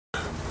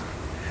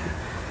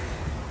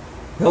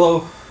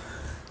Hello.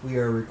 We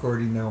are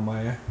recording now,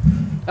 Maya.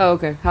 Oh,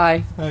 okay.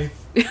 Hi. Hi.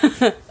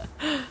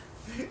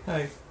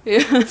 Hi.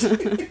 Yeah.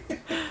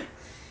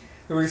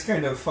 We're just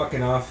kind of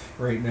fucking off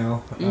right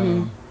now.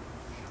 Mm-hmm.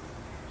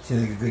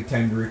 Seems like a good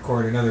time to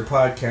record another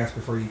podcast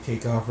before you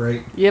take off,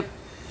 right? Yep.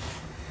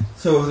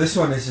 So this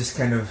one is just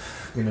kind of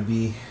going to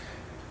be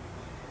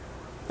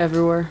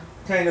Everywhere.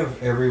 kind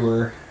of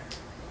everywhere.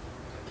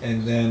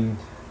 And then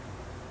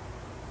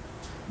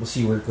we'll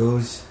see where it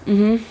goes.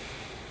 Mm-hmm.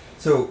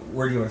 So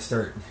where do you want to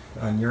start?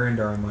 On your end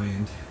or on my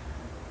end?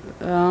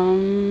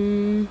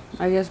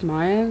 I guess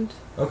my end.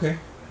 Okay.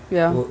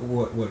 Yeah.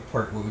 What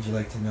part? What would you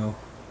like to know?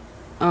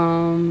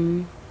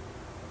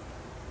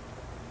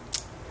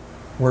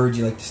 Where would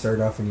you like to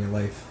start off in your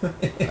life?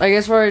 I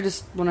guess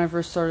when I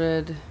first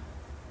started,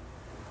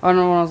 I don't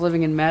know, when I was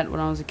living in Met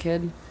when I was a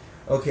kid.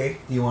 Okay.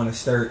 Do you want to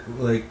start,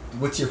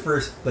 what's your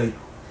first,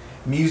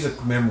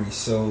 music memory?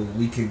 So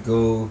we could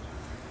go,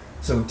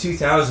 so in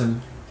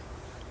 2000,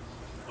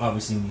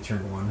 obviously when you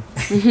turned 1,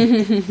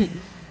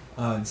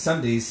 on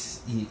Sundays,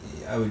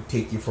 I would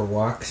take you for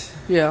walks.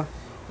 Yeah.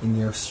 In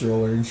your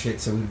stroller and shit,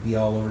 so we'd be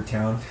all over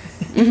town.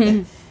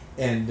 Mm-hmm.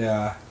 And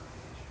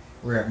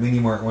we're at Mini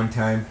Mart one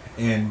time,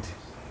 and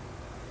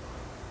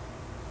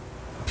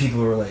people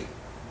were like,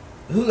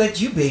 "Who let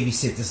you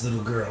babysit this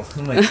little girl?"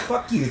 I'm like,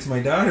 "Fuck you, it's my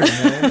daughter,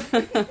 man.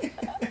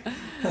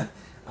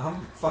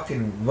 I'm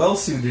fucking well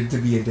suited to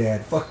be a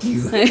dad. Fuck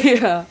you."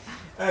 Yeah.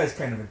 I was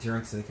kind of a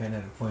drunk, so they kind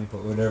of had a point,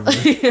 but whatever.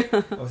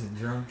 Yeah. I wasn't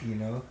drunk, you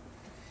know.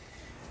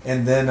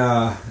 And then,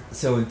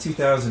 so in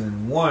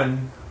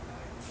 2001,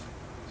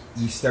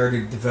 you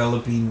started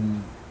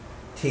developing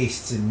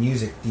tastes in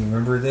music. Do you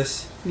remember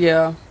this?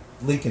 Yeah.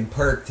 Linkin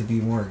Park, to be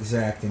more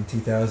exact. In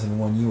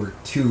 2001, you were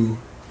 2,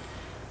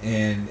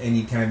 and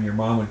anytime your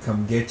mom would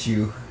come get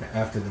you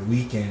after the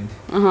weekend,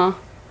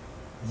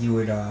 you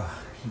would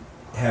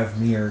have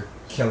me or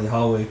Kelly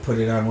Holloway put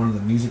it on one of the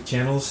music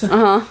channels.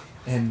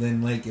 And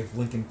then, if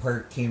Linkin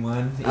Park came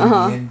on, in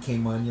the end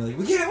came on, you're like,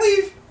 "We can't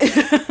leave!"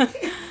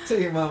 So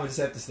your mom would just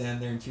have to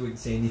stand there and she wouldn't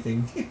say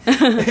anything.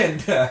 And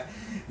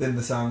then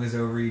the song was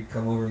over, you'd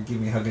come over and give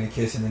me a hug and a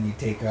kiss, and then you'd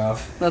take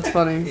off. That's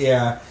funny.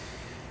 Yeah.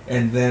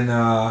 And then,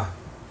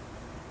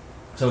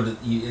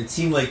 it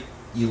seemed like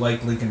you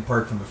liked Linkin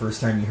Park from the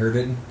first time you heard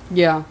it.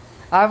 Yeah.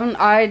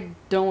 I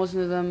don't listen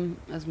to them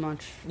as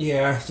much.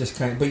 Yeah, just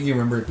kind of, but you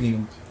remember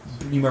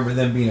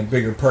them being a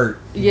bigger part.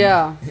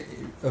 Yeah.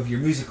 Of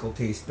your musical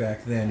taste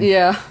back then.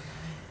 Yeah.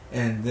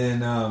 And then,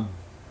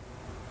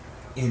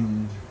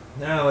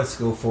 now let's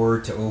go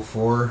forward to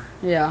 2004.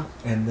 Yeah.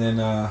 And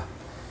then,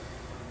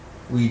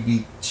 we'd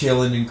be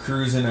chilling and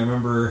cruising. I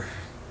remember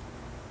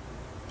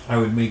I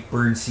would make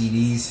burn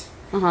CDs.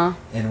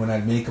 And when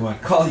I'd make them,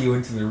 I'd call you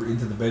into the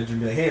bedroom and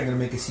be like, "Hey, I'm going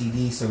to make a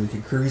CD so we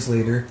can cruise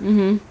later."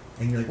 And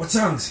you're like, "What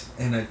songs?"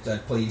 And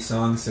I'd play you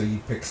songs, so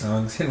you'd pick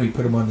songs, and we'd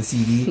put them on the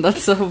CD.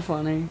 That's so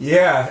funny.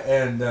 Yeah,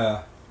 and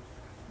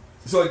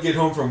so I'd get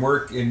home from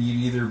work, and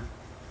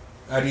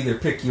I'd either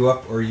pick you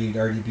up or you'd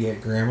already be at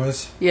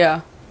Grandma's.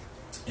 Yeah.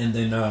 And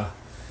then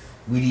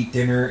we'd eat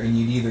dinner, and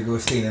you'd either go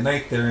stay the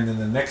night there, and then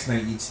the next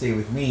night you'd stay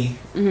with me.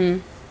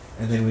 And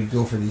then we'd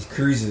go for these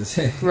cruises.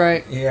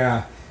 Right.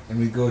 Yeah. And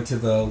we'd go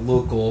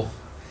to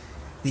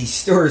these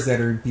stores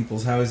that are in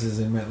people's houses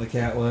in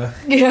Metlakatla.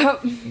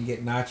 Yep. And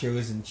get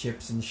nachos and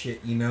chips and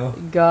shit, you know?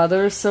 God,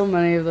 there's so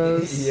many of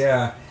those.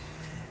 Yeah.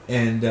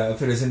 And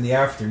if it was in the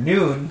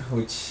afternoon,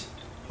 which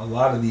a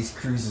lot of these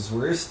cruises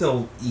were, it's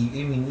still, you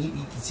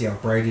can see how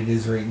bright it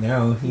is right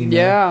now, you know?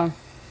 Yeah.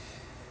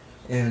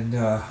 And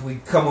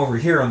we'd come over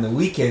here on the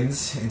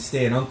weekends and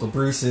stay at Uncle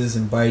Bruce's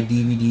and buy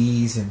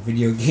DVDs and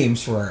video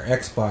games for our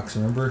Xbox,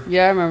 remember?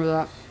 Yeah, I remember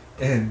that.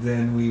 And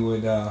then we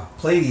would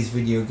play these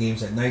video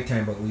games at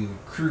nighttime, but we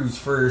would cruise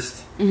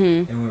first.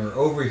 And when we were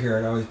over here,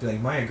 I'd always be like,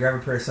 "Maya, grab a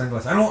pair of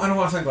sunglasses." I don't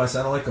want sunglasses.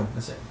 I don't like them. I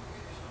said,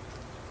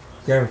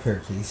 "Grab a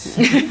pair, please."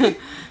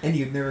 And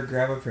you'd never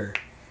grab a pair.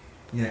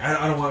 You're like,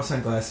 I don't want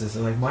sunglasses.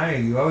 They're like, "Maya,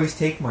 you always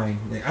take mine."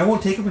 Like, "I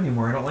won't take them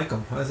anymore. I don't like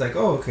them." I was like,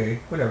 "Oh, okay,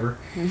 whatever."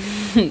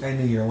 I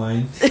knew you're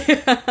lying.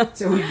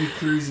 So we'd be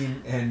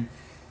cruising, and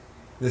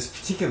this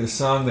particular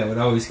song that would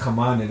always come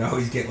on, it'd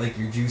always get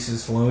your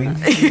juices flowing.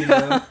 You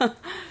know?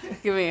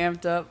 Get me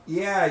amped up.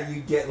 Yeah,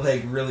 you get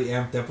really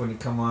amped up when it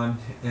come on,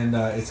 and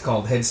it's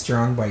called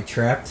 "Headstrong" by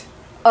Trapped.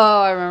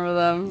 Oh, I remember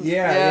them.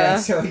 Yeah.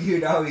 So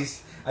you'd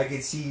always, I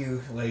could see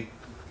you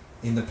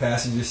in the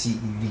passenger seat,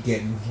 you'd be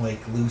getting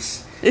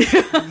loose. You'd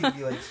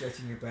be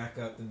stretching your back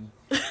up, and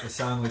the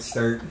song would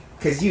start,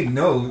 because you'd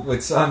know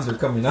what songs were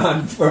coming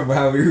on from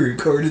how we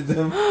recorded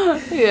them.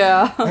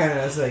 Yeah. And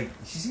I was like,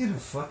 she's gonna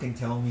fucking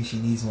tell me she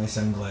needs my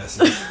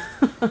sunglasses.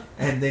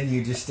 And then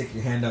you just stick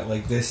your hand out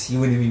like this.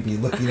 You wouldn't even be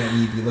looking at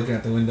me. You'd be looking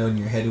out the window, and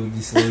your head would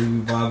be slowly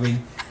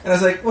bobbing. And I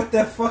was like, "What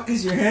the fuck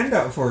is your hand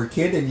out for,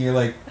 kid?" And you're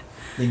like,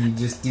 then you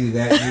just do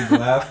that, and you'd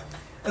laugh.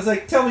 I was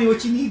like, "Tell me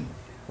what you need.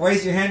 Why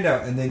is your hand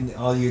out?" And then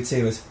all you'd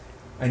say was,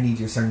 "I need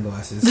your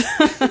sunglasses."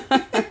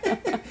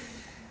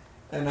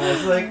 And I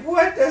was like,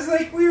 "What?" I was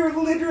like, "We were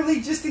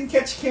literally just in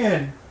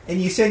Ketchikan,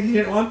 and you said you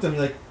didn't want them."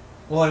 You're like,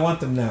 Well, I want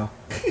them now.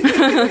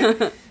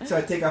 So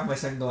I take off my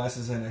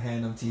sunglasses and I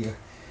hand them to you.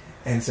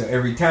 And so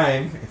every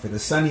time, if it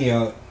is sunny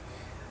out,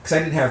 because I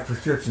didn't have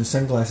prescription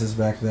sunglasses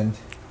back then.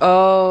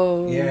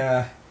 Oh.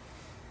 Yeah.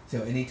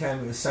 So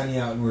anytime it was sunny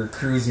out and we were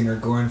cruising or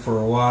going for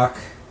a walk,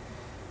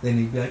 then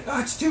he'd be like, "Oh,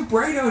 it's too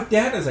bright out,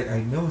 Dad." I was like,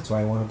 "I know, it's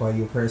why I want to buy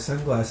you a pair of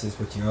sunglasses,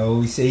 but you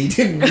always say you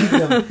didn't need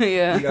them."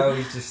 Yeah. You'd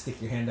always just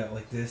stick your hand out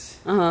like this.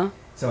 Uh-huh.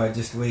 So I'd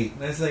just wait.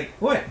 And I was like,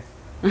 "What?"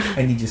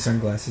 "I need your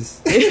sunglasses."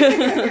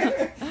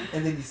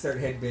 And then you start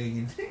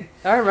headbanging.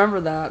 I remember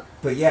that.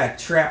 But yeah,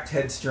 Trapped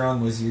Headstrong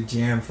was your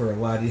jam for a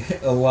lot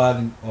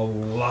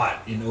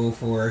in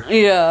 04.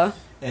 Yeah.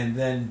 And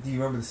then, do you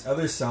remember this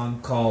other song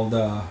called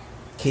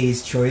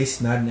Kay's Choice,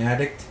 Not an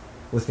Addict,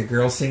 with the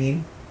girl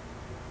singing?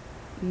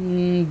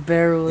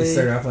 Barely. It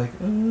started off like,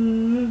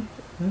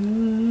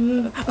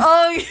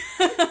 Oh,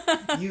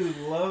 You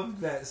loved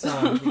that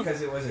song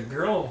because it was a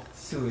girl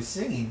who was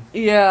singing.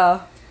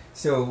 yeah.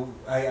 So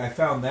I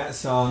found that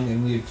song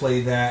and we would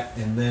play that,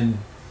 and then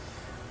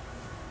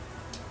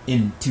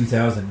in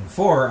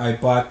 2004 I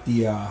bought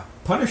the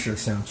Punisher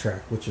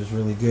soundtrack, which was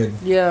really good.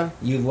 Yeah.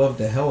 You loved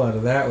the hell out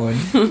of that one.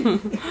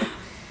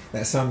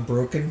 That song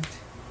Broken.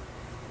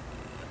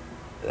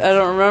 I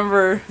don't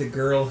remember. The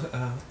girl,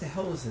 what the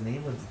hell was the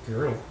name of the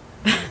girl?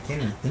 I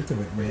can't even think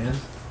of it, man.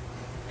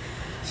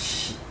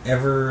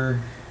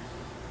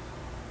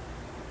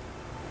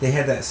 They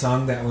had that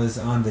song that was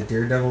on the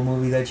Daredevil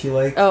movie that you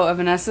liked. Oh,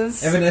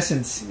 Evanescence?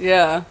 Evanescence.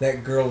 Yeah.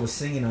 That girl was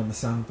singing on the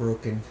song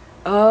Broken.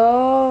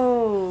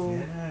 Oh.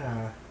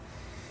 Yeah.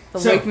 The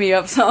Wake Me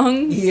Up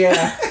song?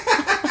 Yeah.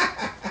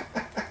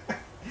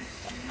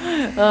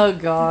 Oh,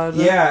 God.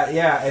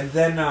 Yeah. And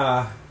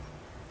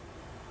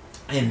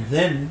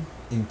then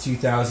in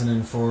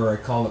 2004, I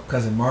called up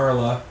Cousin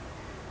Marla,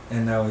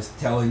 and I was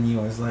telling you,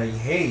 I was like,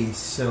 "Hey,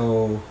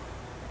 so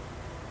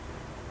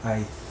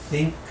I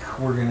think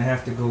we're going to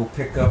have to go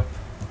pick up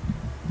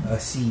a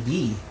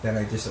CD that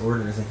I just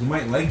ordered." I was like, "You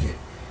might like it."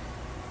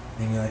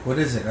 And you're like, "What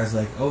is it?" I was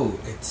like, "Oh,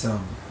 it's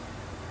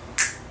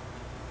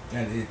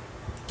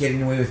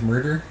Getting Away with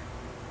Murder."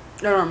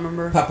 I don't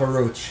remember. Papa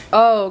Roach.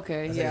 Oh,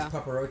 okay, I was yeah. like, "It's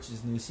Papa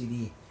Roach's new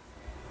CD."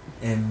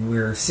 And we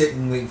were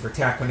sitting waiting for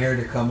Taquanair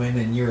to come in,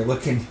 and you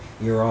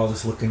were all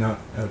just looking out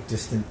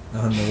distant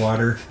on the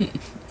water,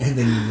 and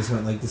then you just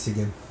went like this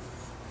again.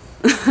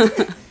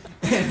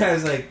 And I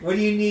was like, "What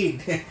do you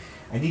need?"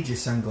 "I need your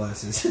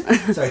sunglasses."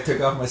 So I took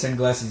off my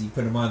sunglasses, you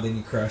put them on, then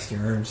you crossed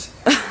your arms.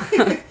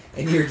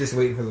 And you were just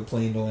waiting for the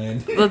plane to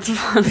land. That's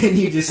funny. And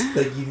you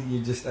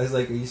just, I was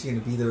like, "Are you just going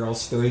to be there all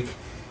stoic?"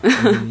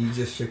 And then you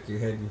just shook your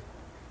head.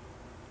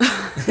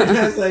 And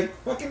I was like,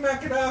 "Fucking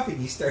knock it off." And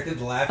you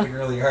started laughing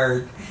really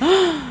hard.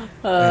 And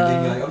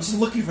then you're like, "I'm just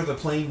looking for the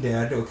plane,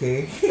 Dad,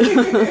 okay?"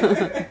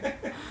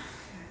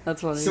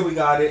 That's funny. So we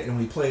got it and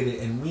we played it,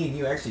 and me and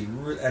you actually,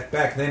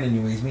 back then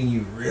anyways, me and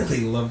you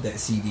really loved that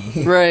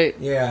CD. Right.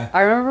 Yeah.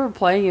 I remember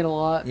playing it a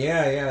lot.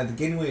 Yeah. The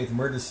Getting Away with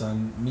Murder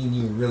song, me and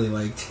you really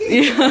liked.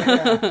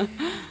 Yeah.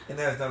 And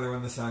that was another one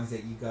of the songs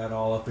that you got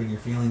all up in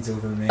your feelings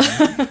over, man.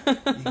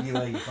 You'd be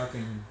like,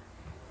 fucking...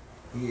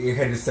 Your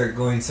head would start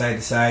going side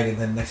to side, and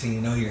then next thing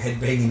you know, you're head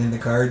banging in the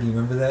car. Do you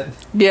remember that?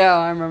 Yeah,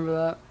 I remember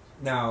that.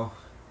 Now,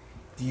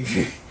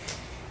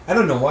 I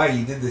don't know why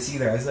you did this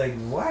either. I was like,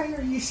 "Why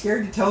are you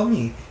scared to tell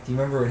me?" Do you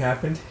remember what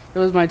happened? It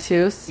was my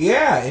tooth.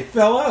 Yeah, it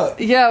fell out.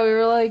 Yeah, we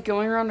were like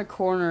going around a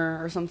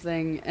corner or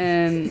something,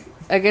 and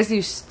I guess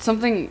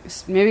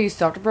maybe you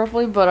stopped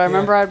abruptly, but I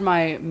remember I had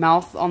my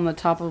mouth on the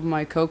top of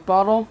my Coke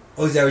bottle.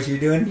 Oh, is that what you were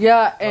doing?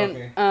 Yeah, and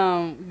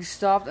Okay. We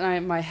stopped,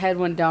 and my head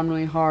went down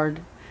really hard.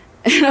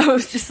 And I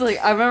was just like,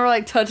 I remember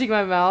like touching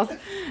my mouth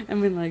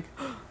and being like,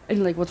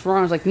 and like, "What's wrong?"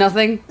 I was like,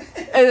 "Nothing."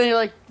 And then you're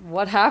like,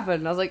 "What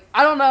happened?" And I was like,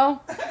 "I don't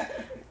know."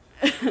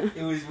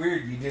 It was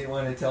weird. You didn't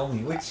want to tell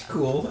me, which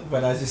cool.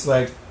 But I was just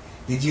like,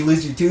 "Did you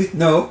lose your tooth?"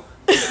 "No."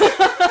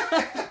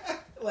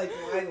 Like,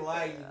 why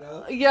lie, you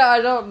know? Yeah,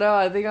 I don't know.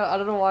 I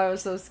don't know why I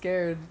was so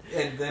scared.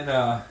 And then,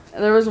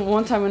 There was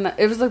one time when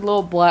it was like a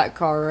little black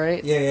car,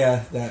 right?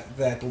 yeah,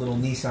 that little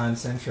Nissan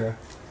Sentra.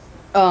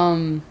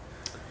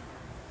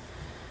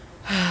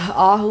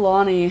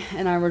 Ahlani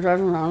and I were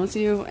driving around with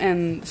you,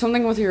 and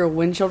something with your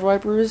windshield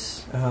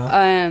wipers,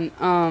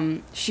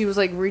 and she was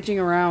like reaching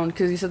around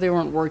because you said they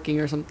weren't working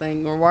or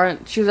something, or why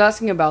she was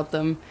asking about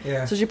them.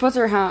 Yeah. So she puts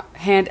her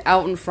hand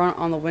out in front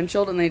on the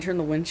windshield, and they turn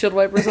the windshield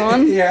wipers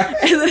on. Yeah.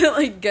 And then it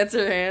like gets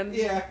her hand.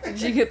 Yeah. And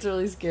she gets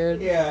really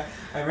scared. Yeah,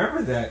 I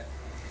remember that.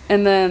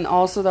 And then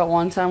also that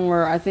one time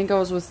where I think I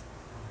was with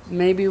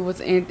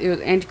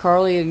Auntie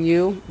Carly and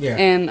you. Yeah.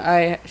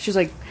 And she was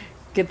like,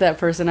 "Get that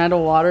person." I had a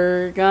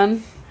water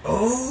gun.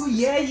 Oh,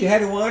 yeah, you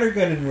had a water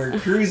gun and we're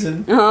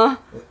cruising. Uh-huh.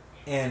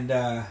 And,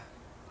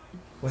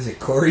 was it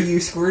Corey you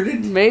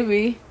squirted?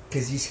 Maybe.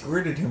 Because you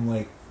squirted him,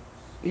 like,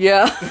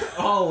 Yeah.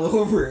 all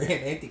over, and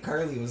Auntie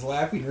Carly was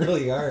laughing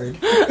really hard.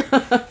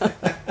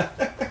 I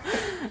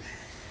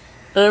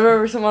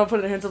remember someone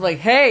put their hands up like,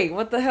 "Hey,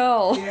 what the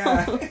hell?"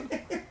 Yeah.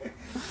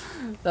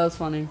 That was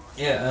funny.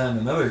 Yeah,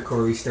 another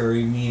Corey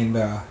story, me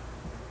and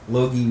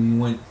Logie, we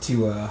went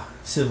to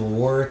Civil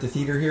War at the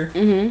theater here.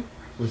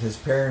 Mm-hmm. with his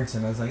parents,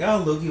 and I was like,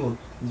 "Oh, Logie, well,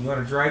 you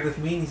want to ride with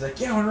me?" And he's like,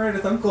 "Yeah, I want to ride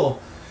with Uncle."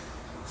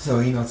 So,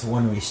 it's a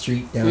one-way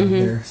street down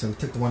there. So we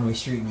took the one-way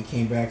street and we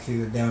came back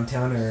through the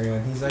downtown area.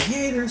 And he's like,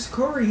 "Hey, there's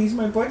Corey. He's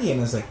my buddy."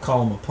 And I was like,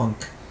 "Call him a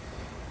punk."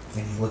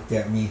 And he looked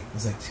at me. I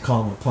was like,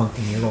 "Call him a punk."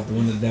 And he rolled the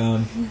window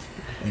down.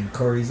 And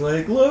Corey's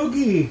like,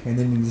 "Logie." And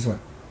then he just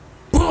went,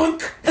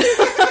 "Punk!"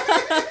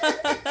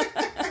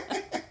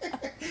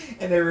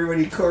 And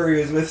everybody Corey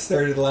was with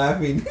started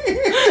laughing.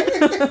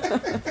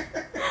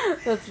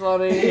 That's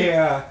funny.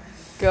 Yeah.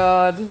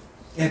 God.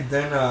 And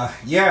then,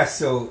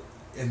 so...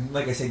 And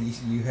like I said,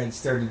 you had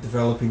started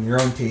developing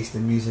your own taste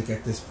in music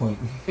at this point,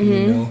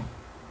 And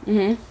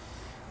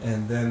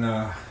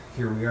then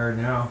here we are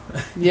now.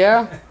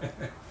 Yeah,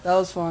 that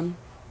was fun.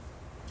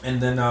 And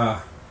then,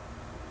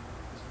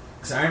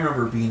 because I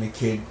remember being a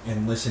kid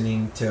and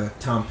listening to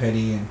Tom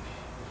Petty and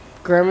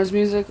Grandma's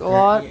music a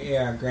lot.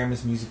 Yeah,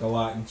 Grandma's music a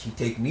lot, and she'd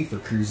take me for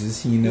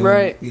cruises,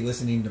 right. Be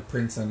listening to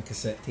Prince on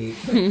cassette tape.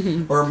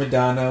 Or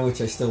Madonna,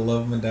 which I still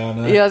love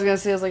Madonna. Yeah, I was going to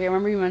say, I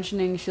remember you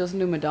mentioning she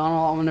listened to Madonna a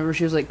lot whenever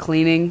she was,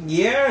 cleaning.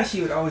 Yeah,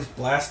 she would always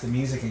blast the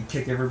music and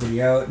kick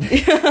everybody out.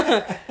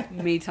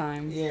 Me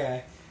time.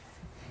 Yeah.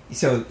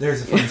 So,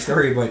 there's a funny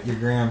story about your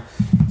Gram.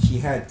 She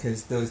had, do you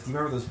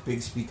remember those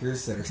big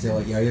speakers that are still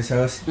at Yaya's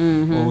house?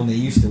 Mm-hmm. Well, when they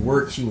used to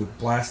work, she would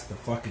blast the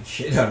fucking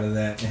shit out of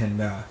that,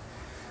 and,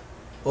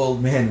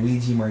 old man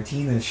Luigi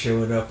Martinez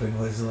showed up and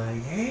was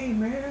like, "Hey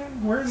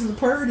man, where's the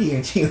party?"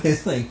 And she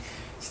was like,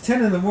 "It's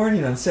 10 in the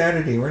morning on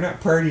Saturday. We're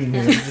not partying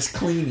here. We're just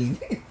cleaning."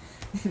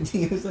 And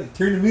he was like,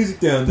 "Turn the music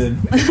down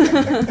then."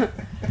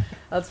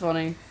 That's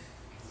funny.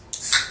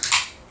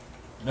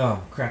 Oh,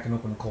 I'm cracking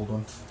open a cold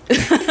one.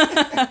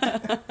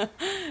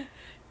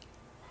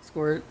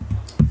 Squirt.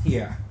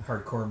 Yeah,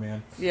 hardcore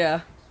man.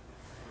 Yeah.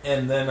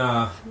 And then,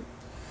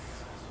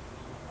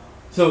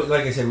 so,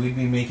 like I said, we'd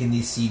be making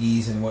these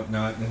CDs and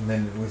whatnot, and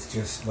then it was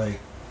just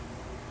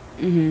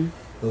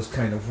those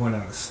kind of went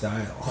out of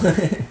style.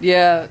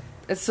 Yeah,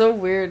 it's so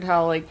weird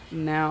how,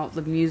 now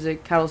the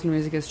music, how listening to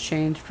music has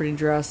changed pretty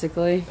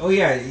drastically. Oh,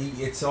 yeah,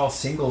 it's all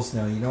singles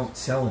now. You don't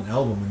sell an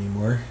album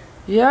anymore.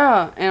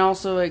 Yeah, and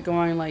also,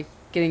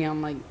 getting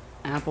on,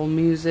 Apple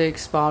Music,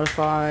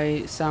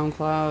 Spotify,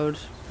 SoundCloud,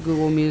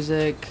 Google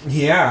Music.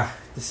 Yeah.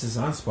 This is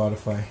on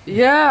Spotify.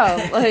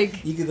 Yeah,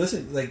 you could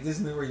listen,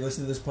 isn't it where you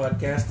listen to this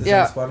podcast? This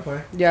yeah. on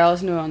Spotify? Yeah, I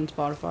listen to it on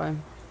Spotify.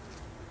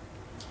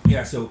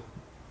 Yeah, so,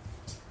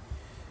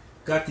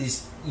 got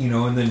these,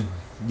 and then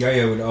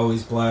Yaya would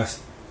always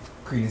blast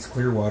Creedence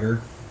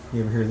Clearwater.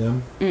 You ever hear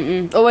them?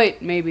 Mm-mm. Oh,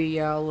 wait, maybe,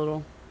 yeah, a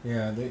little.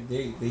 Yeah,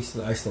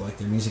 I still like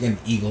their music, and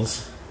the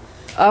Eagles.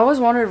 I always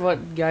wondered what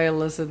Yaya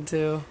listened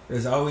to.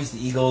 There's always the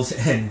Eagles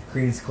and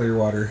Creedence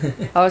Clearwater.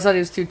 I always thought he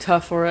was too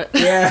tough for it.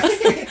 Yeah.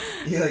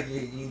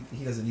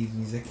 He doesn't need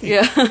music.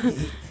 Yeah.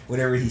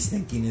 Whatever he's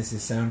thinking is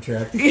his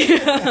soundtrack.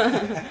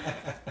 Yeah.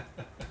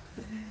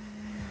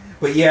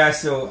 But yeah,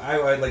 so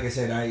I like I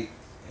said, I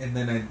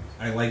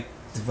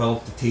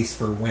developed a taste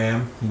for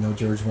Wham,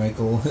 George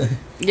Michael.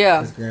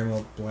 Yeah. His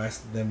grandma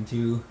blasted them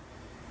too.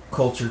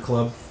 Culture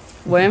Club.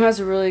 Wham has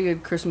a really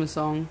good Christmas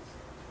song.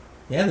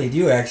 Yeah, they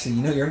do actually.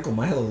 Your Uncle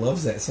Milo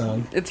loves that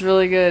song. It's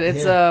really good.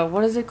 It's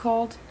what is it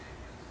called?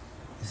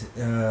 Is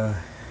it,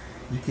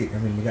 we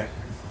got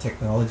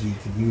technology you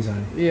could use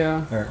on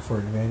for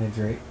advantage,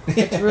 right?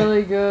 It's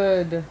really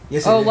good.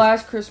 Yes,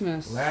 Last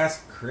Christmas.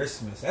 Last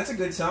Christmas. That's a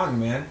good song,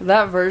 man.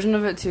 That version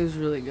of it too is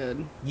really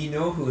good. You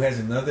know who has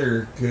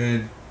another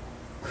good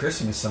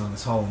Christmas song?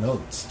 Is Hall &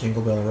 Oates,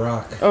 Jingle Bell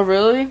Rock. Oh,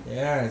 really?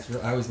 Yeah,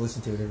 I always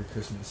listen to it every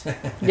Christmas.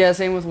 Yeah,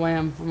 same with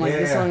Wham. I'm like,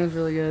 this song is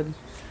really good.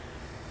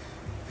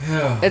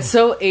 Oh. It's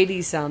so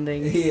 80s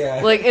sounding.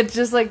 Yeah. It's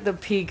just the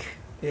peak.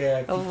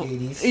 Yeah, peak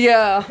 80s.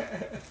 Yeah.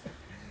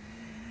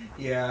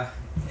 Yeah,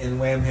 and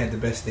Wham had the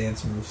best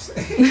dance moves.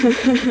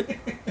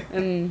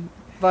 And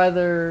by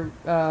their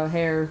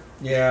hair.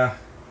 Yeah,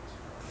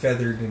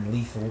 feathered and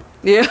lethal.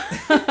 Yeah.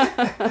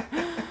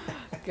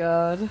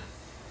 God.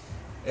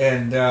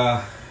 And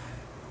I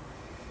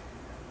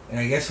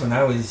guess when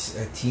I was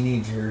a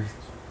teenager,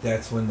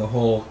 that's when the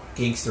whole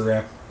gangster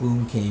rap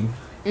boom came.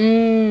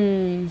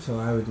 So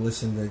I would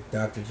listen to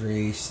Dr.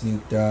 Dre,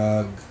 Snoop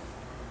Dogg,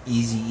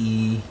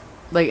 Eazy-E.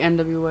 Like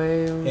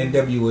NWA.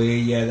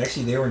 NWA, yeah.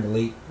 Actually, they were in the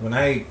late... When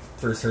I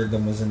first heard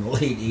them was in the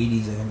late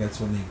 80s. I think that's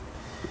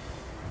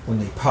when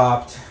they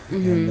popped.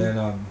 And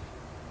then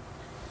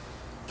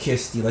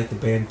Kiss. Do you like the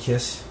band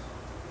Kiss?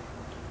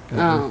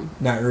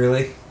 Not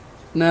really?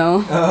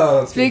 No. Oh,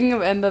 okay. Speaking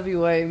of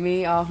NWA,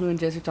 me, Ahu, and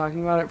Jesse were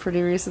talking about it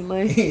pretty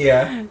recently.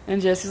 Yeah.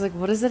 And Jesse's like,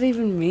 what does that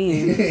even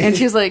mean? And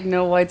she's like,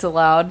 no whites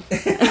allowed.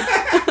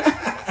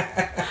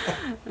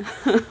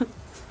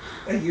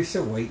 You're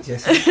so white,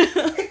 Jesse.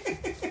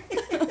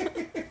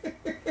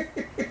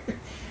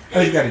 I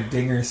always got a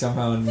dinger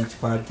somehow in each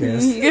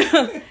podcast.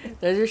 Yeah.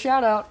 There's your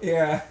shout out.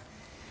 Yeah.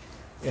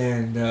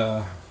 And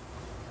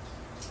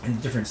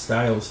different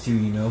styles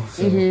too,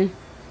 So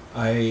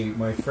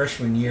my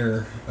freshman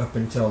year up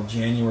until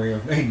January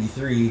of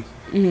 '93.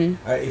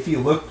 If you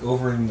look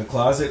over in the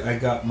closet, I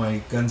got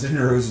my Guns N'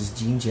 Roses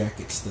jean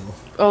jacket still.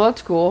 Oh,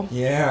 that's cool.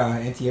 Yeah,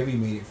 Auntie Evie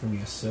made it for me.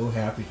 I was so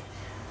happy.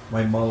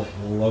 My mullet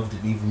loved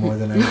it even more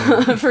than I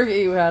did. I forget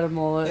you had a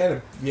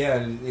mullet.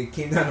 It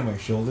came down to my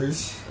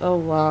shoulders. Oh,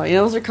 wow. You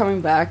know, those are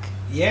coming back.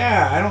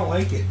 Yeah, I don't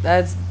like it.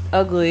 That's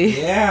ugly.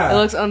 Yeah. It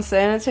looks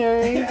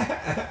unsanitary.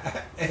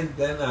 And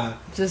then,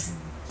 just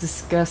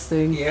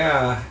disgusting.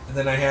 yeah. And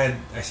then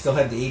I still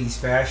had the 80s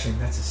fashion.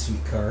 That's a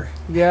sweet car.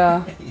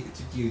 Yeah. It's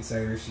what you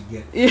outsiders should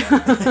get.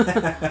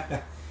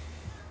 Yeah.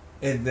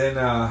 And then,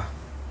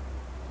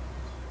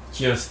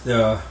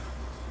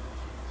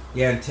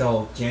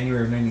 until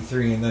January of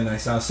 '93, and then I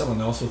saw someone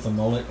else with a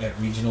mullet at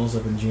regionals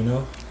up in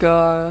Juneau.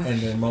 Gosh. And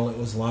their mullet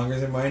was longer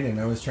than mine, and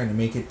I was trying to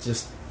make it I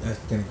was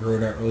going to grow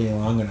it out really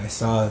long, and I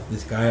saw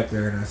this guy up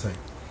there, and I was like,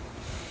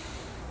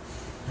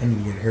 I need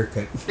to get a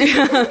haircut.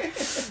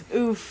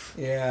 Oof.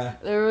 Yeah.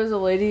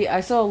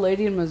 I saw a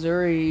lady in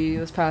Missouri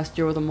this past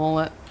year with a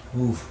mullet.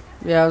 Oof.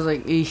 Yeah, I was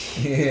like,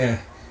 eesh. Yeah.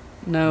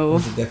 No.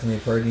 Was it definitely a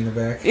party in the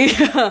back?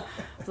 Yeah.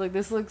 It's like,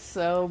 this looks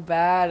so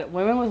bad.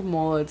 Women with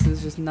mullets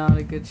is just not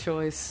a good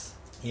choice.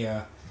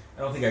 Yeah.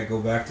 I don't think I'd go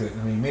back to it.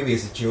 I mean, maybe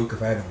as a joke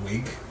if I had a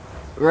wig.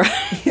 Right.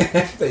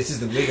 But it's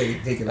just a wig, I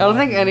can take it off. I don't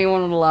think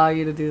anyone would allow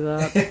you to do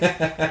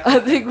that. I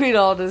think we'd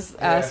all just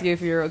ask you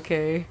if you're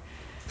okay.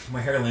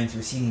 My hairline's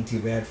receding too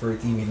bad for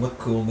it to even look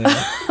cool now.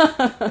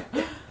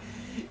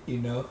 You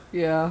know?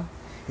 Yeah.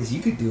 Because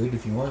you could do it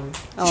if you wanted.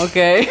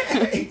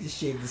 Okay. Just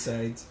shave the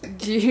sides.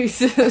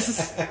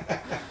 Jesus.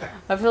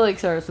 I feel like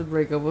Cyrus would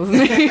break up with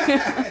me.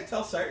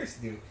 Tell Cyrus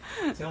to do it.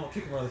 Tell him I'll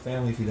kick him out of the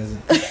family if he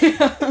doesn't.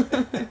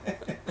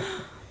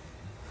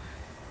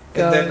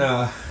 And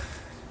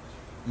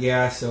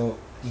then, so,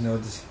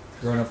 just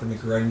growing up in the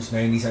grunge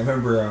 90s, I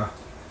remember,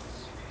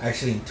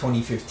 actually in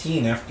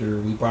 2015, after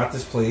we bought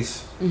this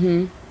place,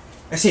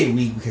 I say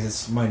we because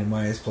it's mine and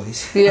Maya's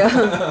place.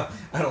 Yeah.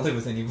 I don't live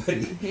with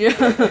anybody.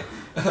 Yeah.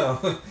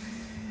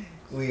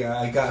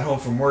 I got home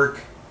from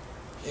work,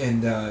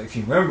 and if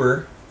you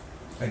remember,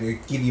 I'd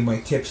give you my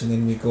tips, and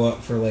then we'd go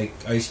out for like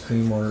ice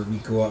cream, or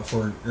we'd go out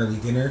for an early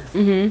dinner.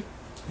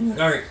 Mm-hmm. Like,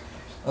 all right,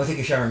 I'll take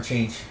a shower and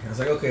change. I was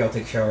like, okay, I'll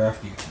take a shower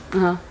after you.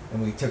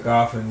 And we took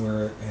off, and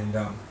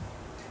I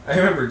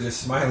remember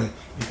just smiling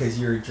because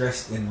you were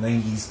dressed in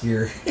 90s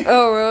gear.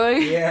 Oh,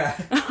 really? Yeah.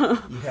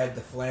 You had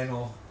the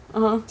flannel.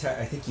 I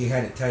think you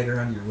had it tied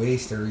around your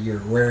waist, or you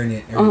were wearing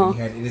it. Or you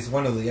had it is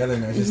one or the other,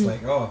 and I was just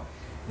like, oh,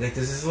 like,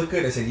 does this look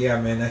good? I said, yeah,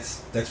 man,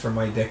 that's from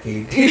my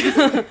decade.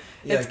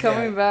 It's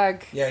coming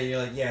back. Yeah, you're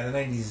like, yeah, the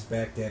 90s is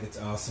back, Dad. It's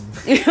awesome.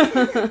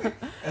 I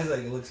was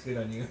like, it looks good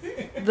on you.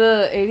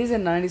 The 80s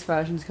and 90s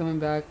fashion's coming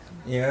back.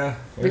 Yeah.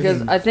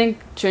 Because I think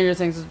Stranger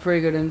Things is a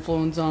pretty good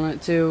influence on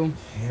it, too.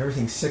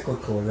 Everything's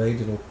cyclical, right?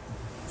 It'll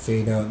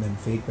fade out and then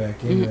fade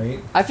back in,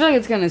 right? I feel like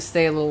it's going to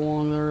stay a little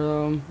longer,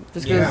 though.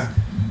 Just yeah.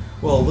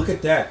 Well, look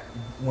at that.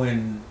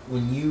 When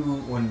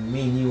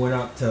me and you went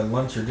out to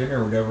lunch or dinner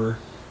or whatever,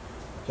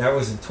 that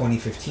was in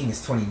 2015. It's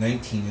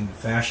 2019, and the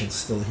fashion's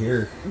still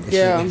here.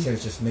 It's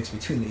just mixed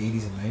between the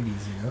 80s and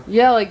 90s, you know?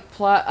 Yeah, like,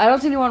 I don't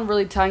see anyone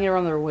really tying it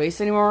around their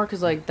waist anymore,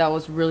 because, like, that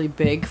was really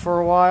big for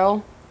a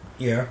while.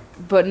 Yeah.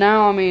 But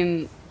now, I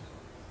mean,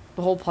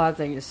 the whole plaid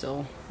thing is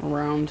still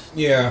around.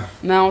 Yeah.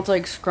 Now it's,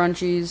 like,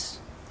 scrunchies.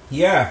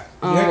 Yeah.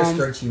 You had a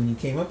scrunchie when you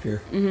came up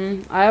here.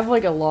 Mm-hmm. I have,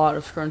 like, a lot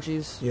of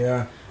scrunchies.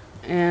 Yeah.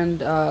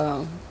 And,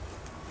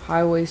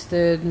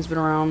 high-waisted has been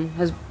around,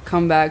 has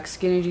come back.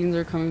 Skinny jeans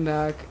are coming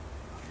back.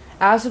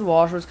 Acid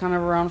wash was kind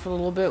of around for a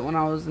little bit when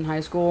I was in high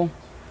school.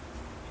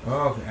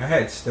 Oh, okay. I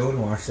had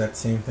stonewash, that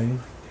same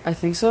thing. I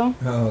think so.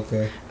 Oh,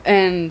 okay.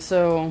 And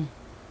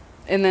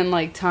then,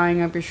 like,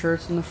 tying up your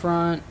shirts in the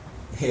front.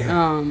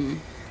 Yeah.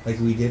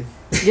 Like we did.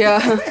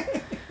 Yeah.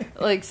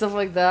 Like, stuff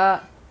like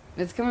that.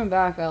 It's coming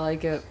back. I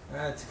like it.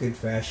 That's good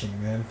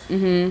fashion, man.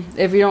 Mm-hmm.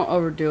 If you don't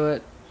overdo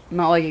it.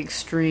 Not, like,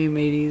 extreme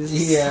 80s.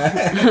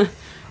 Yeah.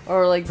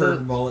 Or, like,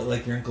 perm mullet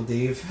like your Uncle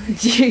Dave.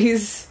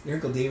 Jeez. Your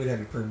Uncle David had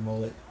a perm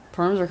mullet.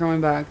 Perms are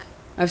coming back.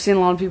 I've seen a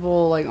lot of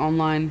people, like,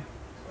 online.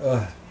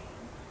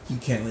 You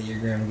can't let your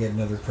grandma get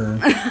another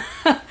perm.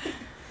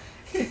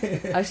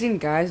 I've seen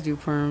guys do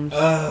perms.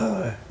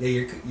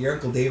 Yeah, your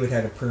Uncle David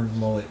had a perm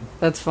mullet.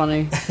 That's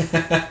funny.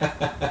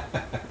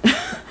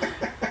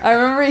 I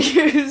remember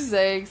you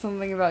saying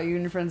something about you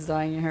and your friends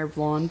dyeing your hair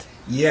blonde.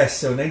 Yes,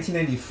 so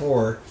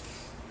 1994,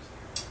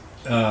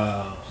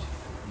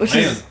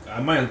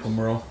 my Uncle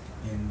Merle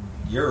and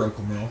your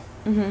Uncle Merle,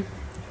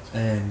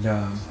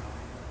 and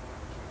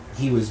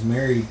he was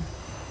married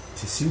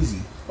to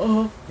Susie.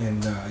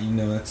 And,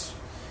 that's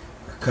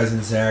our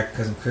cousin Zach,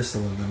 cousin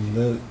Crystal, and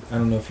them. I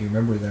don't know if you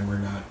remember them or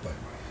not, but...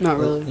 Not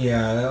really.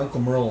 Yeah, Uncle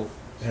Merle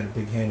had a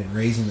big hand in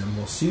raising them.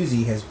 Well,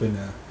 Susie has been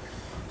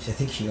I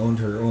think she owned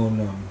her own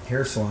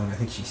hair salon. I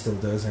think she still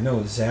does. I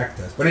know Zach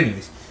does. But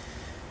anyways,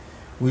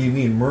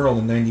 me and Merle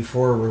in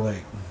 94 were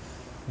like,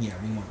 yeah,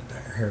 we want to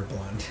dye our hair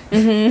blonde.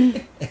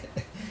 Mm-hmm.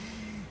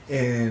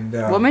 And...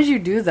 what made you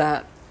do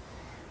that?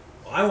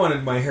 I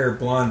wanted my hair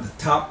blonde, the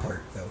top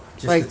part though,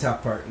 just like, the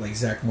top part, like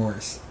Zach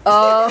Morris.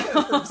 Oh,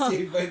 From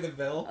Saved by the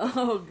Bell.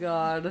 Oh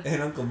God!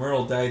 And Uncle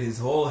Merle dyed his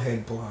whole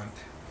head blonde,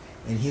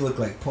 and he looked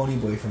like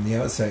Ponyboy from The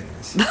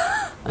Outsiders.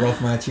 Ralph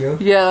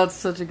Macchio. Yeah, that's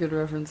such a good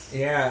reference.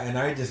 Yeah, and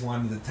I just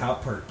wanted the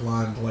top part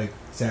blonde like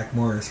Zach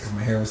Morris because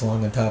my hair was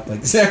long on top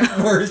like Zach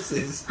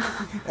Morris's.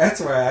 That's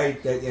why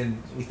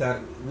and we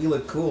thought we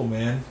looked cool,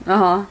 man.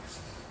 Uh-huh.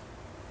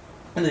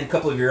 And then a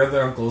couple of your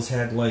other uncles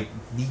had like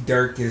the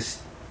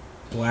darkest,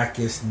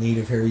 blackest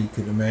native hair you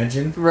could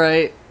imagine.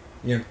 Right.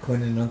 You know,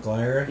 Quinn and Uncle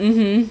Ira.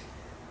 Mm-hmm.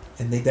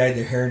 And they dyed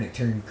their hair and it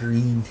turned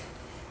green.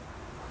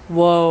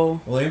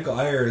 Whoa. Well, Uncle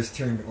Ira's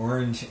turned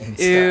orange, and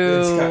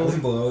Ew. Scott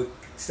Limbo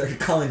started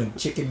calling him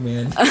Chicken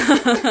Man.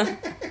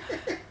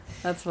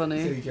 That's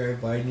funny. So you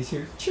drive by and you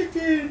hear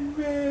Chicken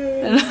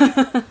Man,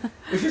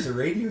 which was a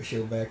radio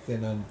show back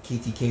then on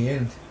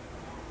KTKN. Is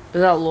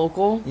that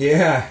local?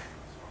 Yeah.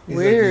 He's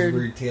Weird. like these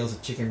weird tales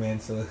of Chicken Man,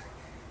 so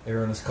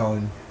everyone was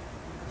calling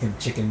him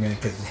Chicken Man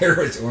because his hair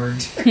was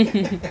orange.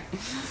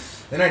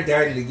 Then I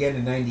dyed it again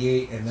in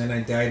 98, and then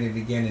I dyed it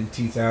again in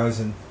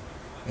 2000.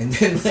 And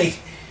then, like,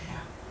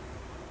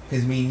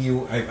 because me and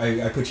you,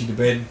 I put you to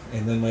bed,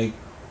 and then, like,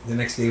 the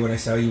next day when I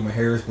saw you, my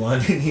hair was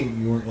blonde, and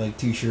you weren't, like,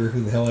 too sure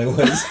who the hell I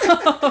was.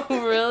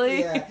 Oh, really?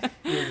 Yeah.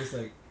 You were just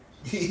like,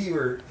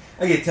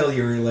 I could tell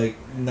you were, like,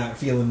 not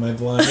feeling my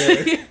blonde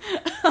hair.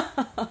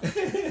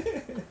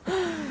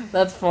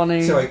 That's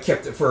funny. So I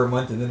kept it for a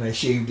month, and then I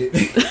shaved it.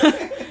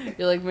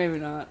 You're like, maybe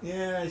not.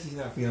 Yeah, she's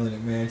not feeling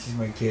it, man. She's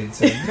my kid,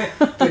 so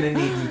I'm gonna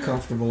need you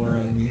comfortable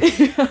around me.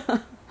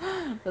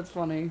 That's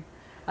funny.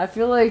 I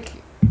feel like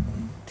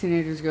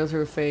teenagers go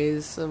through a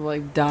phase of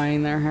like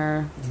dyeing their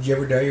hair. Did you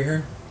ever dye your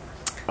hair?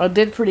 I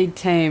did pretty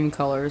tame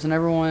colors, and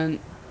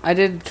I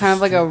did kind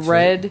of like a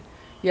red.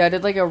 Yeah, I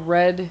did like a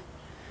reddish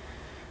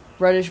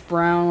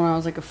brown when I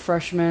was like a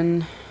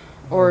freshman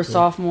or a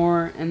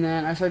sophomore, and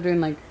then I started doing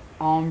like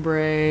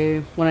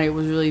ombre when I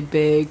was really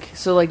big.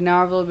 So like now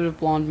I have a little bit of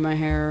blonde in my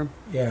hair.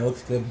 Yeah, it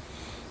looks good.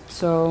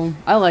 So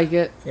I like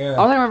it. Yeah. I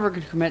don't think I'm ever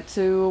gonna commit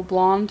to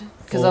blonde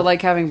because I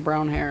like having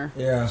brown hair.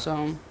 Yeah.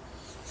 So,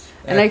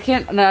 and I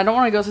don't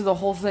want to go through the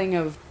whole thing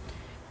of,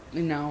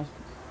 you know,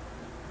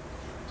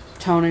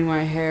 toning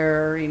my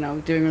hair, you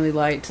know, doing really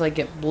light to like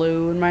get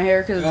blue in my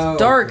hair because it's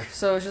dark. Okay.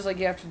 So it's just like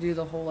you have to do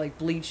the whole like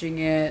bleaching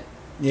it.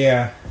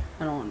 Yeah.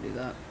 I don't want to do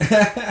that.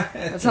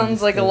 That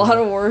sounds like a lot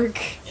of work.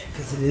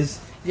 Because it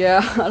is.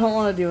 Yeah, I don't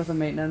want to deal with the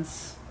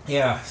maintenance.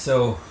 Yeah,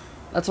 so...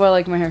 That's why I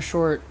like my hair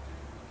short.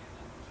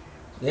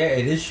 Yeah,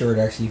 it is short,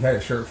 actually. You've had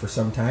it short for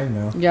some time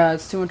now. Yeah,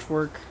 it's too much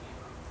work.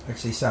 I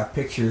actually saw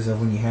pictures of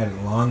when you had it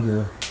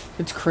longer.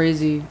 It's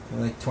crazy.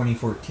 Like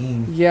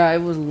 2014. Yeah, it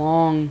was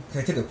long.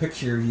 I took a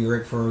picture of you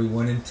right before we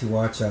went in to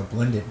watch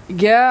Blended.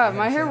 Yeah,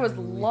 my hair was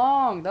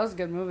long. That was a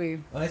good movie.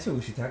 Well, that's what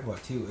we should talk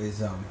about, too,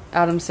 is...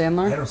 Adam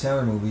Sandler? Adam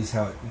Sandler movies,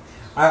 how...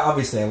 I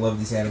love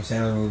these Adam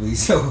Sandler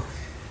movies, so...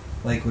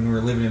 Like, when we were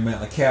living in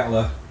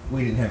Metlakatla,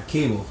 we didn't have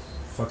cable.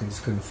 Fucking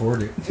just couldn't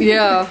afford it.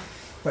 Yeah.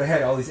 But I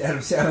had all these Adam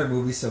Sandler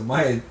movies, so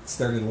Maya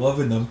started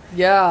loving them.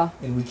 Yeah.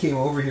 And we came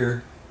over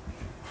here,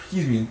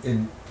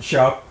 and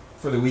shop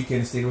for the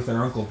weekend, stayed with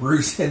our Uncle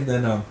Bruce, and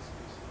then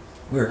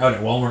we were out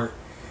at Walmart,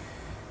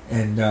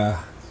 and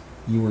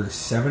you were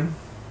 7.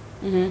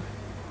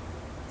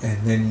 Mm-hmm.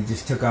 And then you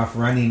just took off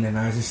running, and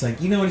I was just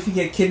like, you know what, if you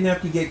get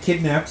kidnapped, you get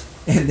kidnapped.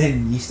 And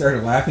then you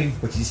started laughing,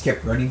 but you just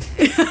kept running.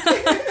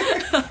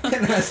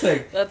 And I was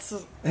like,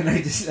 and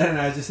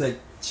I was just like,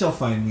 she'll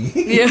find me.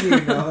 Yeah.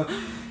 You know?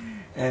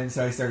 And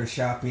so I started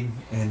shopping,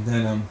 and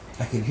then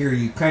I could hear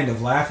you kind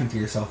of laughing to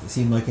yourself, it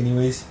seemed like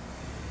anyways.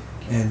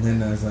 And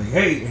then I was like,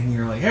 hey, and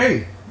you're like,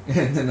 hey.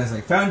 And then I was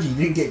like, found you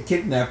didn't get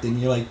kidnapped, and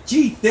you're like,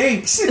 gee,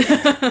 thanks.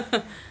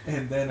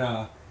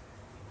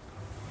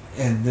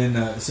 And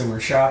then so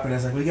we're shopping. I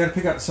was like, we got to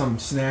pick up some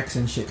snacks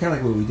and shit, kind of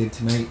like what we did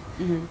tonight.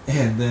 Mm-hmm.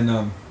 And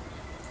then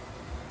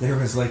there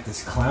was like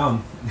this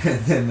clown,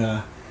 and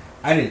then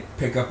I didn't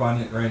pick up on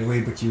it right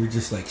away, but you were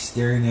just like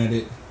staring at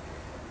it.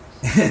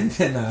 And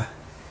then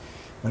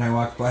when I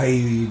walked by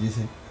you, you just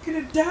said,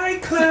 "You're gonna die,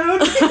 clown."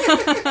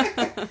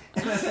 And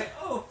I was like,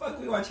 "Oh fuck,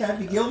 we watch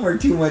Happy Gilmore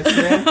too much,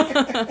 man."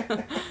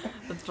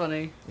 That's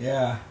funny.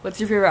 Yeah.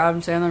 What's your favorite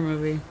Adam Sandler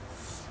movie?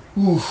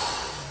 Oof.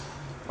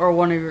 Or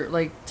one of your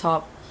like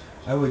top?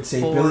 I would say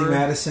 4. Billy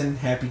Madison,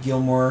 Happy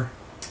Gilmore,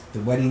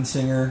 The Wedding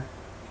Singer.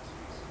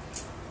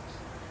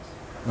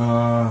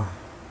 I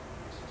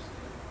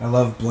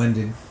love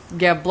Blended.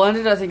 Yeah,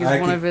 Blended I think is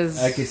one of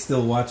his... I could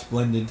still watch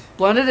Blended.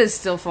 Blended is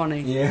still funny.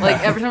 Yeah. Like,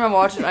 every time I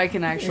watch it, I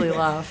can actually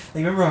laugh.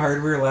 Remember how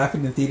hard we were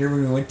laughing in the theater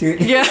when we went to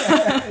it?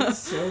 Yeah. It's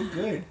so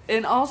good.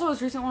 And also,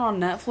 his recent one on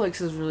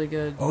Netflix is really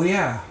good. Oh,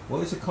 yeah. What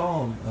was it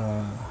called?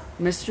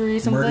 Mystery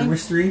something? Murder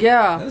Mystery?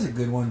 Yeah. That was a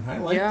good one. I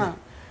liked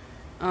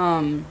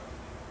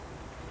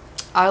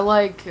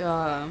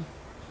it.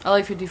 I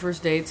like 50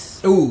 First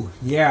Dates. Oh,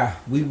 yeah.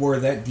 We wore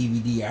that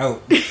DVD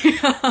out.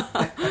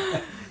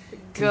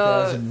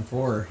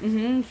 2004.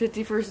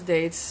 50 First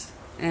Dates.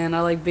 And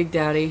I like Big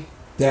Daddy.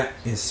 That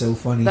is so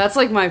funny. That's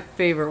like my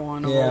favorite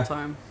one of all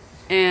time.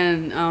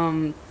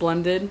 And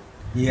Blended.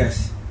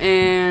 Yes.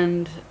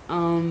 And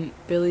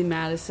Billy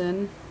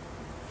Madison.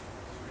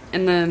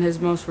 And then his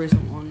most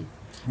recent one.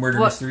 Murder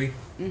Mystery.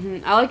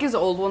 I like his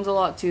old ones a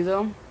lot too,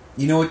 though.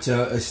 You know what's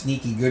a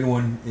sneaky good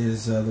one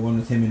is the one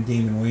with him and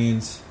Damon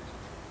Wayans.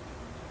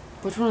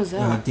 Which one is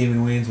that?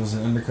 Damon Wayans was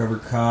an undercover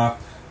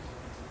cop.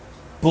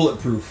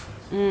 Bulletproof.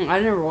 I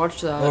never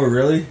watched that. Oh,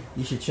 really?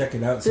 You should check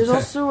it out. There's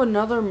also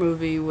another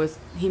movie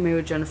he made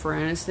with Jennifer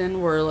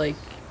Aniston where, like,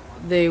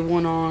 they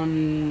went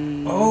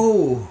on...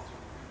 Oh!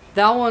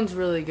 That one's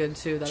really good,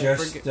 too. Go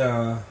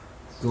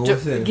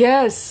with it.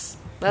 Yes!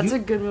 That's a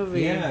good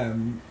movie. Yeah.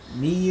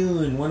 Me, you,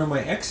 and one of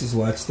my exes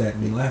watched that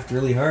and we laughed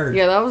really hard.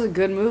 Yeah, that was a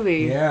good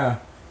movie. Yeah.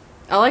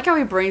 I like how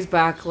he brings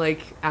back,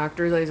 like,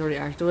 actors that he's already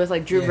acted with.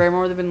 Like, Drew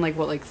Barrymore, they've been, like,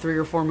 3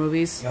 or 4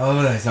 movies?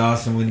 Oh, that's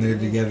awesome when they're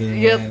together.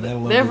 Yeah,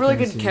 man. they have really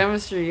good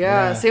chemistry,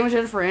 yeah. Same with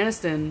Jennifer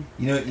Aniston.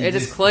 You know, it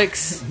just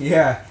clicks.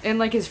 Yeah. And,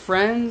 like, his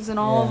friends and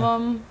all of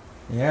them.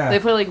 Yeah. They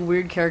play, like,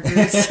 weird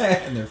characters.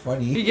 And they're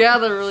funny. Yeah,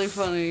 they're really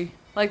funny.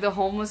 Like, the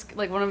homeless,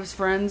 like, one of his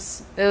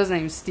friends, it was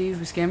named Steve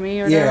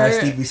Buscemi or whatever. Yeah,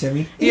 Steve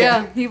Buscemi.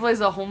 Yeah, he plays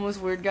the homeless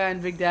weird guy in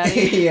Big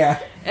Daddy.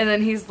 Yeah. And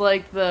then he's,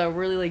 like, the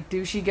really, like,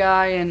 douchey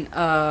guy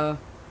and,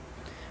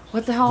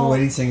 what the hell? The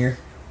wedding singer.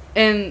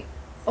 And,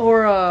 he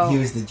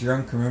was the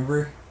drunk,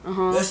 remember?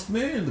 Best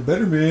man, the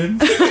better man.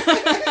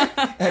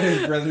 At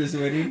his brother's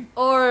wedding.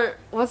 Or,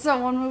 what's that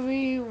one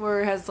movie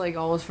where it has, like,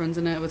 all his friends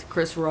in it with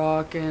Chris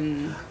Rock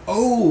and...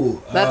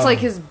 Oh! That's, like,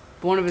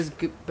 one of his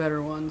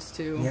better ones,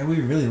 too. Yeah,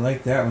 we really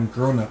like that one,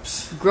 Grown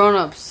Ups. Grown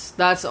Ups,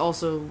 that's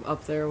also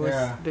up there with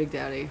Big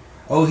Daddy.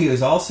 Oh, he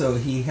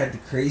had the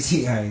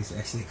crazy eyes.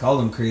 Actually, they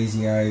called him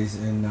Crazy Eyes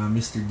in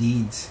Mr.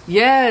 Deeds.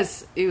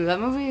 Yes! Ew, that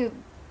movie...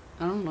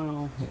 I don't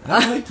know.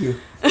 I like you.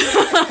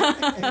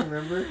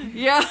 Remember?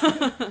 Yeah.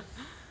 But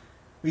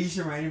you just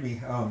reminded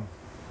me,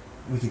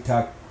 we could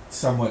talk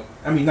somewhat,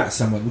 I mean, not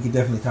somewhat, we could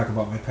definitely talk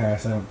about my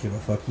past. I don't give a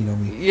fuck, you know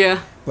me.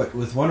 Yeah. But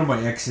with one of my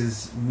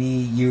exes, me,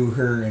 you,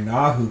 her, and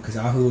Ahu, because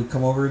Ahu would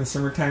come over in the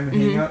summertime and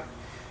hang out.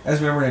 I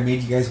just remember when I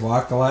made you guys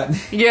walk a lot.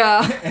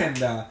 Yeah. And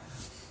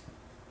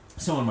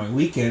so on my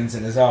weekends,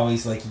 and as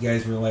always, like, you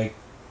guys were like,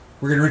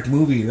 we're going to rent a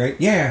movie, right?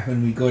 Yeah.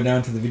 When we go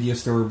down to the video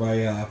store by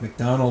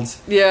McDonald's.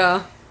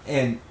 Yeah.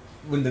 And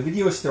when the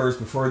video stores,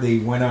 before they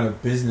went out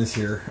of business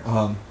here,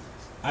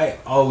 I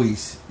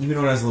always, even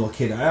when I was a little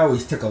kid, I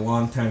always took a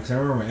long time, because I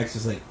remember my ex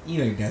was like, you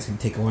know your dad's going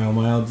to take a while,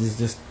 Miles,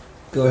 just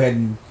go ahead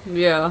and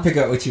pick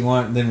out what you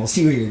want, and then we'll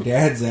see where your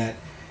dad's at.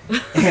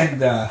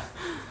 And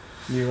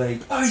you're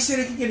like, oh, he said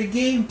I could get a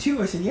game,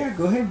 too. I said, yeah,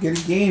 go ahead,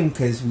 get a game,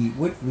 because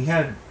we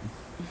had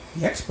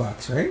the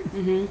Xbox, right?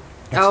 Mm-hmm.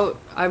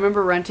 I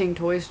remember renting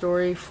Toy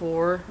Story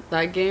for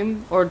that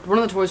game, or one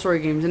of the Toy Story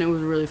games, and it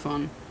was really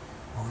fun.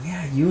 Oh,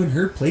 yeah, you and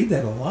her played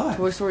that a lot.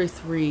 Toy Story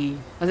 3.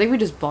 I think we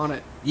just bought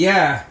it.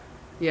 Yeah.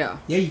 Yeah.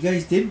 Yeah, you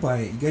guys did buy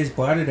it. You guys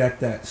bought it at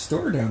that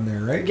store down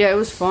there, right? Yeah, it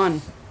was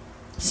fun.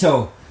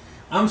 So,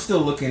 I'm still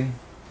looking,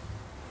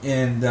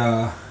 and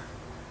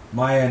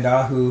Maya and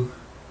Ahu,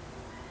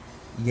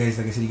 you guys,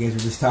 like I said, you guys were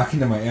just talking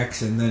to my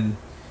ex, and then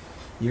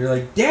you're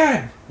like,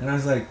 Dad! And I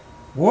was like,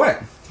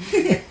 what?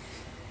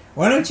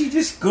 Why don't you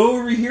just go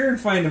over here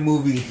and find a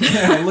movie?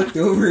 And I looked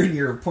over and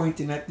you were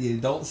pointing at the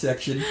adult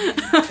section.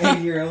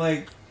 And you're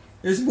like,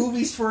 there's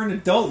movies for an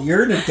adult.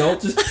 You're an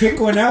adult. Just pick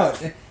one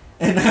out.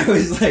 And I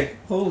was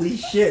like, holy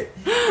shit.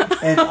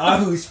 And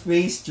Ahu's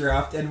face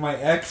dropped. And my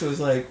ex was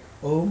like,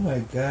 oh my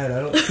God,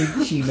 I don't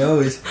think she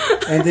knows.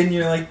 And then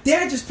you're like,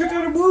 Dad, just pick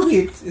out a movie.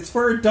 It's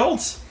for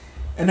adults.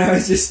 And I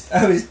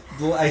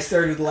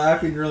started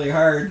laughing really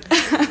hard.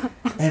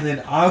 And then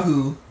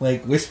Ahu,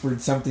 like, whispered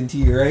something to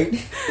you, right?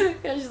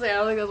 Yeah, she's like, I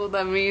don't think that's what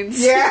that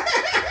means. Yeah.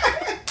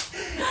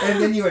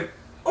 And then you went,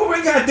 oh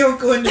my God, don't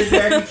go in there,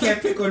 Dad. You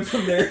can't pick one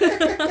from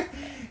there.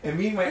 And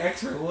me and my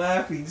ex were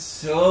laughing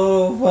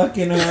so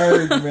fucking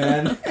hard,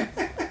 man.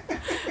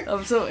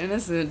 I'm so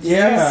innocent.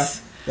 Yeah.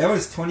 That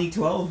was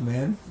 2012,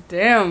 man.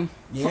 Damn.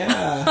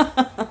 Yeah.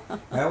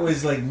 That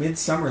was like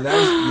midsummer.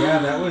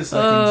 That was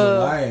like in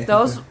July.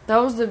 That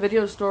was the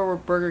video store where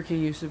Burger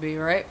King used to be,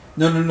 right?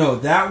 No.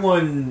 That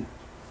one.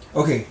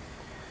 Okay.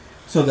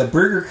 So the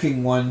Burger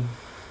King one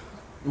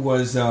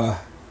was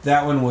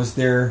that one was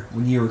there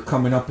when you were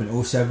coming up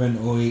in 07,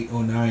 08,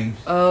 09.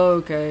 Oh,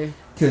 okay.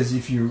 Because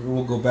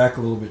we'll go back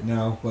a little bit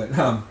now, but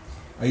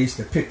I used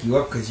to pick you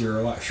up because you're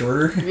a lot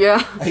shorter.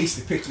 Yeah. I used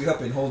to pick you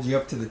up and hold you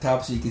up to the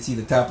top so you could see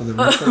the top of the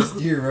roof.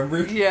 Do you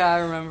remember? Yeah, I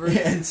remember.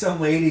 And some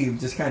lady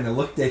just kind of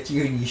looked at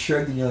you and you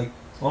shrugged and you're like,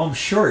 well, I'm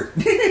short.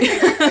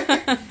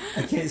 I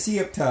can't see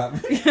up top.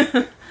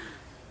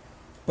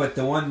 But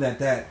the one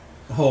that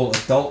whole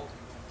adult,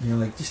 you're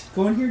like, just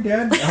go in here,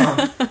 Dad.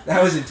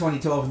 That was in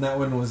 2012 and that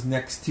one was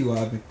next to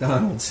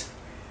McDonald's.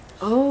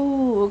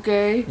 Oh,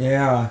 okay.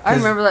 Yeah. I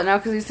remember that now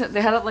because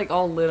they had it like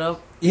all lit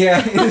up.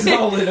 Yeah, it was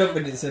all lit up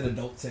and it said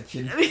adult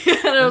section.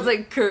 Yeah, there was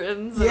like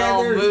curtains and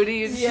all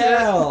moody and shit.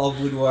 Yeah, all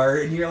boudoir.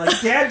 And you're like,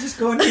 Dad, just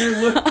go in here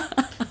and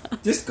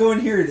look. Just go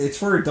in here. It's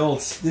for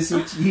adults. This is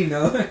what you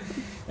know.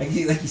 Like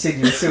you said,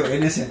 you're so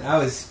innocent. I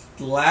was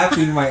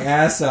laughing my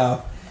ass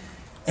off.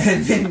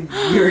 And then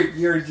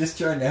you're just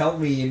trying to help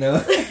me, you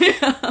know?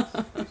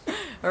 Yeah.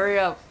 Hurry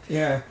up.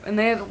 Yeah. And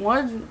they had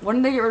when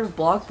did they get rid of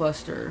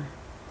Blockbuster?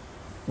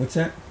 What's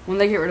that? When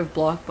did they get rid of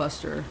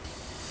Blockbuster?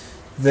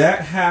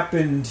 That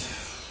happened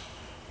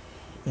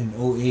in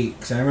 2008,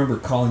 because I remember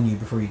calling you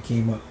before you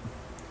came up.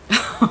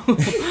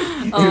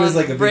 It was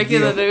like a big breaking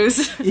deal. the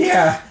news.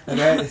 Yeah.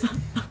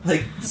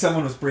 Like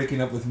someone was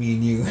breaking up with me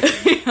and you.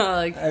 Yeah,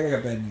 like, I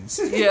got bad news.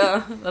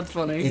 yeah, that's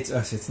funny. It's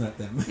us, it's not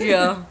them.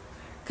 Yeah.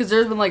 Because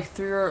there's been like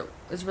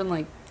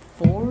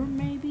four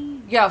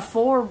maybe? Yeah,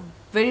 4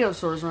 video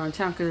stores around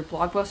town. Because there's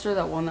Blockbuster,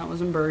 that one that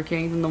was in Burger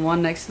King, and the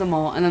one next to the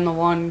mall, and then the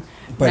one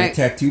By the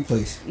tattoo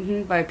place.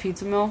 by a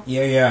pizza mill.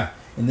 Yeah.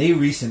 And they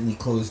recently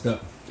closed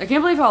up. I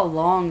can't believe how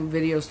long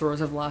video stores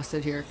have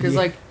lasted here. Because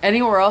like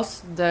anywhere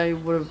else, they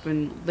would have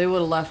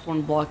left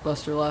when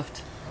Blockbuster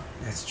left.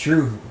 That's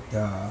true.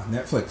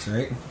 Netflix,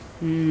 right?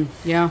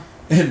 Yeah.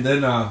 And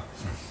then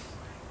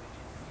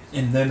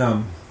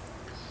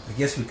I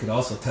guess we could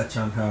also touch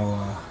on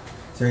how.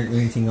 Is there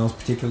anything else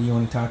particular you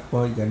want to talk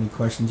about? You got any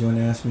questions you want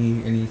to ask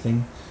me?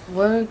 Anything?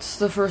 What's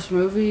the first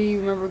movie you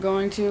remember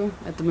going to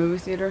at the movie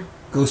theater?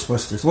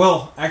 Ghostbusters.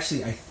 Well,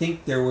 actually, I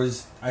think there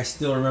was. I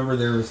still remember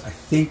there was. I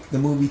think the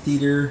movie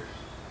theater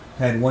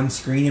had one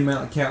screen in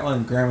Mount Catla,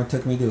 and Grandma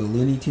took me to a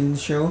Looney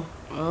Tunes show.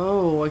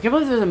 Oh, I can't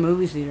believe there's a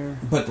movie theater.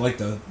 But like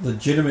the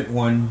legitimate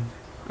one,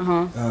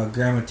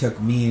 Grandma took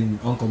me and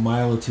Uncle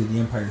Milo to The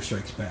Empire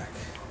Strikes Back.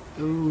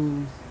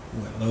 Ooh.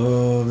 I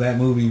love that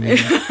movie, man.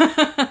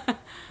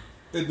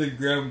 And then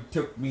Grandma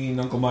took me and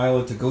Uncle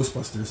Milo to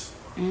Ghostbusters.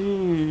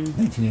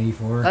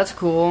 1984. That's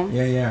cool.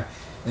 Yeah.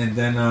 And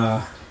then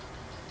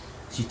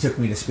she took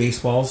me to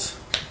Spaceballs.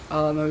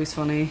 Oh, that movie's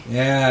funny.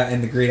 Yeah,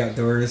 and The Great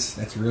Outdoors.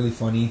 That's really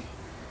funny.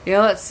 You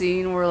know that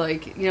scene where,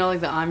 like,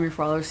 the I'm your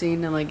father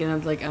scene, and, like,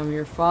 I'm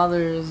your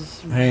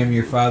father's... I am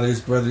your father's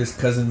brother's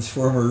cousin's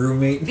former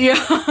roommate.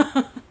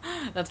 Yeah.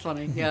 That's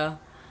funny, yeah.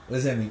 What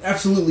does that mean?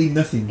 Absolutely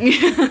nothing.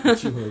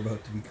 What you were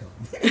about to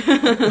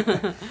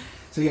become.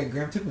 So, yeah,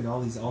 Graham took me to all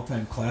these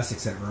all-time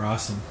classics that were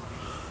awesome.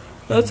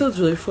 That sounds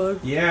really fun.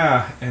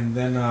 Yeah, and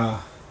then,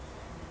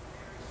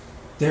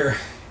 there...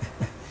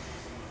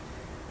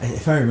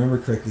 If I remember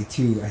correctly,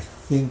 too, I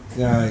think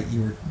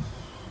you were...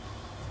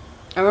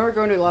 I remember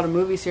going to a lot of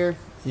movies here.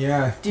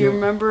 Yeah. Do you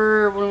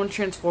remember when we went to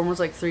Transformers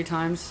like 3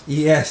 times?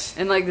 Yes.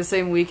 In like the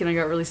same week, and I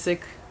got really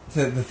sick?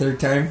 The third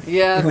time?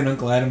 Yeah. When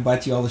Uncle Adam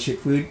bought you all the shit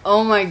food?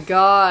 Oh my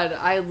god,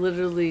 I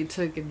literally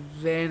took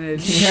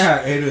advantage.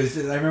 Yeah, it was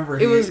just, I remember...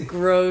 It was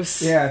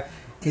gross. Yeah,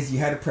 because you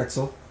had a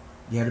pretzel,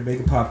 you had a bag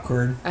of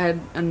popcorn. I had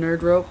a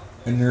nerd rope.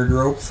 A nerd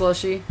rope.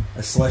 Slushy.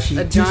 A slushy.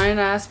 A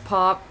giant-ass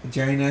pop. A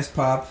giant-ass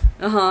pop.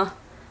 Uh-huh.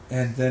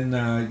 And then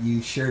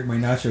you shared my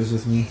nachos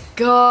with me.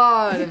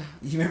 God.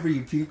 You remember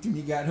you puked when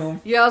you got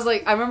home? Yeah,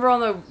 I remember on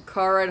the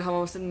car ride home,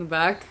 I was sitting in the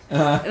back.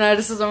 Uh-huh. And I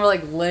just remember,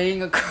 like,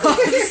 laying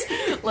across.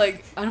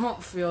 Like, I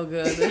don't feel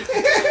good.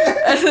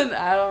 And then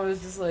Adam was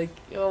just like,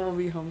 oh, we'll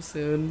be home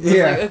soon.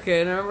 Yeah. Like,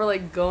 okay. And I remember,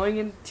 like, going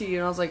into you,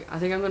 and I was like, I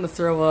think I'm going to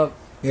throw up.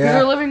 Yeah. Because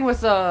we were living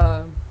with,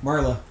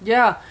 Marla.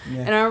 Yeah.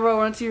 Yeah. And I remember I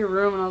went to your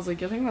room, and I was like,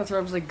 I think I'm going to throw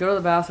up. I was like, go to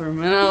the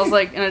bathroom. And I was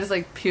like, and I just,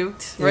 like,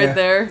 puked right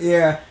there.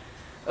 Yeah.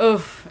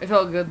 Oof. It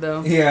felt good,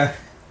 though. Yeah.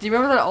 Do you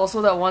remember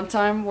that one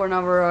time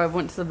whenever I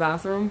went to the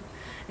bathroom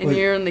and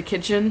you're in the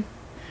kitchen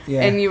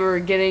and you were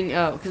getting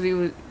because we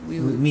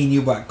me and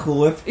you bought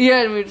Cool Whip.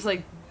 Yeah, and we just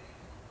like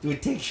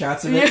would take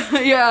shots of it.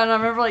 Yeah, and I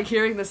remember like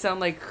hearing the sound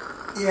like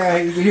yeah,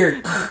 you could hear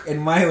it,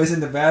 and Maya was in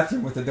the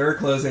bathroom with the door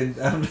closed,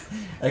 and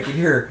I could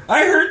hear her.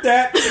 I heard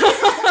that.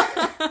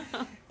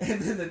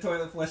 And then the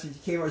toilet flush, and she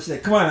came over. She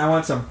said, "Come on, I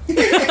want some."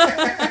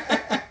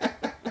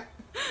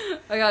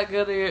 I got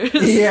good ears.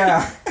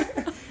 Yeah.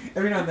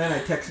 Every now and then I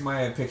text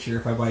Maya a picture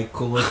if I buy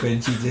Cool Whip,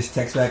 and she just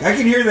texts back, I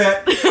can hear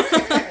that.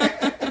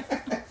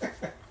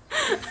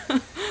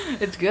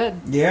 It's good.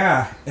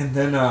 Yeah. And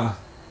then,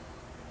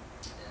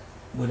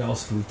 what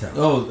else can we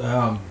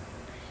talk?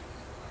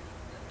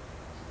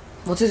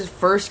 What's his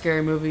first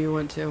scary movie you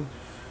went to?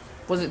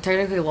 Was it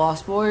technically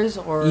Lost Boys,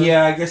 or?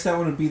 Yeah, I guess that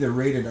one would be the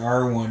rated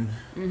R one,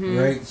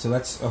 right? So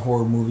that's a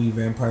horror movie,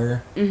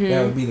 vampire.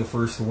 That would be the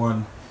first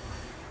one.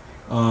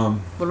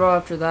 What about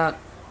after that?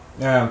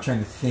 Yeah, I'm trying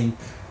to think.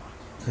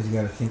 Because you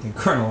got to think in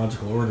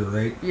chronological order,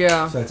 right?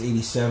 Yeah. So that's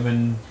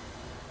 87,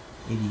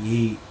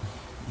 88,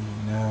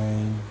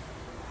 89,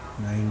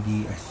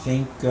 90. I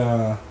think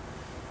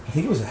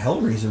it was a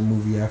Hellraiser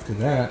movie after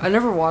that. I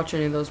never watched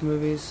any of those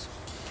movies.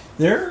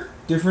 They're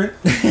different.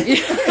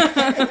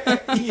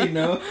 You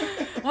know?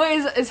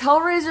 Wait, is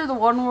Hellraiser the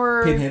one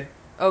where... Pinhead.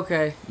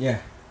 Okay. Yeah.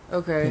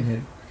 Okay.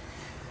 Pinhead.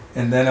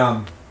 And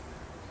then,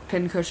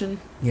 Pincushion?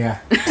 Yeah.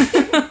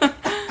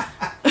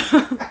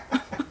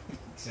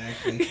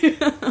 Exactly.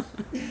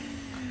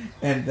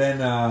 And then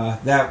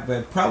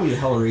but probably a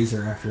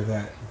Hellraiser after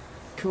that.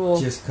 Cool.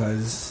 Just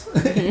because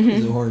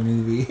it's a horror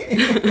movie.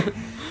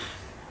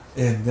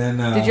 And then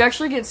did you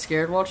actually get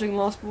scared watching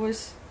Lost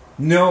Boys?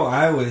 No,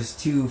 I was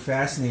too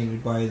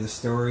fascinated by the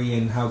story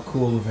and how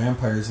cool the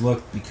vampires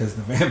looked, because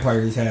the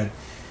vampires had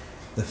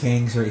the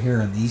fangs right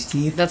here on these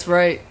teeth. That's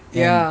right.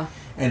 Yeah.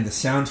 and the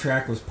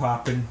soundtrack was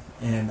popping,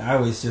 and I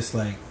was just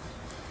like,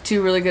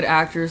 two really good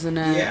actors in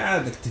it. yeah,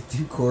 the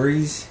two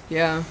Corys.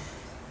 Yeah.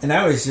 And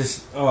I was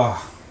just, I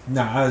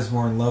was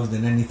more in love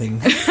than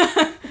anything.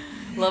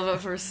 Love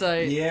at first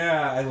sight.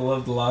 Yeah, I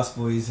love the Lost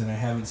Boys, and I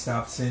haven't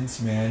stopped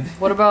since, man.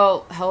 What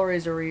about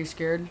Hellraiser? Were you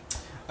scared?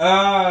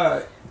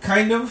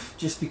 Kind of,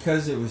 just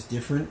because it was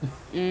different.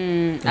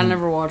 I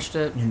never watched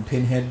it. And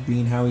Pinhead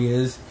being how he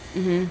is.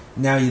 Mm-hmm.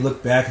 Now you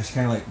look back, it's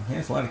kind of like,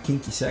 there's a lot of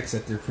kinky sex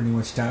that they're pretty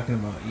much talking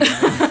about. You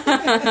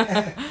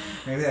know?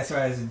 Maybe that's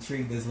why I was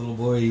intrigued as a little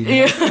boy. You know?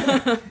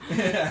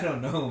 Yeah. I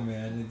don't know,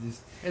 man. It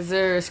just... Is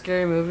there a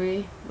scary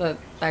movie that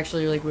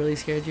actually like really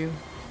scared you?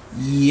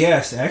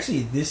 Yes,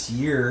 actually this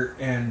year,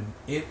 and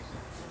it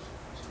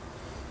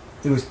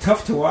was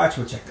tough to watch,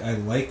 which I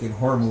like in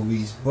horror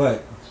movies,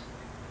 but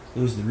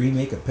it was the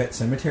remake of Pet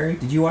Sematary.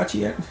 Did you watch it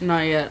yet?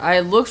 Not yet.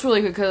 It looks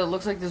really good because it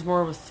looks like there's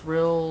more of a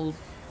thrill.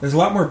 There's a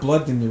lot more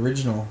blood than the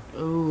original.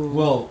 Ooh.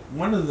 Well,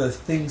 one of the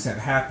things that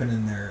happen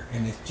in there,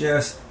 and it's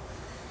just...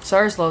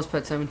 Cyrus loves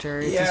Pet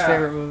Sematary. It's his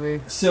favorite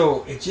movie.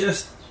 So, it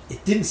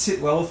didn't sit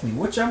well with me,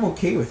 which I'm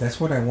okay with. That's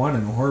what I want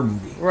in a horror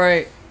movie.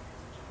 Right.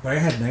 But I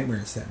had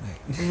nightmares that night.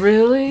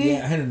 Really?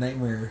 Yeah, I had a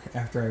nightmare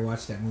after I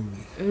watched that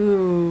movie.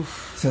 Ooh.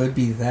 So it'd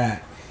be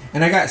that.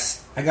 And I got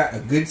a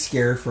good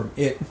scare from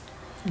it.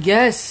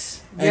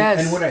 Yes.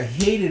 Yes. And what I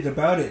hated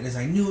about it is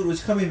I knew it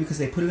was coming because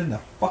they put it in the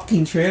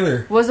fucking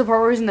trailer. Was the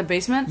part where he's in the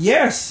basement?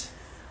 Yes.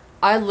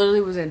 I literally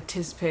was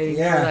anticipating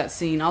for that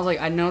scene. I was like,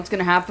 I know it's going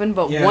to happen,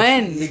 but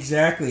when?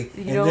 Exactly.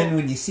 Then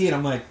when you see it,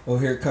 I'm like, oh,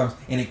 here it comes.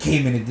 And it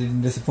came and it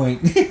didn't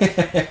disappoint.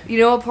 You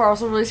know what part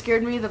also really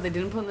scared me that they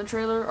didn't put in the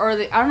trailer? Or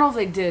I don't know if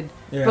they did.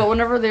 Yeah. But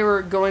whenever they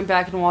were going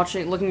back and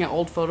looking at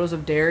old photos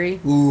of Derry.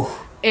 Ooh.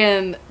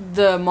 And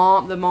the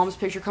mom's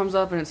picture comes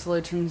up and it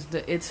slowly turns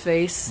to its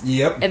face.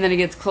 Yep. And then it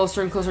gets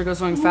closer and closer, goes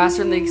going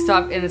faster, and they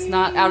stop, and it's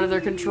not out of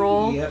their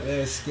control. Yep,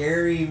 that's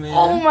scary, man.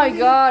 Oh my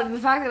god! And the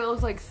fact that it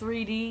looks like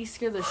 3D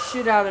scared the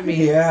shit out of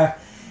me. Yeah.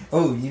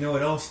 Oh, you know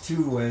what else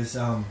too was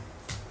and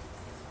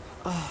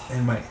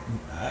I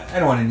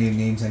don't want to name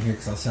names on here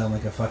because I'll sound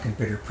like a fucking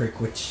bitter prick,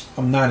 which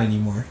I'm not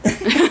anymore.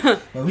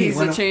 He's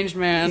a changed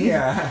man.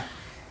 Yeah,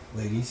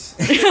 ladies.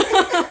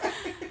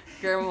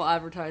 Grandma will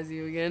advertise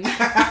you again.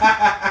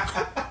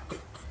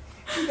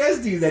 She does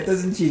do that,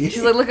 doesn't she?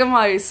 She's like, look at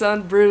my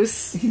son,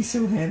 Bruce. He's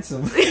so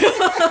handsome.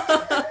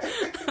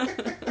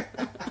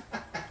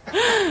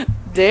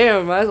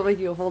 Damn, might as well make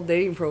you a whole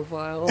dating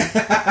profile.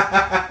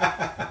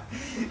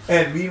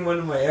 And being one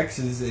of my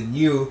exes and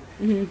you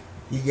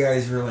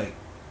guys were like,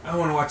 I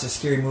want to watch a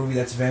scary movie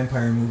that's a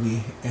vampire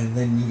movie. And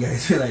then you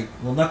guys were like,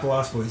 well, not The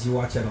Lost Boys. You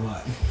watch that a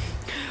lot.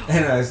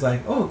 And I was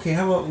like, oh, okay,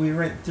 how about we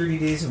rent 30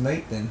 Days of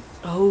Night then?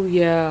 Oh,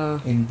 yeah.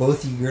 And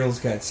both you girls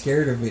got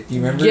scared of it. Do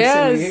you remember?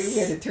 Yes. So we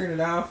had to turn it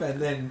off, and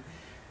then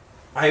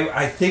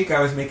I think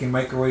I was making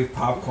microwave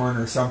popcorn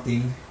or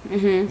something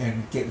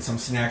and getting some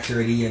snacks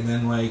ready, and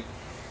then, like,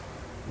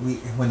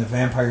 when the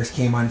vampires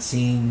came on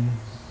scene,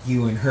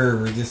 you and her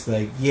were just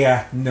like,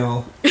 yeah,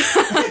 no.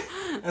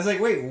 I was like,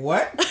 wait,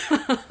 what?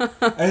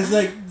 I was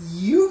like,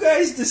 you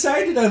guys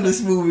decided on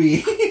this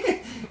movie.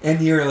 And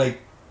you were like,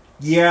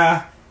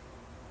 yeah,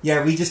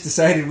 we just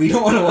decided we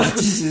don't want to watch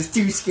this. It's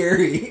too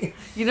scary.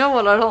 You know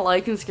what I don't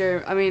like in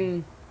scary... I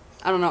mean,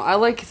 I don't know. I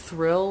like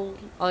thrill.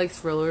 I like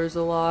thrillers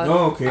a lot.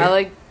 Oh, okay. I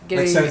like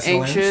getting like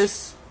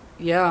anxious.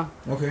 Yeah.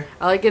 Okay.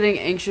 I like getting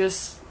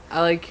anxious.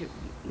 I like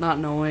not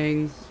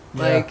knowing.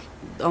 Like,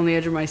 on the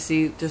edge of my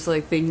seat, just,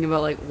 like, thinking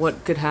about, like,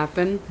 what could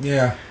happen.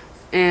 Yeah.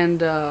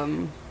 And,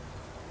 I'm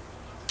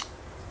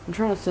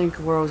trying to think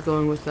where I was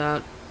going with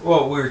that.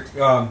 Well,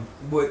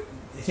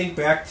 think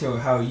back to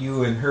how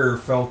you and her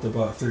felt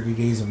about 30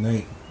 Days of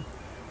Night.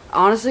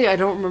 Honestly, I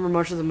don't remember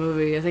much of the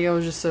movie. I think I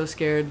was just so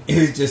scared. It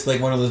was just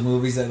like one of those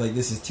movies that, like,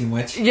 this is too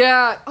much.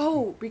 Yeah.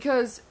 Oh,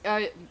 because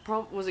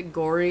was it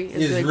gory? It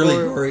was like really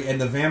gory,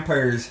 and the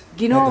vampires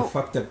had the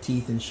fucked up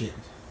teeth and shit.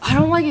 I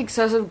don't like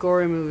excessive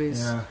gory movies.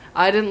 Yeah.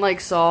 I didn't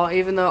like Saw,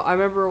 even though I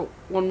remember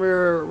when we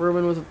were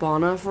rooming with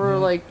Bonna for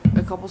like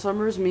a couple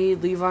summers, me,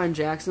 Levi, and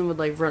Jackson would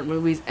like rent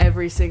movies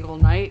every single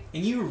night.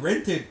 And you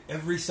rented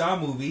every Saw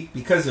movie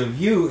because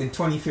of you in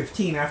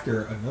 2015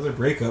 after another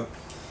breakup.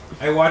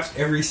 I watched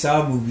every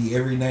Saw movie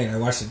every night. I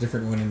watched a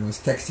different one and was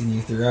texting you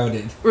throughout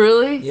it.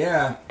 Really?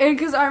 Yeah. And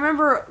because I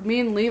remember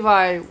me and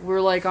Levi were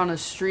like on a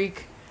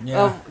streak.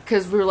 Yeah.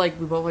 Because we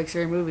both like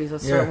scary movies.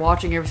 Let's start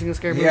watching every single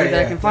scary movie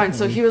that I can find.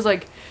 Definitely.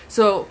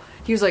 So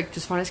he was like,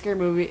 just find a scary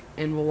movie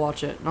and we'll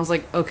watch it. And I was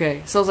like,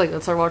 okay. So I was like,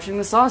 let's start watching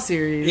the Saw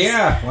series.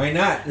 Yeah, why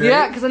not? Right?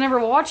 Yeah, because I never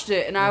watched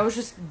it and I was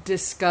just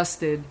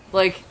disgusted.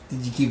 Like,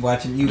 did you keep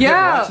watching? You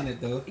kept watching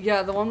it though.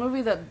 Yeah, the one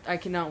movie that I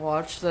cannot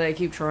watch that I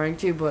keep trying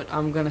to, but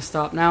I'm gonna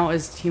stop now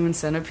is Human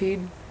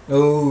Centipede.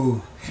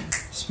 Oh,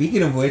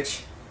 speaking of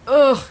which,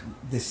 ugh,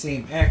 the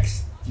same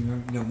ex. Do you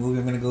remember what movie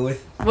I'm gonna go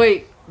with?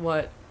 Wait,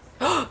 what?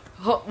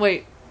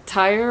 Wait,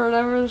 Tire or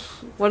whatever?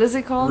 What is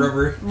it called?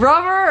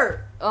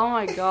 Rubber! Oh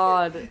my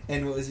god.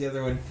 And what was the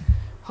other one?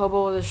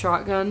 Hobo with a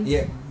Shotgun?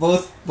 Yeah,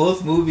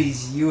 both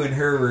movies you and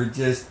her were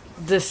just...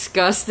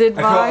 disgusted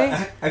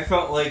by? I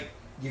felt like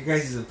your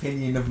guys'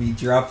 opinion of me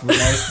dropped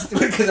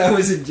because I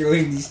was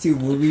enjoying these two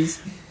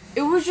movies.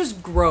 It was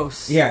just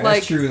gross. Yeah,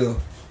 that's true though.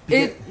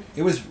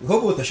 It was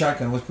Hobo with a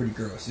Shotgun was pretty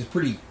gross. It's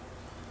pretty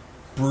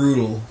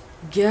brutal.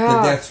 Yeah,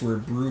 the deaths were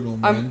brutal,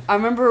 man. I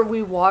remember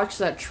we watched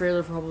that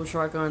trailer for Hobo with a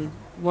Shotgun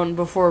one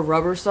before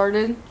Rubber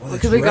started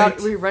because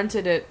we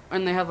rented it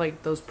and they had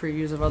like those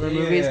previews of other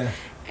movies.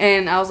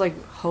 And I was like,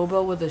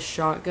 hobo with a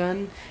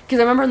shotgun? Because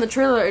I remember in the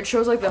trailer, it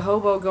shows, like, the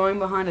hobo going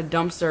behind a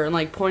dumpster and,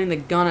 like, pointing the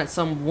gun at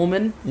some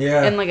woman.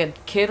 Yeah. And, like, a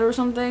kid or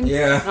something.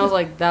 Yeah. And I was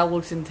like, that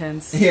looks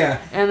intense.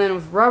 Yeah. And then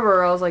with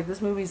Rubber, I was like,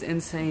 this movie's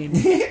insane.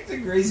 It's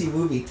a crazy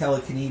movie.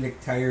 Telekinetic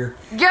tire.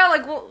 Yeah,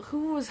 like, well,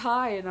 who was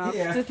high enough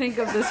to think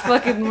of this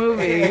fucking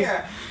movie?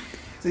 Yeah.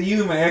 So you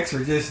and my ex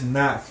were just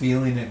not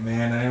feeling it,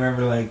 man. I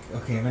remember, like,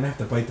 okay, I'm going to have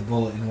to bite the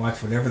bullet and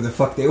watch whatever the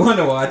fuck they want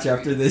to watch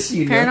after this,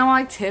 you know? Paranormal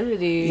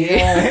Activity.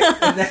 Yeah,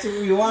 and that's what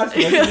we watched,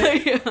 wasn't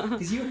it? Yeah.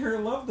 Because you and her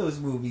loved those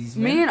movies,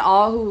 man. Me and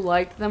Ahu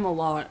liked them a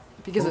lot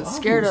because it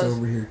scared us.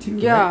 over here, too,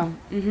 yeah.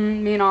 Right?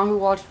 Mm-hmm. Me and Ahu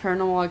watched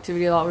Paranormal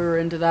Activity a lot. We were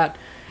into that.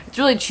 It's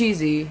really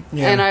cheesy.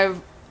 Yeah.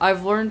 And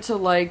I've learned to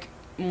like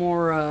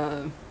more,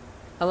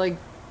 I like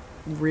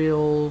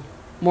more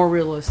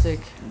realistic.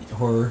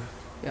 Horror.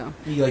 Yeah.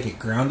 Do you like it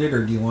grounded,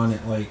 or do you want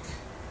it like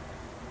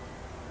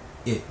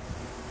it?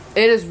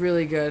 It is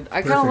really good.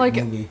 I kind of like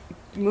movie.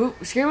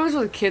 it. Scary movies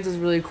with kids is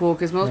really cool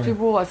because most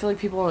people, I feel like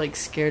people are like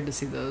scared to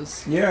see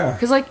those. Yeah.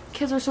 Because like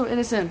kids are so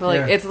innocent, but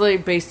like it's literally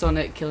based on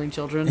it killing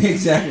children.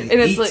 Exactly. And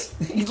it's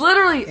like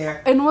literally. Yeah.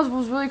 And what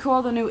was really cool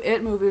about the new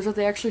It movie is that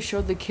they actually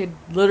showed the kid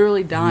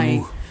literally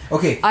dying. Ooh.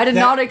 Okay. I did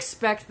not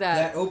expect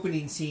that. That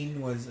opening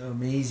scene was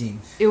amazing.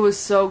 It was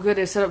so good.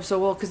 It set up so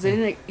well because they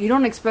didn't. You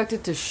don't expect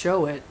it to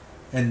show it.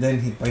 And then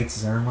he bites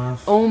his arm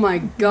off. Oh my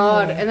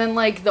god! Yeah. And then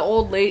like the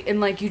old lady,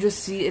 and like you just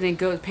see,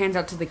 and it pans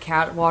out to the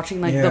cat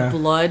watching like the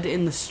blood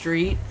in the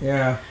street.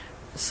 Yeah.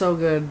 So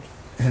good.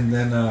 And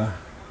then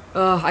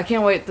I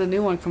can't wait. The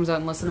new one comes out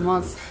in less than a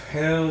month.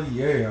 Hell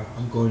yeah!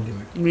 I'm going to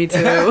it. Me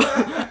too.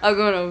 I'm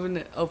going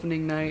to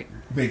opening night.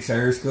 Make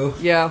Cyrus go?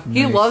 Yeah, nice.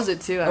 He loves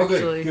it too.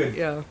 Actually, oh, good.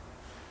 Yeah.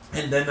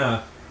 And then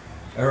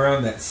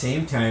around that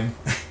same time,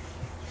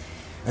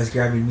 I was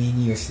grabbing me and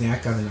you a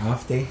snack on an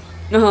off day.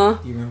 Do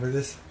you remember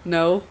this?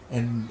 No.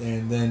 And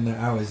then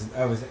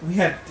we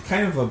had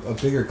kind of a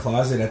bigger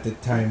closet at the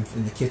time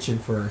in the kitchen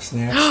for our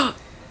snacks.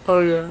 Oh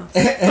yeah.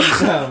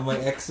 And my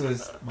ex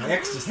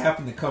just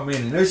happened to come in,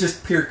 and it was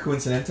just pure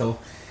coincidental.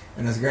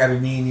 And I was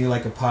grabbing me and you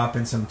like a pop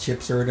and some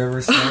chips or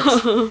whatever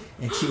snacks,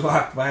 and she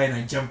walked by and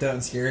I jumped out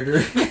and scared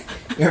her.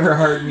 You ever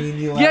heard me and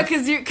you laugh? Yeah,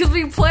 because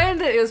we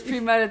planned it. It was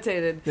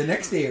premeditated. The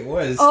next day it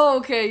was. Oh,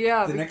 okay,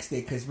 yeah. The next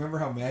day, because remember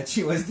how mad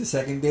she was the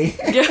second day?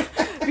 Yeah,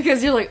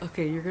 because you're like,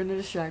 okay, you're going to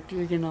distract her.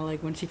 You're going to,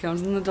 like, when she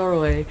comes in the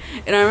doorway.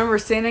 And I remember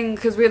standing,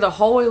 because we had the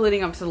hallway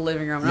leading up to the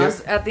living room. And I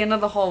was at the end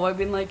of the hallway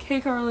being like, hey,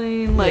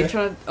 Carlene. Like,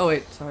 trying to, oh,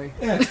 wait, sorry.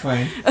 Yeah, it's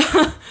fine.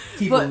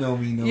 People know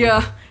me.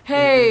 Yeah.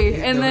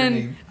 Hey. And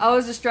then I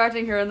was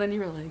distracting her, and then you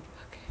were like,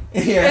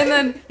 yeah. And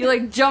then you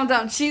like jumped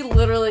out and she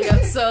literally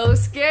got so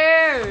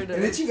scared.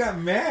 And then she got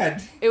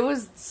mad. It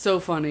was so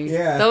funny.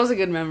 Yeah. That was a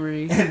good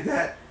memory.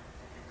 And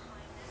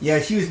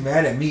she was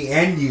mad at me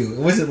and you. It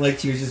wasn't like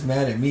she was just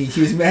mad at me.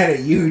 She was mad at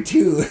you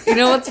too. You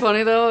know what's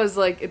funny though is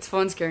like it's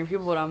fun scaring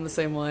people, but I'm the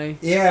same way.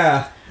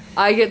 Yeah.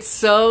 I get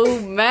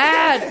so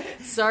mad.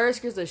 Cyrus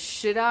scares the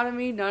shit out of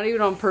me, not even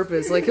on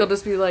purpose. Like, he'll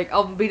just be like,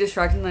 I'll be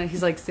distracted and then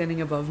he's like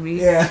standing above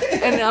me. Yeah.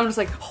 And I'm just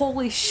like,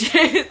 holy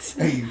shit.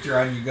 Are you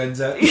drawing your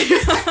guns up?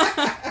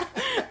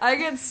 I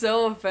get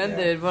so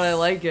offended, but I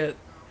like it.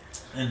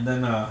 And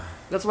then,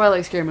 that's why I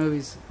like scary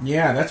movies.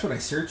 Yeah, that's what I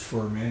search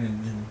for, man,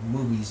 in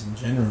movies in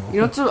general.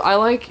 You know what I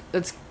like?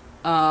 It's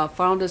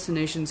Final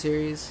Destination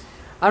series.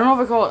 I don't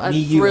know if I call it a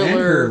Me, thriller. You and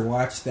her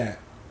watched that.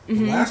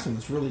 The last one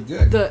was really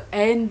good. The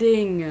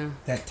ending.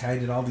 That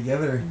tied it all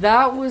together.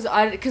 That was...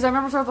 Because I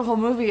remember throughout the whole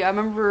movie, I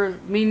remember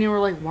me and you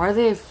were like, why do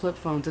they have flip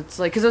phones? It's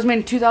like... Because it was made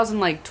in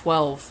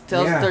 2012,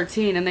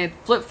 2013, and they had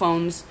flip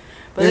phones.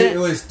 But it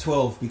was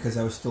 12 because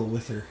I was still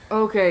with her.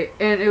 Okay,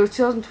 and it was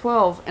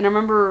 2012, and I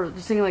remember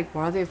just thinking like,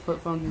 why do they have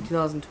flip phones in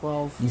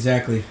 2012?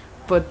 Exactly.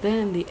 But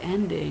then the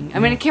ending... I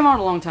mean, it came out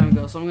a long time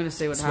ago, so I'm going to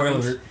say what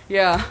happened. Spoiler alert.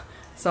 Yeah.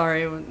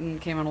 Sorry, it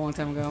came out a long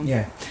time ago.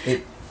 Yeah.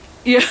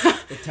 Yeah.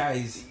 It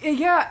ties.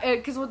 Yeah,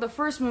 because with the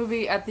first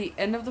movie, at the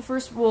end of the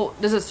first... Well,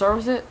 does it start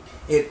with it?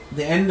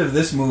 The end of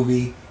this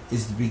movie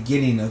is the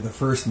beginning of the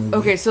first movie.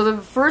 Okay, so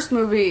the first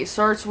movie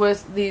starts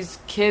with these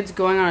kids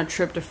going on a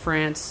trip to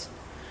France.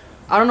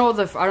 I don't know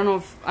if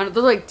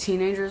they're like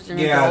teenagers.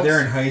 Yeah,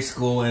 they're in high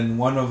school, and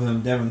one of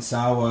them, Devon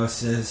Sawa,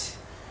 says,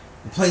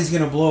 the plane's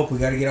gonna blow up, we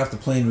gotta get off the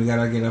plane.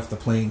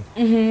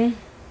 Mm-hmm.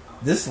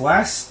 This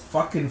last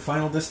fucking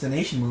Final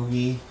Destination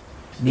movie...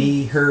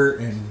 Me, her,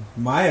 and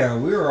Maya,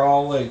 we were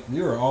all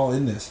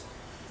in this.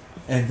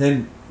 And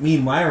then me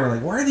and Maya were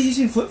like, why are they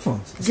using flip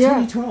phones? It's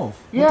 2012.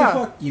 What the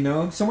fuck, you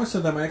know? So much so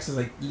that my ex is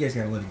like, you guys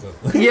gotta let it go.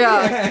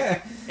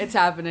 Yeah. It's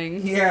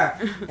happening. Yeah.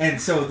 And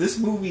so this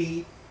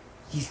movie,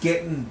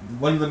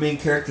 one of the main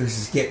characters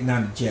is getting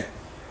on a jet.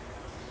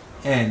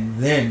 And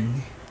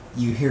then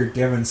you hear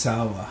Devon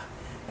Sawa.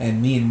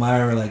 And me and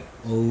Maya were like,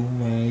 oh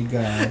my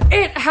god.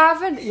 It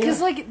happened because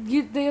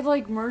they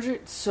like merge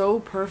it so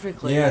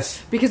perfectly.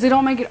 Yes. Because they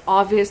don't make it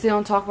obvious. They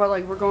don't talk about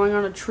like we're going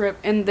on a trip,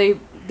 and they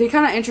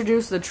kind of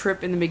introduce the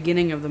trip in the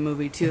beginning of the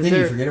movie too. And then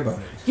you forget about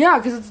it. Yeah,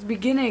 because it's the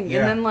beginning,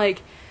 and then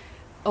like,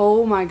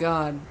 oh my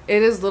god,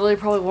 it is literally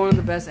probably one of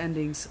the best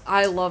endings.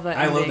 I love that.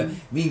 ending. I love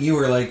that. Me and you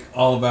were like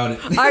all about it.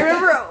 I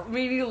remember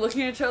me and you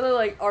looking at each other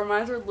like our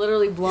minds were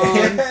literally blown.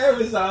 It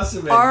was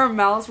awesome. Man. Our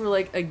mouths were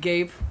like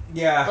agape.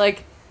 Yeah.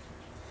 Like,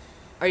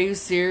 are you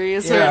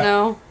serious right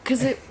now?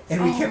 Because it.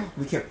 And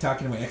we kept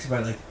talking to my ex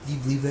about it, like, do you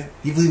believe that?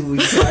 Do you believe what we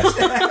just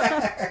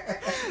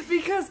watched?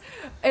 Because,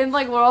 and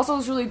like, what also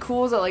was really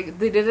cool is that like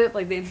they did it,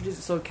 like they introduced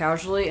it so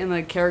casually, and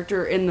the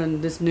character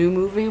in this new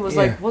movie was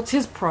like, what's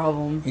his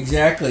problem?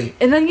 Exactly.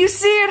 And then you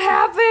see it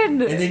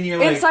happen. And then you're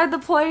like, inside the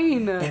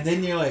plane. And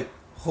then you're like,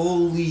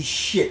 holy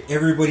shit,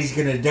 everybody's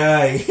gonna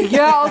die.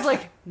 Yeah, I was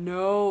like,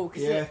 no.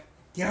 Yeah.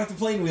 Get off the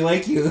plane, we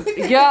like you.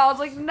 Yeah, I was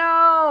like,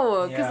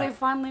 no, because Yeah. they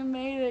finally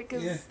made it,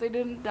 because they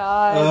didn't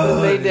die, Oh,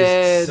 but they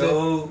did.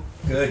 So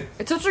good.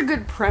 It's such a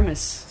good premise.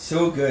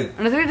 So good.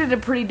 And I think they did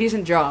a pretty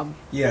decent job.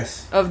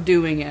 Yes. Of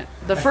doing it.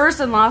 The first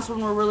and last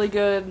one were really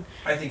good.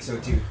 I think so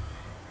too.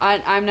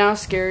 I'm now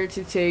scared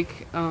to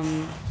take,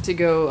 to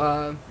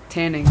go,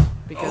 tanning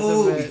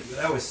because of it.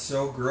 That was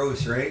so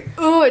gross, right?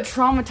 Ooh, it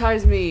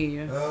traumatized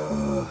me.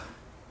 Oh.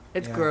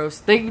 It's gross.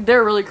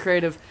 They're really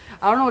creative.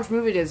 I don't know which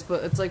movie it is,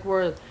 but it's like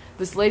where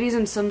this lady's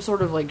in some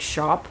sort of like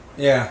shop.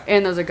 Yeah.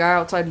 And there's a guy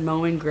outside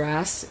mowing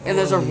grass, and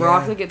there's a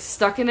rock that gets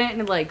stuck in it, and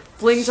it like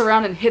flings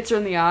around and hits her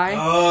in the eye.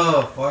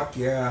 Oh, fuck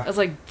yeah. I was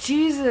like,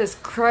 Jesus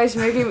Christ,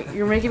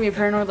 you're making me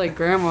paranoid like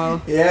grandma.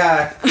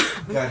 Yeah.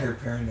 Got her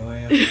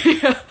paranoia.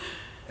 Yeah.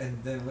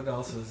 And then what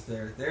else was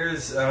there?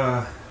 There's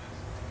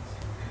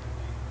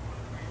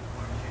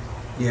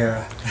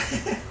yeah.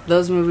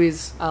 Those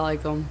movies, I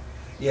like them.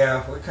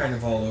 Yeah, we're kind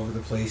of all over the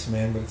place,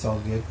 man, but it's all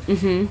good.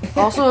 Mm-hmm.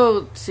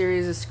 Also,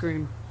 series of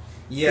Scream.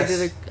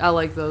 Yes. I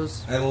like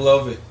those. I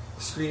love it.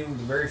 Scream,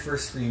 the very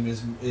first Scream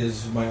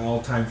is my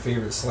all-time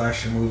favorite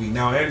slasher movie.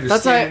 Now, I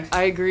understand.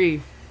 I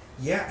agree.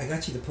 Yeah, I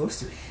got you the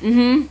poster.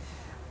 Mm-hmm.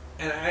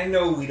 And I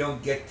know we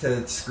don't get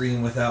to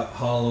Scream without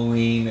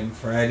Halloween and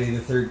Friday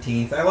the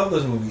 13th. I love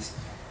those movies.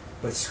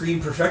 But Scream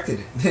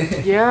perfected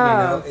it.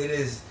 Yeah. You know, it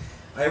is...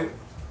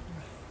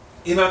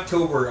 In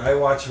October, I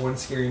watch one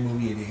scary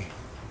movie a day.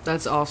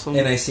 That's awesome.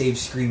 And I save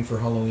Scream for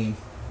Halloween.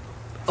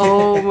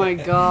 Oh my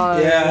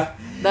god. Yeah.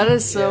 That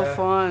is so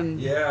fun.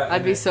 Yeah.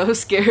 I'd be so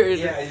scared.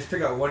 Yeah, I just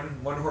pick out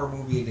one horror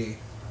movie a day.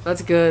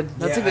 That's good.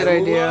 That's a good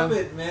idea. I love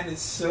it, man.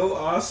 It's so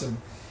awesome.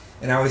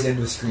 And I always end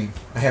with Scream.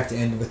 I have to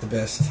end with the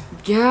best.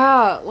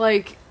 Yeah,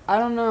 like, I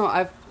don't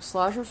know.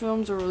 Slasher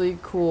films are really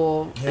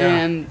cool,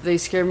 and they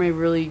scare me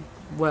really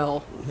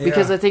well. Yeah.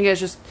 Because I think it's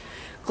just,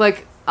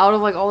 like, out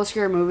of, like, all the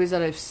scary movies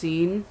that I've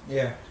seen,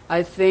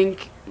 I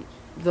think,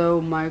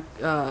 though,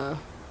 Michael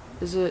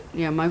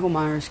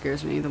Myers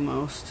scares me the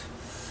most.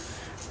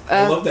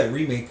 I love that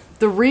remake.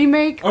 The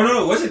remake? Oh,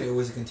 no, it wasn't. It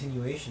was a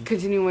continuation.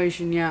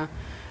 Continuation, yeah.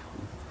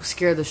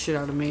 Scared the shit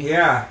out of me.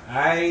 Yeah,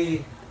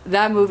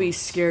 That movie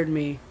scared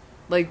me.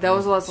 Like, that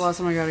was the last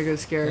time I got a good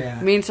scare.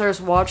 Yeah. Me and Cyrus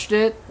watched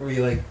it. Were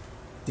you, like,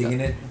 digging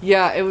it?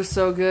 Yeah, it was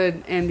so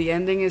good. And the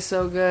ending is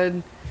so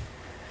good.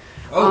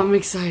 Oh. I'm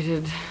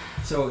excited.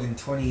 So, in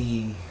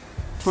 2020,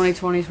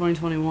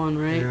 2021,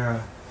 right?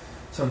 Yeah.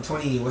 So, in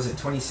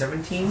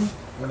 2017?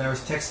 When I was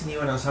texting you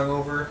and I was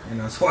hungover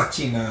and I was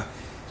watching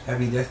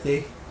Happy Death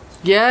Day?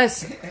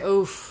 Yes.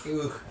 Oof.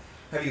 Oof.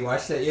 Have you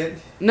watched that yet?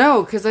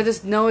 No, because I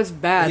just know it's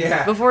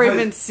bad before I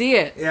even see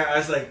it. Yeah, I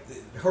was like,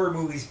 horror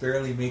movies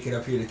barely make it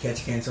up here to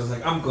Catch Can, so I was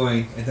like, I'm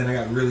going. And then I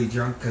got really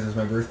drunk because it was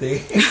my birthday.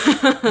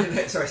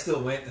 So I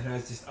still went, and I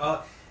was just,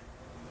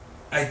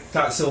 I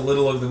thought so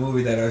little of the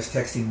movie that I was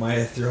texting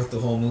Maya throughout the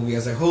whole movie. I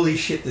was like, holy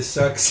shit, this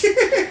sucks.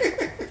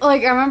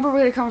 Like, I remember we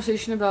had a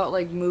conversation about,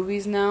 like,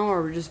 movies now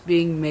are just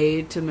being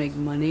made to make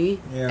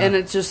money. Yeah. And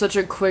it's just such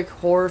a quick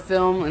horror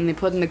film, and they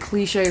put in the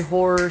cliche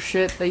horror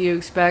shit that you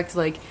expect.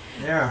 Like,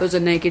 there's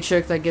a naked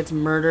chick that gets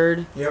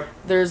murdered. Yep.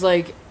 There's,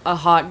 like, a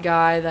hot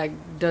guy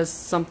that does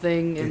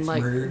something and,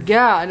 like... murdered.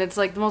 Yeah, and it's,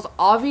 like, the most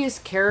obvious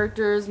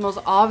characters, most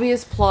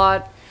obvious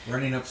plot.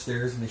 Running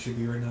upstairs, and they should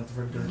be running out the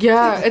front door.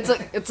 Yeah, it's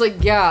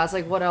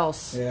like, what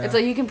else? Yeah. It's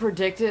like, you can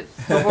predict it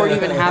before it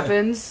even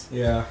happens.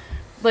 Yeah.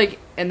 Like,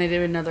 and they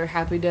did another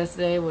Happy Death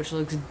Day, which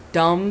looks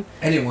dumb.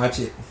 I didn't watch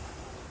it.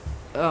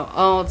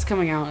 Oh, it's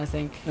coming out, I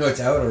think. No, it's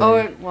out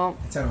already. Well.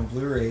 It's out on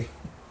Blu-ray.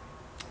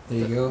 There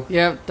you go.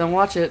 Yeah, don't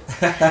watch it.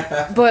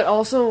 But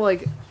also,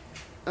 like,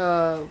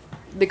 The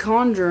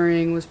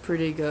Conjuring was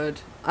pretty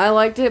good. I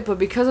liked it, but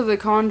because of The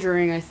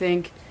Conjuring, I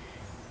think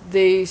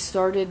they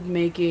started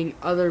making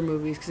other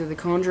movies. Because of The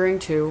Conjuring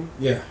 2.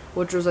 Yeah.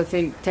 Which was, I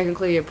think,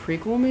 technically a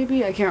prequel,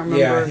 maybe? I can't remember.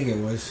 Yeah, I think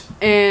it was.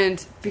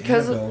 And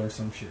because Annabelle or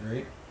some shit,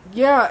 right?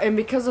 Yeah, and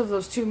because of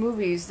those two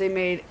movies, they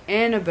made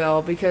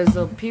Annabelle, because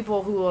the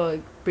people who,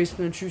 based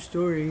on a true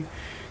story,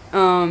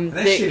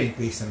 That shit ain't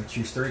based on a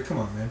true story. Come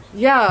on, man.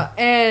 Yeah,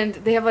 and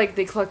they have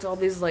they collect all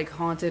these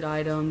haunted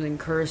items and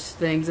cursed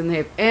things, and they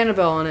have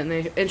Annabelle in it, and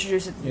they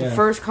introduced it the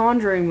first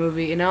Conjuring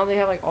movie, and now they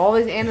have all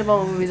these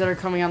Annabelle movies that are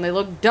coming out. And they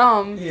look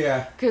dumb.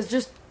 Yeah. Because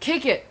just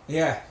kick it.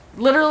 Yeah.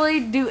 Literally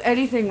do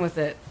anything with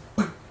it.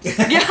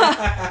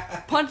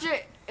 Yeah. Punch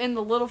it in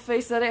the little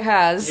face that it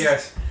has.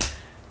 Yes.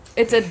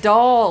 It's a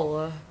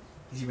doll.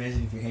 Could you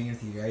imagine if you're hanging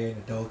with your guy and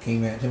a doll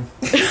came at him?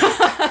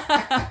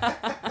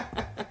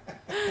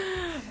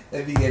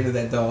 That'd be the end of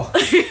that doll.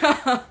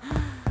 Yeah.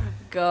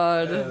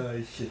 God.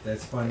 Oh, shit,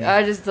 that's funny.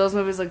 Those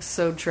movies look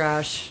so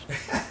trash.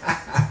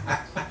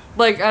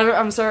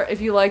 I'm sorry,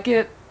 if you like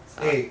it,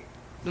 hey,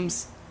 you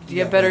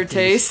get better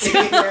taste.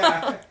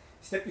 Yeah.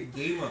 Step your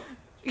game up.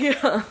 Yeah.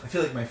 I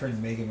feel like my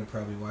friend Megan would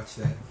probably watch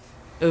that.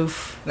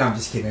 Oof. No, I'm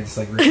just kidding. I just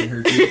like ripping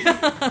her too.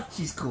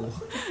 She's cool.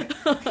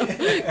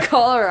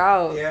 Call her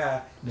out.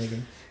 Yeah,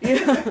 Megan.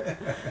 Yeah.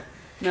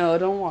 No,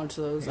 don't watch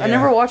those. Yeah. I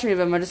never watch any of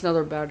them. I just know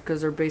they're bad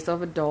because they're based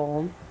off a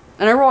doll.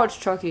 I never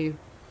watched Chucky.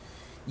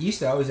 You used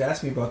to always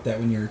ask me about that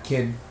when you were a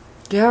kid.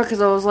 Yeah,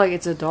 because I was like,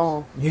 it's a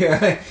doll.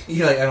 Yeah.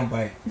 You're like, I don't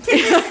buy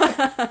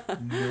it.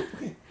 Nope.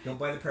 Don't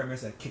buy the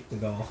premise. I kick the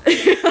doll.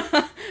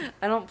 I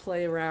don't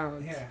play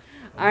around. Yeah.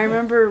 I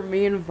remember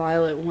me and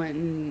Violet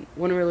went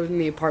when we were living in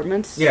the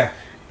apartments. Yeah.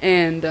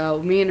 And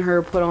me and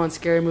her put on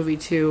Scary Movie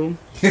 2.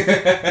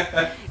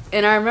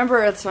 And I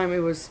remember at the time it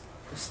was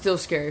still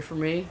scary for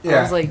me. Yeah.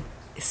 I was like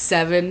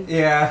 7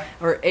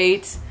 or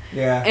 8.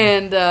 Yeah.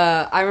 And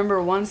I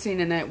remember one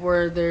scene in it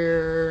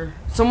where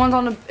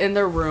someone's in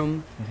their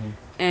room,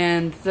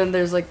 and then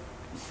there's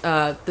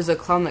there's a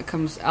clown that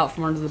comes out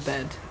from under the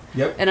bed.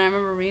 Yep. And I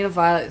remember me and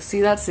Violet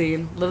see that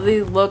scene,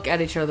 literally look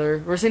at each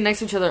other. We're sitting next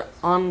to each other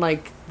on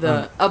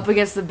the up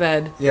against the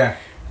bed. Yeah.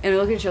 And we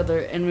look at each other,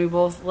 and we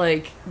both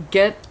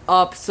get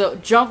up,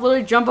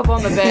 literally jump up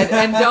on the bed,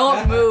 and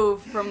don't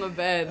move from the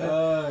bed.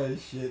 Oh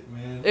shit,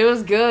 man! It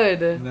was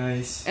good.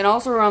 Nice. And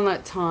also around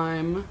that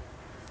time,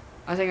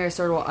 I think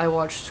I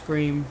watched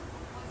Scream.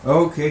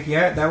 Okay,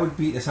 yeah,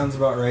 that sounds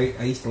about right.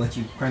 I used to let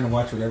you kind of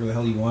watch whatever the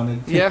hell you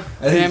wanted. Yeah,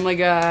 Family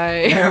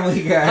Guy.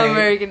 Family Guy.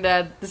 American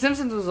Dad. The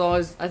Simpsons was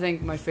always, I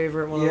think, my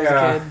favorite when I was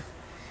a kid.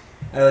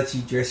 I let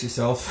you dress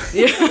yourself.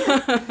 Yeah.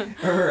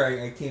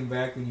 Remember, I came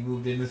back when you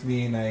moved in with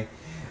me, and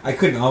I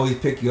couldn't always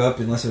pick you up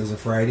unless it was a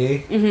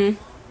Friday. Mm-hmm.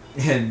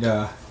 And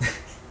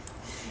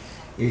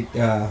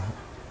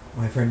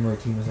my friend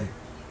Martine was like,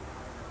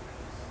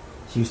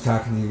 she was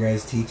talking to your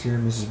guys' teacher,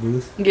 Mrs.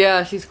 Booth.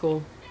 Yeah, she's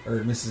cool.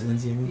 Or Mrs.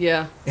 Lindsay, I mean.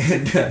 Yeah.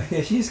 And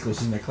yeah, she's cool.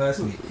 She's my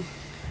classmate.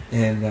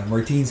 And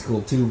Martine's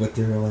cool too. But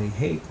they were like,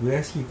 "Hey, can we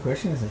ask you a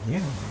question?" I was like,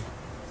 "Yeah."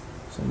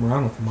 Something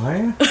wrong with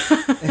Maya?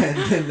 And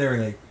then they were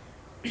like,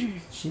 "Is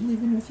she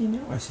living with you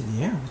now?" I said,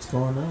 "Yeah." What's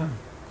going on?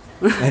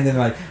 And then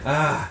like,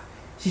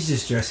 she's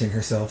just dressing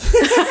herself.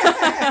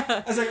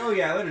 I was like, "Oh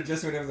yeah, let her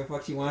dress whatever the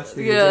fuck she wants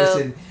to dress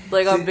in."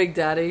 On Big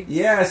Daddy.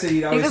 Yeah, so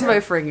you'd always. He goes by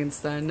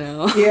Frankenstein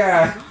now.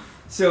 Yeah,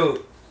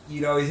 so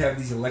you'd always have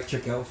these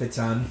electric outfits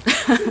on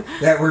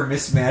that were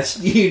mismatched,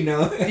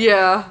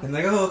 Yeah. And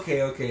like, oh,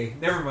 okay,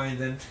 never mind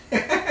then.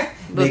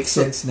 Makes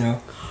sense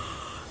now.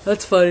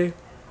 That's funny.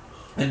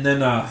 And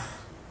then,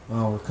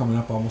 we're coming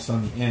up almost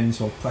on the end,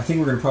 so I think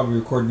we're gonna probably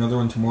record another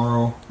one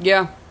tomorrow.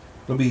 Yeah.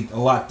 It'll be a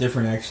lot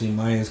different, actually.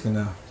 Maya's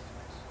gonna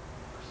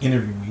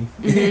interview me.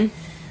 Mm-hmm.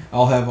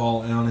 I'll have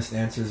all honest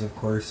answers, of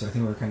course. So I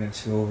think we're kind of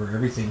just go over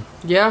everything.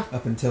 Yeah.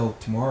 Up until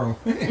tomorrow.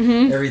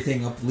 Mm-hmm.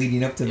 Everything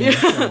leading up to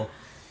that. Yeah. So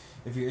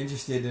if you're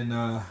interested in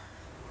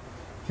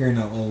hearing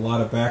a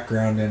lot of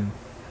background and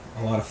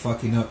a lot of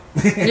fucking up,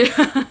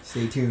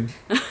 stay tuned.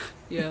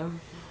 Yeah.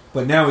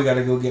 But now we got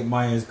to go get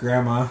Maya's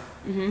grandma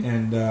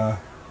and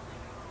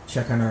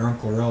check on our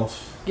Uncle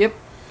Ralph. Yep.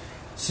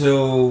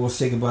 So we'll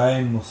say goodbye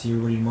and we'll see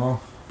everybody tomorrow.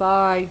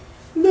 Bye.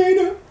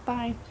 Later.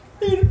 Bye.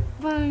 Later.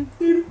 Bye.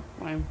 Later.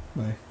 Bye.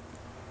 Bye.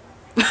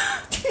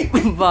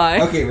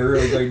 Bye. Okay, we're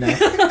really going now.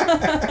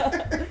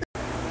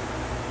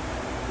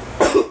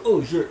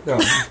 Oh shit! No.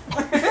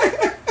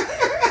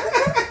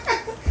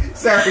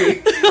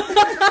 Sorry.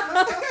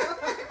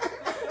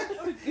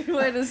 Good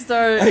way to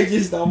start. I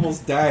just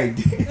almost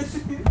died.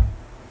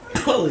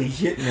 Holy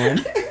shit,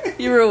 man.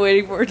 You were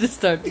waiting for it to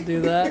start to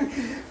do that.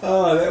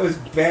 Oh, that was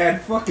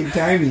bad fucking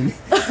timing.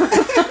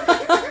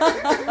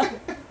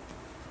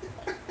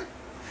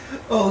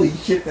 Holy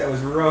shit, that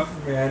was rough,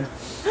 man.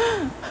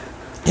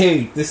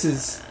 Hey, this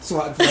is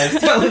SWAT Flies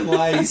Telling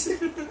Lies.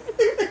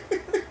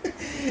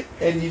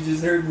 And you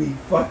just heard me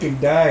fucking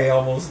die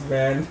almost,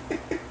 man.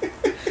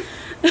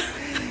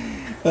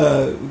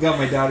 We got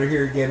my daughter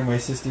here again and my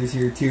sister's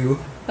here too.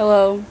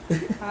 Hello.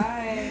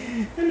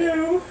 Hi.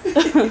 Hello.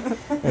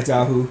 That's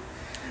Ahu.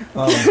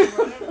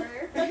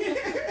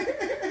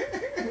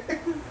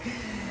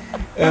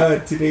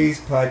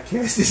 Today's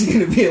podcast is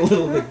going to be a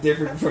little bit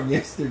different from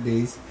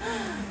yesterday's.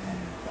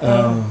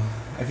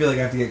 I feel like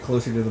I have to get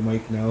closer to the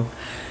mic now.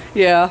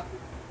 Yeah.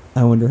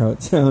 I wonder how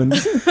it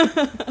sounds.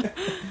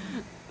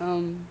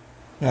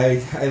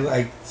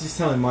 I just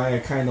telling Maya,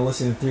 kind of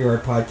listening through our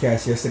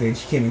podcast yesterday, and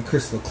she came in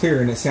crystal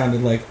clear, and it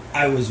sounded like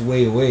I was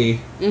way away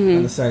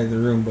on the side of the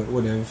room, but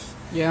whatever.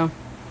 Yeah.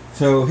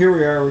 So here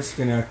we are. We're just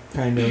gonna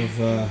kind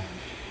of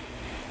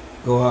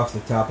go off the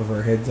top of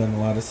our heads on a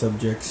lot of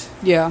subjects.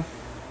 Yeah.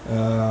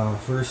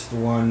 First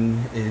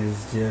one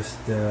is just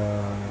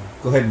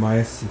go ahead,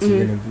 Maya, since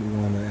you're gonna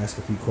want to ask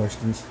a few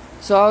questions.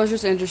 So I was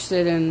just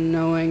interested in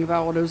knowing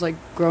about what it was like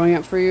growing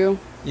up for you.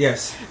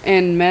 Yes.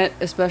 And Met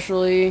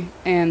especially,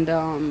 and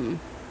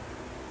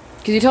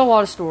because you tell a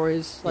lot of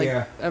stories, like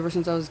ever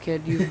since I was a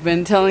kid, you've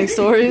been telling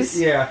stories.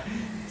 Yeah.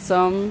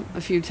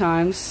 A few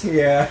times.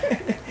 Yeah.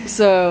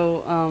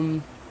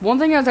 So one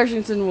thing I was actually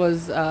interested in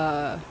was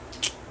about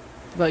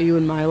you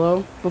and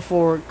Milo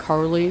before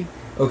Carly.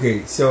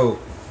 Okay, so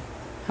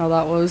how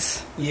that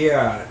was.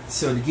 Yeah.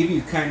 So to give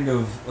you kind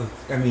of,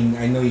 I mean,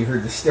 I know you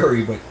heard the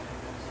story, but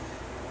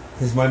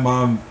because my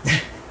mom.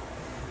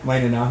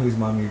 Mine and Ahu's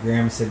mom, your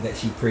grandma, said that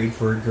she prayed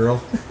for a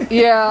girl.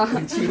 Yeah.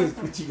 when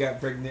she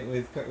got pregnant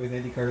with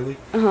Auntie Carly.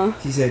 Uh-huh.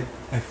 She said,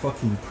 I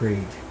fucking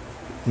prayed.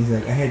 He's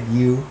like, I had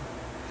you,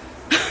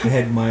 I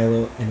had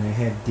Milo, and I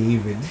had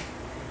David.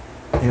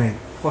 And I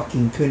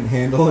fucking couldn't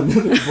handle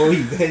another boy.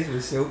 You guys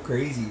were so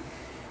crazy.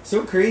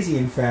 So crazy,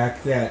 in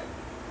fact, that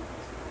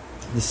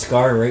the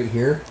scar right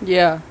here.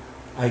 Yeah.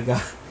 I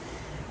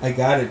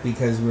got it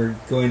because we're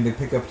going to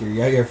pick up your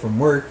yaya from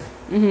work.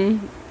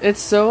 Mm-hmm. It's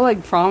so,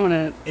 like,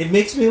 prominent. It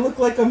makes me look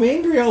like I'm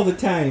angry all the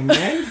time,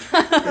 man.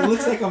 It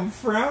looks like I'm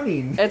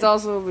frowning. It's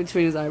also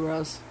between his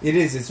eyebrows. It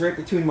is. It's right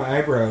between my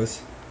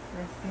eyebrows.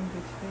 Resting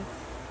bitch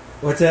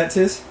face. What's that,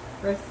 sis?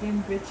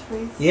 Resting bitch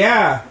face.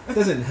 Yeah. It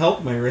doesn't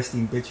help my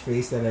resting bitch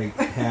face that I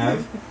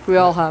have. We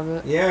all have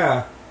it.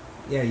 Yeah.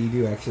 Yeah, you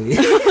do, actually.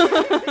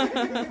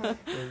 We're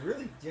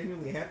really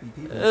genuinely happy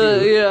people,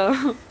 too.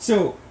 Yeah.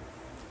 So,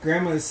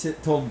 Grandma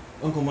told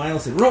Uncle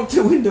Miles, said, roll up to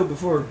the window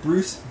before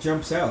Bruce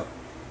jumps out.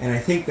 And I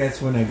think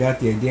that's when I got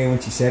the idea when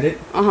she said it.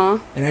 Uh-huh.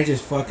 And I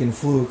just fucking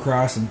flew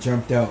across and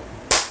jumped out.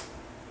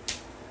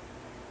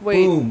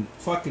 Wait. Boom.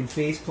 Fucking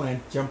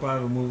faceplant, jump out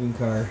of a moving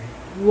car.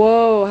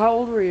 Whoa, how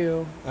old were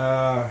you?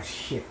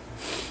 Shit.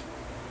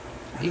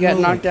 You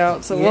got knocked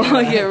out so well,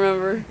 I can't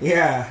remember.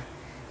 Yeah.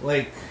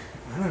 Like,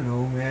 I don't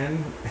know,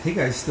 man. I think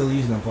I was still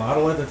using a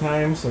bottle at the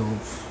time, so...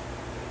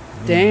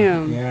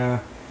 Damn. Yeah.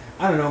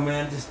 I don't know,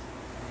 man. Just...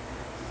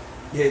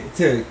 Yeah,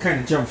 to kind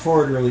of jump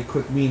forward really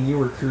quick, me and you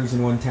were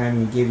cruising one time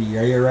and we gave you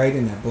Yaya a ride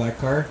in that black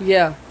car.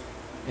 Yeah.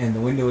 And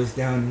the window was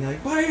down and you're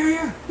like, bye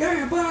Yaya,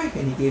 Yaya, bye.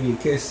 And he gave you a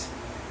kiss.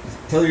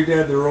 Tell your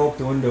dad to roll up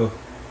the window.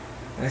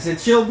 And I said,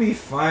 she'll be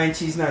fine,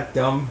 she's not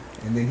dumb.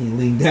 And then he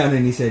leaned down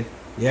and he said,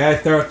 yeah, I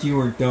thought you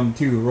weren't dumb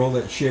too. Roll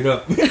that shit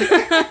up.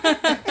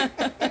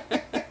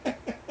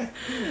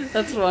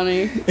 That's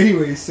funny.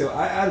 Anyway, so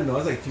I don't know, I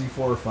was like 3,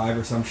 4, or 5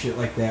 or some shit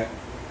like that.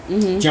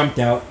 Mm-hmm. Jumped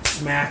out,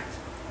 smacked.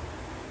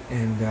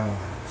 And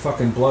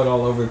fucking blood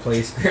all over the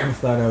place. Grandma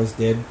thought I was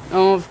dead.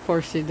 Oh, of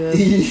course she did.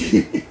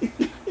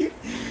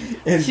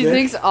 And she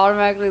thinks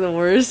automatically the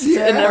worst in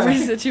every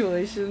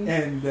situation.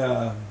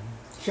 And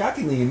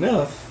shockingly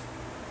enough,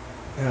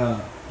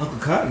 Uncle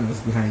Cotton was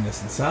behind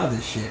us and saw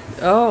this shit.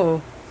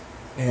 Oh.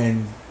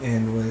 And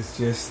was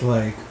just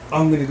like,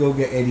 I'm gonna go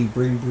get Eddie,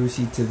 bring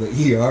Brucey to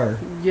the ER.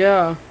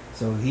 Yeah.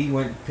 So he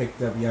went and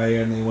picked up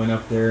Yaya and they went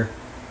up there.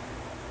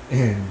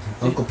 And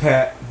Uncle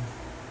Pat...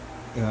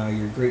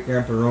 your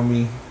great-grandpa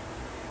Romy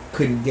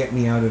couldn't get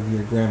me out of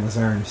your grandma's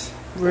arms.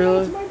 Really?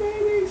 Oh, it's my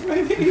baby, it's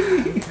my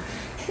baby.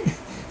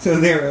 So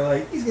they were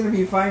like, he's going to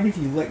be fine if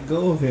you let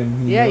go of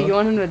him. You know? You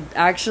want him to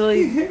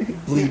actually...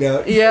 bleed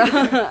out.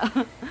 Yeah.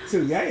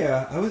 So,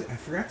 I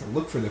forgot to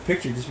look for the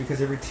picture just because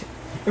every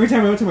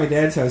time I went to my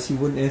dad's house, he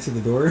wouldn't answer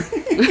the door.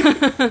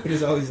 It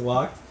was always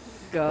locked.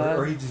 God.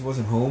 Or he just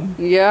wasn't home.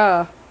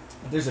 Yeah.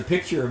 There's a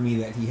picture of me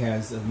that he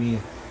has of me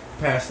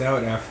passed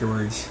out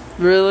afterwards.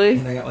 Really?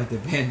 And I got like the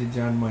bandage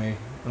on my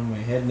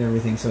head and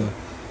everything, so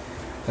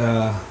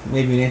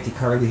maybe when Auntie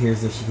Carly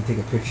hears this, she can take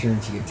a picture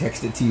and she can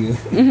text it to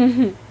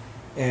you.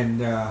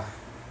 And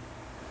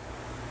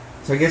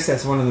so I guess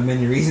that's one of the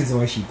many reasons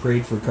why she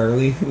prayed for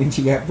Carly when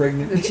she got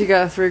pregnant. And she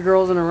got 3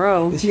 girls in a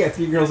row. And she got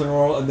 3 girls in a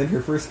row, and then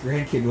her first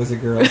grandkid was a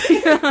girl.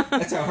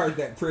 That's how hard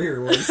that prayer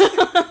was.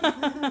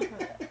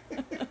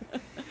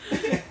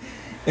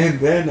 And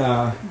then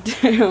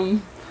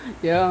damn.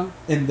 Yeah.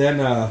 And then,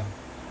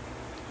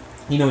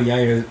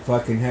 Yaya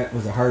fucking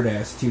was a hard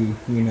ass too,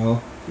 you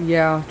know?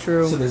 Yeah,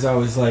 true. So there's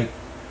always like,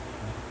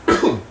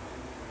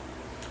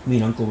 me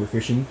and Uncle were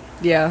fishing.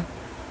 Yeah.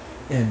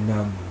 And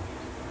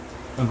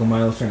Uncle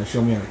Milo's trying to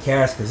show me how to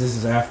cast, because this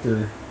is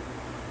after,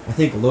 I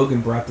think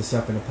Logan brought this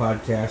up in a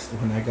podcast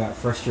when I got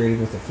frustrated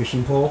with a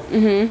fishing pole.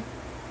 Mm-hmm.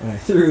 And I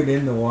threw it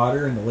in the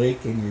water in the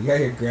lake, and your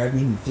Yaya grabbed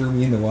me and threw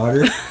me in the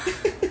water.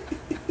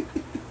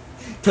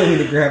 Told me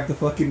to grab the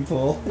fucking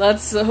pole.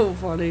 That's so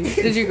funny.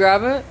 Did you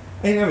grab it?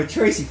 I didn't have a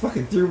choice. He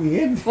fucking threw me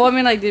in. Well, I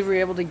mean, like, were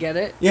you able to get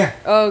it? Yeah.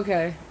 Oh,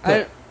 okay.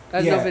 But,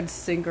 I don't know if it'd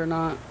sink or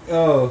not.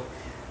 Oh,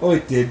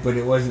 it did, but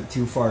it wasn't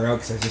too far out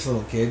because I was just a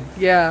little kid.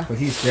 Yeah. But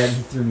he grabbed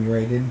me, threw me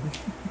right in.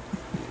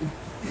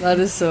 That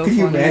is so Could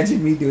funny. you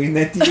imagine me doing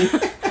that to you?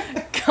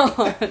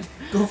 God.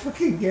 Go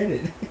fucking get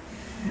it.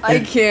 I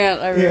And-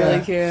 can't. I really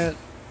yeah. can't.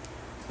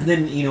 And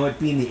then, you know, it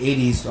being the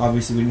 80s,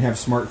 obviously we didn't have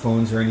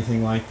smartphones or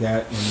anything like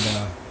that.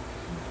 And,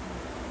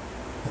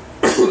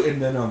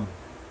 and then,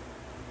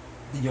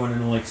 did you want to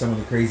know, like, some of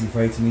the crazy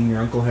fights me and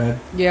your uncle had?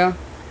 Yeah.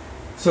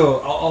 So,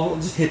 I'll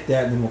just hit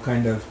that and then we'll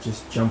kind of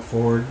just jump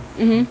forward.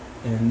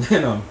 Mm-hmm. And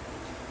then,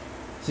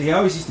 so he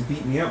always used to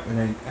beat me up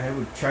and I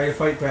would try to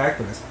fight back,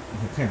 but I was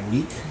kind of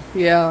weak.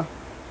 Yeah.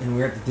 And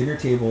we were at the dinner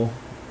table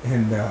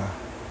and,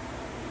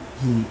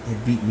 he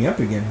had beat me up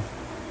again.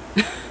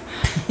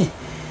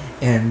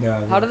 And,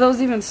 How did those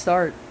even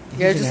start? You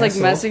guys he's just an like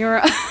asshole. messing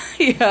around?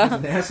 He's Yeah.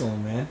 an asshole,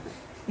 man.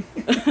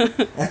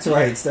 That's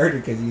why it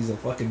started, because he's a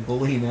fucking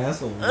bullying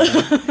asshole.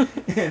 Man.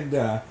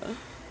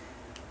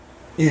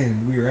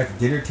 And we were at the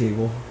dinner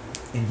table,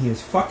 and he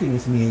was fucking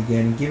with me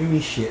again and giving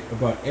me shit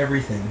about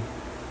everything.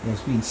 He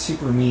was being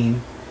super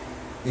mean,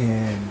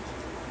 and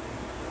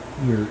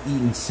we were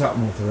eating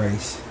something with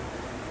rice,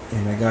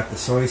 and I got the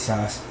soy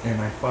sauce, and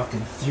I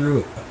fucking threw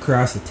it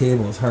across the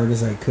table as hard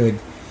as I could,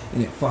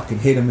 and it fucking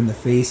hit him in the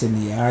face and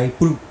the eye.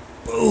 Boom,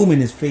 boom,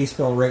 and his face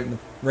fell right in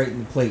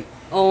the plate.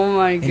 Oh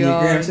my And he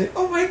grabs God. it.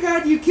 Oh my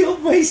God, you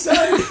killed my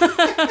son!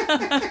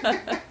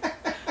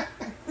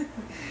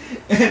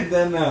 And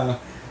then I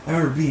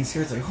remember being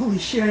scared. It's like, holy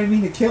shit, I didn't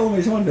mean to kill him. I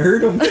just wanted to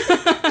hurt him.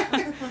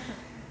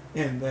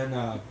 And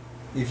then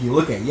if you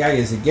look at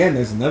Yaya's again,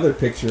 there's another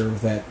picture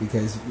of that,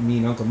 because me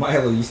and Uncle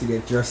Milo used to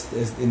get dressed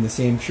as in the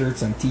same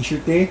shirts on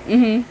T-shirt day.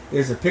 Mm-hmm.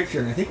 There's a picture,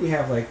 and I think we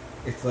have like,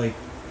 it's like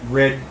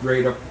red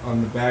right up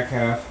on the back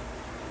half,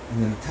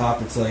 and then the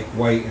top it's like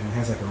white, and it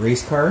has like a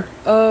race car.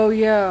 Oh,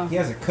 yeah. He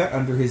has a cut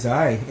under his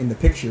eye in the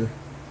picture,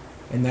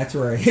 and that's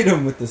where I hit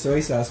him with the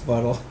soy sauce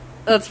bottle.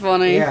 That's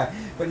funny. Yeah,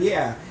 but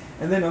yeah.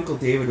 And then Uncle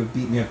David would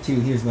beat me up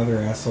too. He was another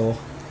asshole.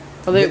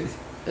 Are they,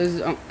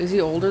 is he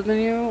older than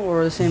you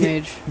or the same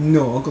age?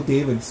 No, Uncle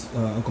David's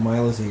Uncle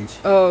Milo's age.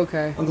 Oh,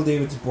 okay. Uncle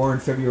David's born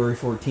February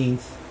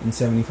 14th in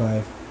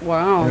 75.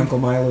 Wow. And Uncle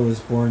Milo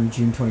was born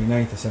June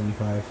 29th of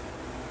 75.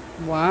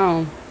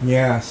 Wow.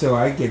 Yeah, so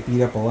I get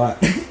beat up a lot.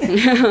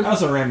 I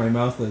also ran my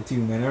mouth though too,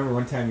 man. I remember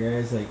one time your guy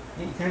was like,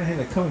 hey, you kind of had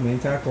it coming, man. You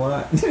talk a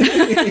lot.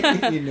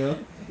 You know?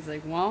 He's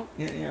like, well.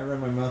 Yeah, I ran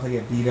my mouth. I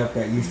get beat up,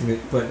 got used to it.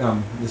 But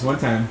this one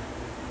time,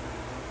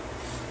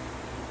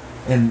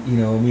 and you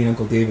know, me and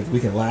Uncle David, we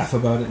can laugh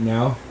about it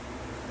now.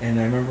 And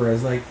I remember I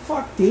was like,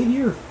 "Fuck, Dave,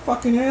 you're a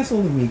fucking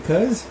asshole to me,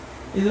 cuz."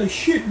 He's like,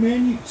 "Shit,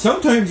 man.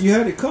 Sometimes you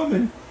had it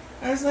coming."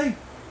 I was like,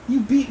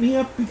 "You beat me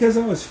up because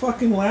I was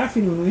fucking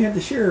laughing when we had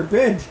to share a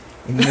bed."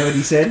 And you know what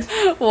he said?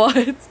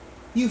 What?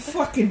 You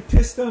fucking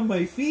pissed on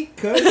my feet,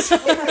 cuz.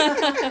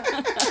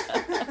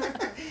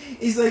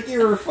 He's like,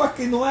 you were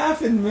fucking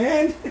laughing,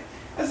 man.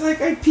 I was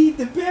like, I peed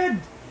the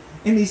bed.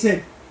 And he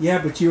said,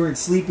 yeah, but you weren't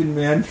sleeping,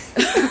 man.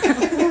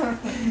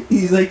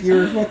 He's like, you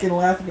were fucking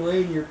laughing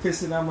away and you're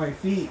pissing on my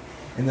feet.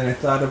 And then I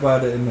thought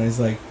about it and I was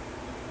like,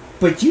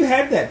 but you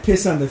had that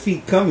piss on the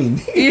feet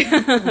coming.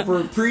 Yeah.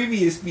 For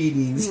previous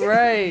beatings.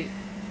 Right.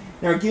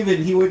 Now,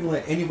 given he wouldn't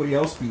let anybody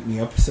else beat me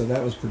up, so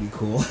that was pretty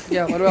cool.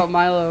 Yeah, what about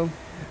Milo?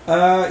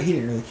 He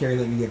didn't really care. He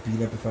let me get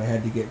beat up if I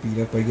had to get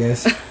beat up, I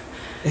guess.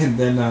 And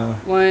then,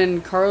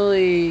 When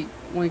Carly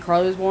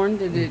was born,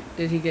 did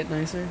he get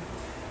nicer?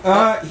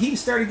 he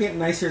started getting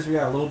nicer as we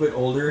got a little bit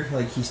older.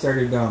 Like, he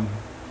started,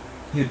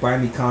 he would buy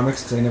me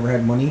comics because I never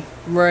had money.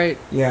 Right.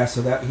 Yeah,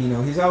 so that, you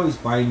know, he's always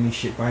buying me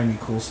shit, buying me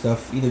cool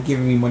stuff. Either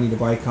giving me money to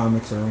buy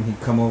comics or when he'd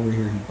come over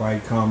here, he'd buy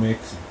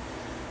comics.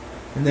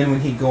 And then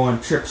when he'd go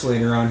on trips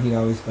later on, he'd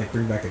always, like,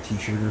 bring back a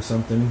t-shirt or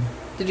something.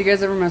 Did you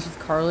guys ever mess with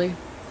Carly?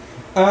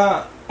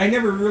 I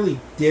never really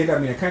did. I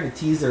mean, I kind of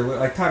teased her.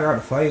 I taught her how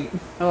to fight.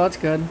 Oh, that's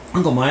good.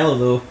 Uncle Milo,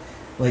 though,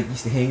 like,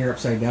 used to hang her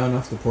upside down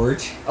off the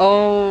porch.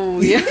 Oh,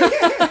 yeah.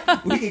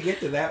 We could get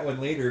to that one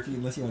later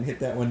unless you want to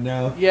hit that one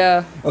now.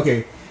 Yeah.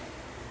 Okay,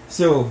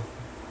 so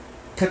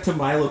cut to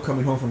Milo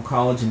coming home from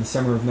college in the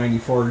summer of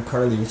 '94, and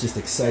Carly was just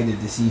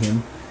excited to see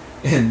him.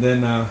 And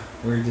then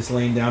we were just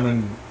laying down,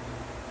 and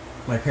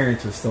my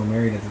parents were still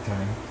married at the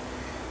time.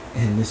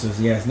 And this was,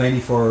 it's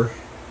 '94,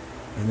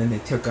 and then they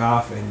took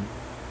off, and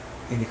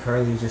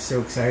Carly was just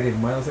so excited,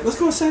 and Milo's like, let's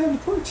go outside on the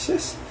porch,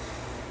 sis.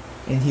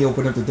 And he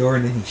opened up the door,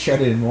 and then he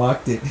shut it and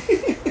locked it.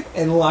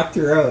 And locked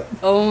her out.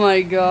 Oh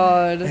my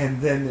god. And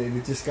then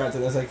it just got to,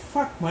 I was like,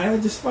 fuck, Milo,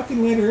 just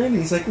fucking let her in.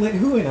 He's like, let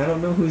who in? I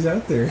don't know who's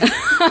out there.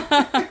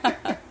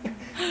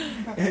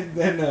 And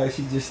then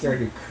she just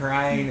started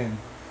crying,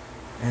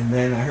 and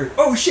then I heard,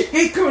 oh shit,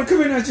 hey, come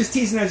on, I was just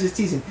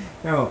teasing.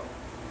 Now,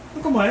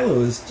 Uncle Milo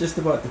was just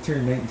about to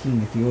turn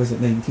 19 if he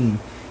wasn't 19.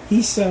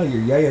 He saw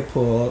your yaya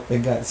pull up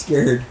and got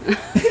scared.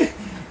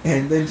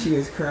 And then she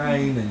was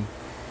crying, and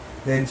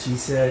then she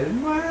said,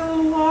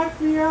 Milo locked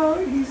me out.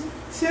 He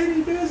said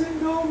he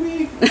doesn't know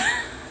me.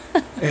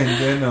 And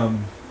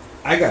then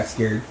I got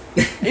scared.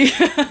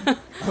 I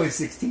was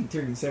 16,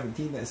 turning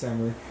 17 that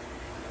summer.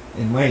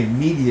 And my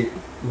immediate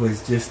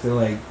was just to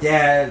like,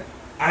 Dad,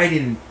 I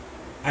didn't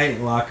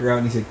lock her out.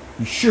 And he said,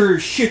 you sure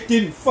as shit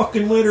didn't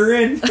fucking let her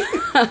in?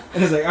 And I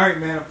was like, alright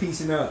man, I'm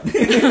peacing out.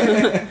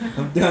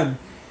 I'm done.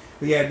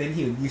 But yeah, then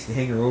he used to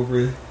hang her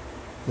over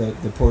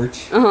the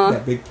porch,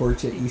 that big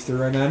porch that you used to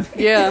run on.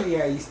 Yeah.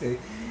 Yeah, I used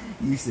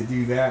to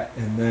do that,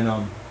 and then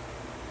I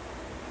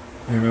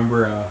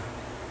remember I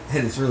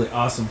had this really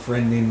awesome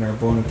friend named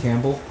Narbona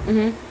Campbell,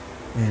 and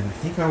I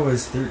think I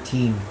was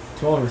 12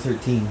 or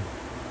 13,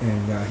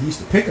 and he used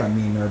to pick on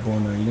me in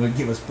Narbona. You know, he'd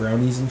give us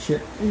brownies and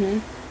shit,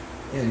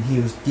 and he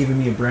was giving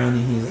me a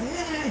brownie. He was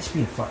like, just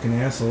being a fucking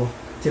asshole,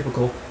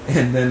 typical.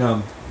 And then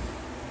I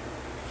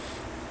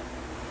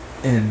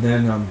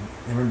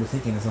remember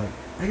thinking, it's like,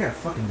 I gotta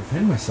fucking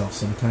defend myself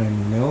sometime,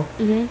 you know?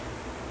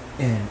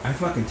 And I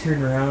fucking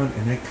turned around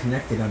and I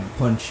connected on a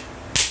punch.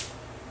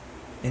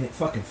 And it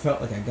fucking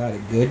felt like I got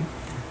it good.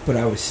 But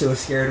I was so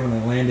scared when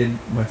I landed.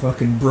 My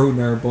fucking bro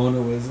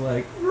Narbona was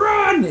like,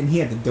 run! And he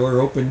had the door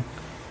open.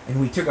 And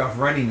we took off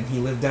running, and he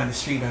lived down the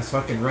street. I was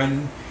fucking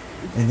running.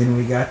 And then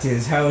we got to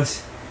his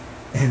house.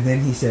 And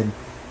then he said,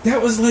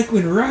 that was like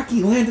when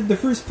Rocky landed the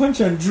first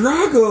punch on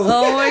Drago.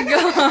 Oh my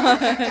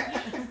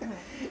god.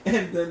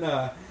 And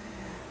then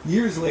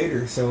years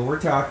later, so we're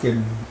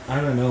talking, I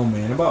don't know,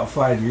 man, about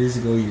 5 years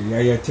ago, your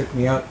yaya took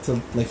me out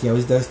to, like he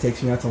always does,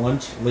 takes me out to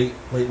lunch, late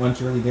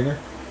lunch, early dinner.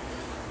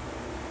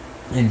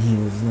 And he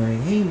was like,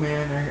 hey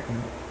man,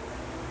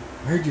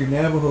 I heard your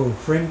Navajo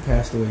friend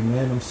passed away,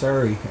 man, I'm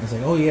sorry. I was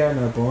like, oh yeah,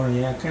 Narbona,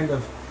 yeah,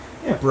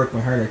 it broke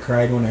my heart. I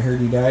cried when I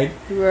heard he died.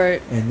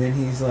 Right. And then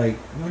he's like,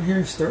 you want to hear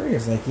a story? I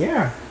was like,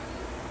 yeah.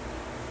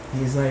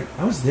 He's like,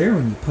 I was there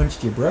when you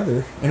punched your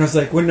brother. And I was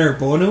like, when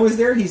Narbona was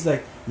there? He's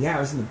like, yeah,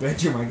 I was in the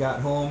bedroom. I got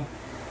home,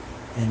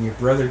 and your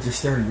brother just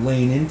started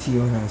laying into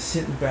you, and I was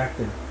sitting back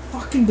there.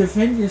 Fucking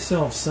defend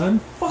yourself, son.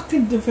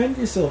 Fucking defend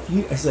yourself.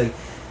 I was like,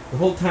 the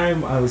whole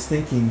time I was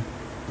thinking,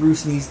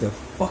 Bruce needs to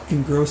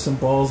fucking grow some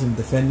balls and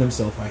defend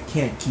himself. I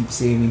can't keep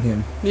saving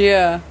him.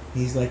 Yeah.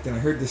 He's like, then I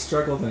heard the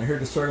struggle, then I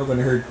heard,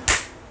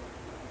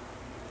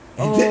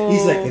 and then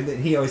he's like, and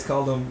then he always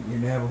called him your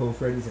Navajo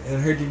friend. He's like, and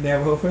I heard your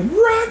Navajo friend,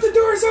 run, the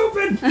door's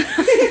open.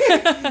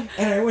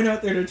 And I went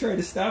out there to try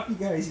to stop you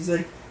guys. He's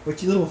like,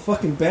 but you little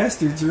fucking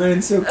bastards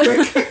running so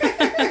quick.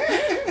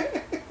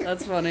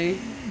 That's funny.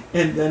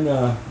 And then,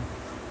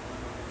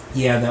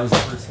 yeah, that was the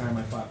first time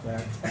I fought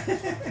back.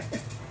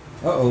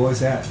 Uh-oh, what was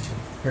that?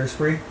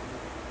 Hairspray?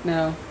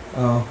 No.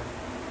 Oh.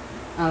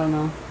 I don't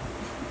know.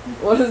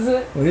 What is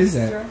it? What is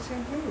that? Dry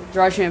shampoo.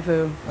 Dry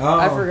shampoo. Oh.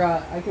 I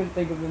forgot. I couldn't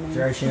think of the name.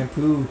 Dry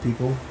shampoo,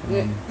 people.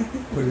 Yeah.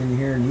 Put it in your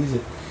hair and use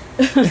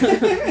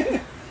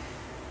it.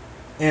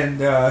 And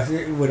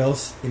what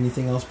else?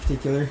 Anything else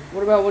particular?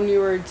 What about when you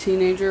were a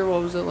teenager?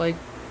 What was it like?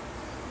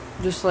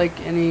 Just like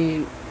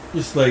any...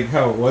 Just like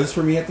how it was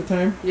for me at the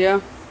time? Yeah.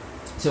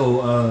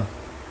 So,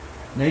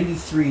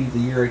 93, the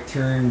year I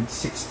turned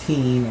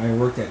 16, I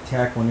worked at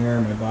TAC One Air.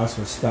 My boss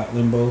was Scott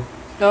Limbo.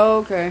 Oh,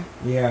 okay.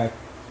 Yeah,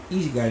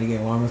 easy guy to get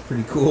along with,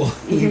 pretty cool,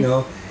 you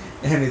know.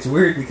 And it's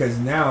weird because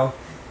now,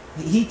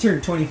 he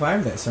turned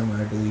 25 that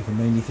summer, I believe, in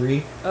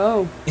 93.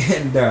 Oh.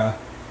 And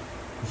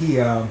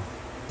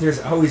there's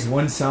always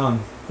one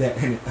song that,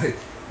 and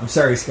I'm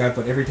sorry, Scott,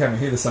 but every time I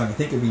hear the song, I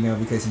think of you now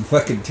because he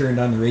fucking turned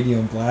on the radio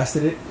and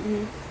blasted it.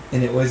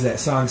 And it was that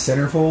song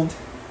Centerfold.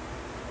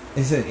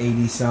 It's an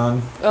 80s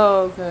song.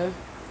 Oh, okay.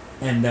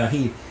 And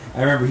I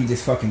remember he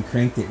just fucking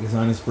cranked it. It was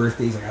on his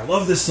birthday. He's like, I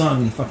love this song.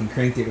 And he fucking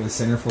cranked it with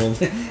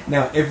Centerfold.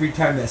 Now, every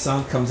time that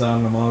song comes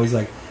on, I'm always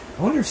like,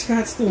 I wonder if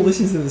Scott still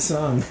listens to the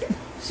song.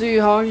 So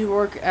how long did you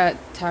work at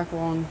TAC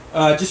One?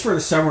 Just for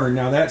the summer.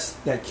 Now,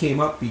 that came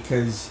up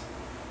because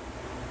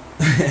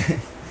me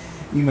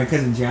and my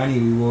cousin Johnny,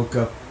 we woke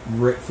up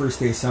first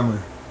day of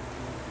summer.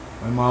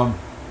 My mom,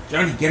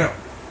 Johnny, get up.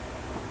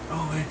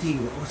 Oh, Auntie,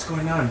 what's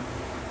going on?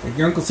 Like,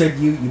 your uncle said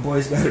you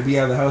boys got to be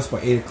out of the house by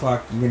 8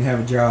 o'clock. You're going to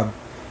have a job.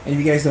 And if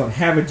you guys don't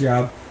have a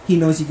job, he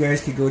knows you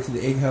guys could go to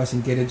the egg house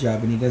and get a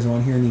job, and he doesn't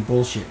want to hear any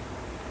bullshit.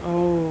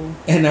 Oh.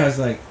 And I was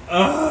like,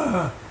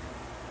 ah.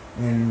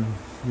 And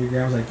your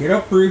grandma's like, get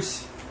up,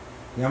 Bruce.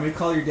 You want me to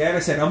call your dad? I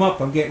said, I'm up.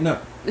 I'm getting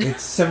up.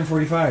 It's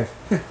 7:45.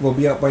 We'll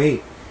be out by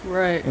 8.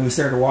 Right. And we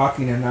started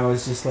walking, and I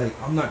was just like,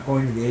 I'm not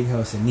going to the egg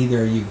house, and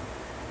neither are you.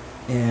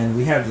 And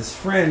we had this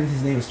friend.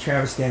 His name was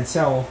Travis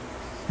Dansell.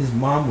 His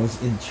mom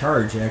was in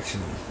charge,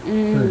 actually.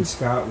 Her and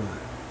Scott were.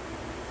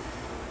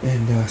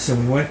 And so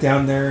we went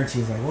down there, and she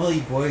was like, well,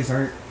 you boys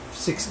aren't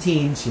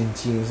 16. And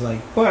she was like,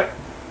 but...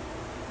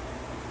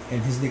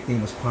 And his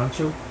nickname was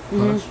Poncho.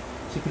 Ponch.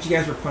 She said, but you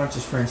guys were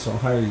Poncho's friends, so I'll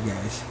hire you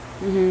guys.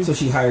 So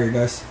she hired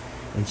us,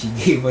 and she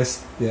gave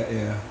us the...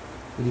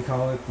 what do you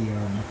call it?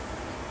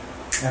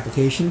 The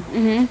application.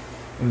 And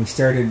we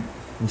started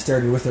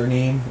with our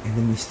name, and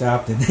then we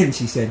stopped, and then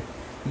she said,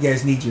 you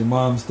guys need your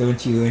moms,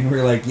 don't you? And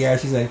we're like, yeah.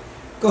 She's like,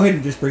 go ahead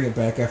and just bring it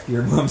back after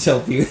your moms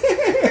help you.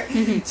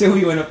 So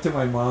we went up to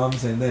my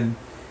mom's, and then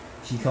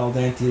she called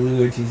Auntie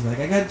Lou, and she's like,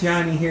 I got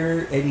Johnny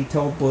here. Eddie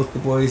told both the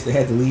boys they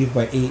had to leave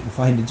by 8 and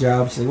find a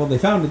job. She's like, well, they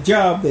found a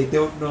job. They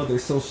don't know their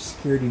social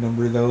security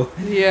number, though.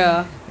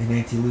 Yeah. And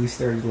Auntie Lou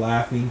started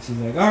laughing. She's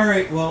like, all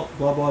right, well,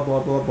 blah, blah,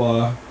 blah, blah,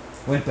 blah.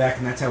 Went back,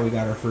 and that's how we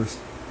got our first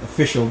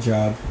official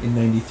job in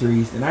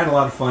 93. And I had a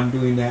lot of fun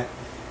doing that.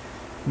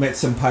 Met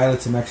some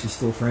pilots I'm actually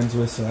still friends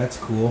with, so that's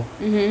cool.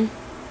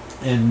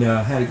 And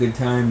had a good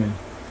time. And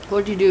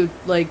What'd you do?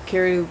 Like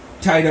carry?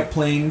 Tied up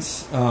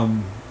planes,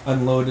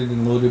 unloaded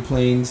and loaded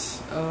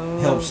planes. Oh.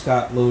 Helped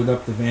Scott load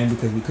up the van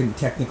because we couldn't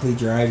technically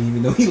drive,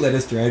 even though he let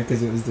us drive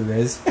because it was the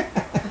res.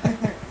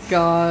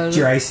 God.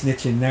 Dry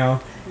snitching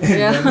now. And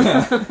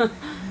Yeah.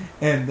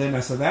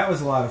 then so that was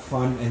a lot of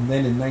fun. And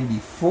then in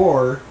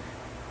 '94,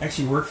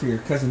 actually worked for your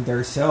cousin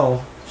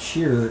Darcel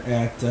Shearer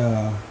at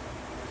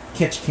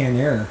Catch Can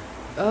Air.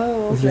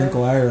 Oh, okay. With your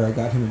Uncle Ira, I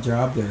got him a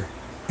job there.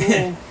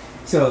 Cool.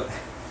 So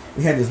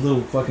we had this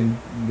little fucking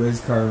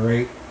res car,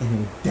 right? And it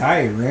would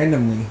die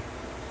randomly.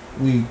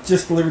 We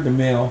just delivered the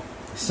mail,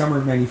 summer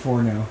of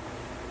 '94 now.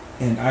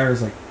 And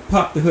Ira's like,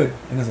 pop the hood.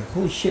 And I was like,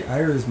 holy shit,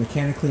 Ira is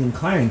mechanically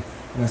inclined.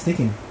 And I was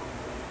thinking,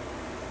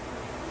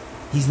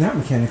 he's not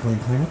mechanically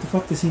inclined. What the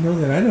fuck does he know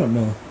that I don't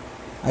know?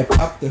 I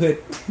popped the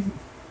hood.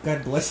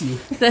 God bless you.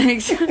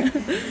 Thanks.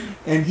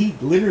 And he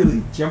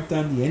literally jumped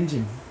on the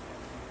engine.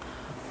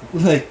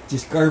 Like,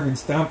 just Garvin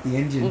stomped the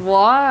engine. And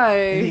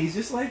Why? he's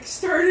just like,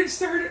 start it.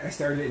 I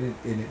started it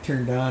and it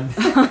turned on.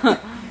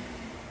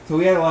 So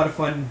we had a lot of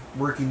fun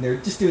working there,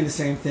 just doing the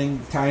same thing,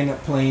 tying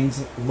up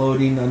planes,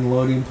 loading,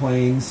 unloading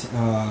planes.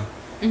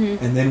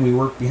 And then we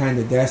worked behind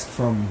the desk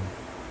from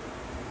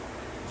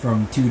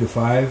 2 to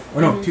 5.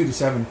 Or no, 2 to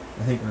 7,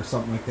 I think, or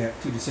something like that.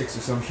 2 to 6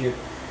 or some shit.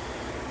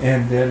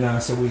 And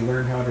then, so we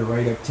learned how to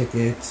write up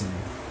tickets,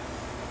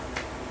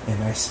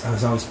 and I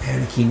was always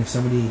panicking if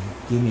somebody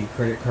gave me a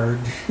credit card,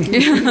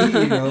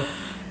 you know,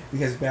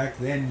 because back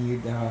then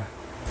you'd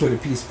put a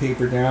piece of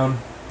paper down,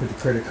 put the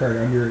credit card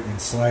under it, and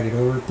slide it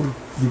over.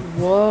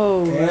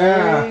 Whoa,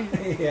 Yeah,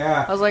 really?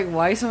 yeah. I was like,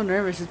 why so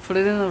nervous? Just put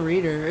it in the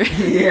reader.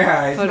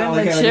 Yeah, it's Put not in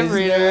like the how it chip is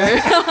reader.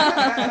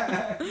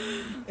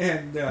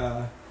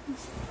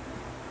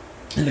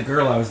 And the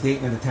girl I was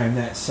dating at the time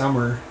that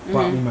summer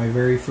bought me my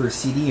very first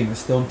CD, and it was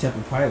Stone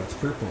Temple Pilots,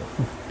 Purple.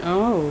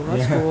 Oh,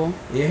 that's cool.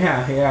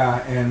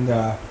 Yeah, and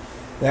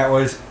that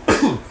was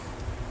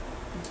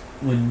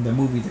when the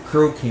movie The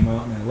Crow came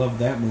out, and I loved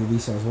that movie,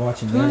 so I was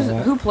watching that a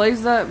lot. Who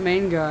plays that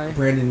main guy?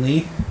 Brandon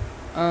Lee.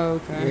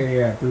 Oh, okay.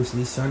 Yeah, Bruce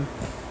Lee's son.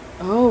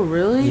 Oh,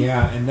 really?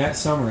 Yeah, and that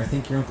summer, I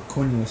think your Uncle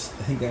Quinn I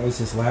think that was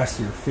his last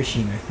year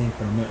fishing, I think,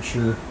 but I'm not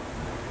sure.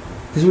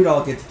 Because we'd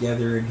all get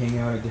together and hang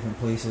out at different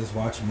places,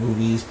 watch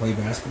movies, play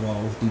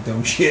basketball, do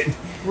dumb shit.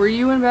 Were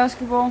you in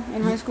basketball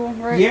in high school,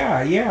 right?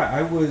 Yeah.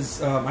 I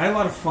was. I had a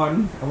lot of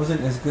fun. I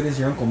wasn't as good as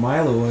your Uncle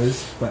Milo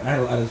was, but I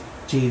had a lot of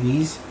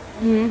JVs.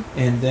 Mm-hmm.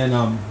 And then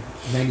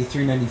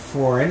 93,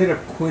 94, I ended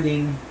up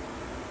quitting.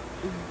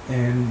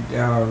 And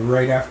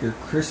right after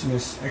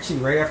Christmas, actually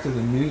right after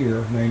the New Year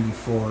of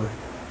 '94.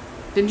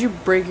 Didn't you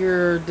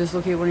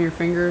dislocate one of your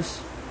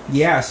fingers?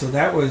 Yeah, so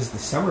that was the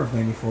summer of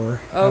 '94.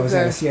 Okay. I was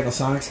at a Seattle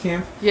Sonics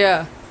camp.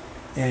 Yeah.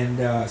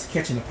 And I was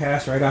catching a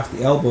pass right off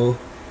the elbow,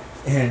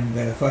 and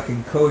the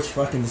fucking coach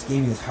just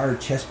gave me this hard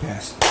chest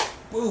pass.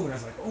 Boom! And I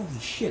was like, holy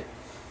shit.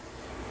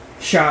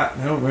 Shot,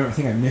 and I don't remember, I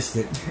think I missed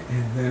it.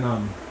 And then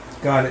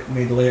got it,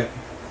 made the layup.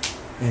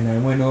 And I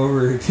went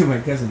over to my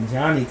cousin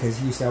Johnny, because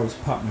he used to always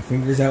pop my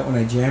fingers out when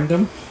I jammed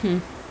them.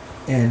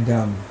 And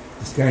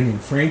this guy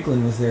named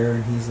Franklin was there,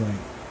 and he's like,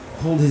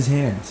 hold his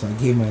hand. So I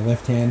gave my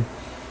left hand.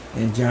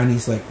 And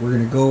Johnny's like, we're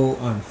going to go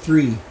on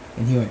 3.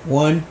 And he went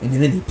 1, and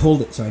then he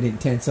pulled it so I didn't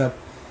tense up.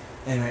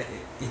 And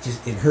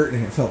it hurt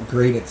and it felt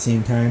great at the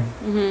same time.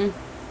 Mm-hmm.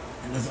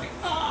 And I was like,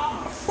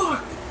 oh,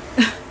 fuck.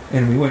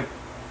 And we went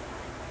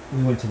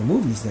to the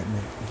movies that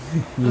night.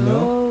 You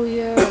know? Oh,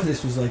 yeah.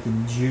 This was like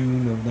in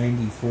June of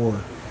 '94.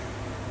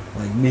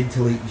 Like mid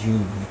to late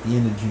June, like the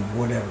end of June,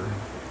 whatever.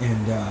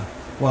 And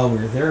while we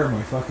were there,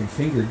 my fucking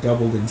finger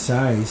doubled in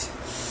size.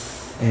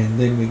 And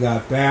then we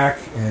got back,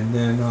 and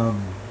then I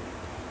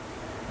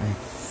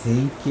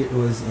think it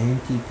was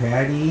Auntie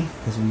Patty,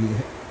 because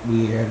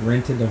we had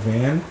rented a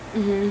van.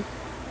 Mm-hmm.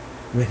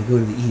 We had to go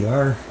to the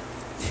ER.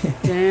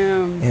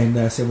 Damn.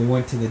 And so we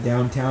went to the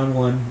downtown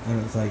one, and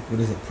it was like, what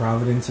is it,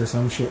 Providence or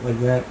some shit like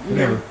that? Mm-hmm.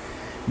 Whatever.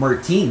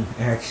 Martine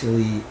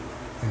actually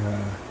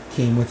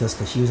came with us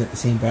because she was at the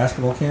same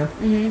basketball camp.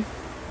 Mm-hmm.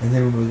 And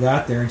then when we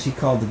got there, and she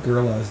called the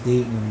girl I was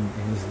dating, and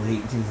it was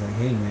late, and she was like,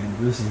 hey man,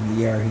 Bruce is in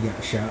the ER, he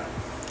got shot.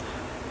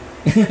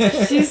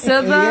 She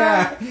said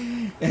that?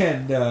 Yeah.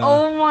 And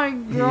oh my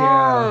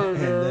god.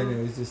 Yeah. And then it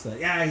was just like,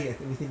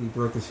 we think he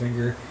broke his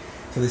finger.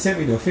 So they sent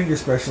me to a finger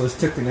specialist,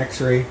 took an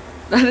x-ray.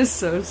 That is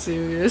so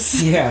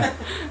serious. Yeah.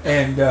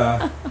 And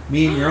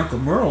me and your Uncle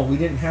Merle, we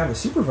didn't have a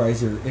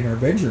supervisor in our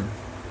bedroom.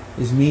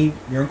 It was me,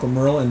 your Uncle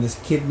Merle, and this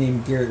kid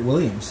named Garrett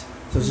Williams.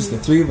 So it was just the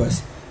 3 of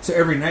us. So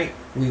every night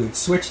we would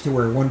switch to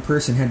where one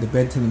person had the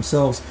bed to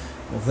themselves.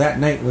 Well, that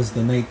night was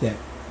the night that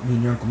me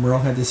and your Uncle Merle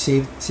had to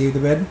save the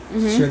bed,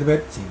 share the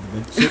bed,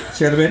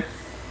 share the bed.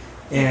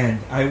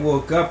 And I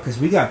woke up, because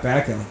we got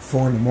back at like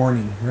 4 in the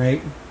morning,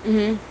 right?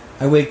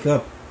 Mm-hmm. I wake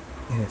up,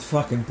 and it's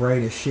fucking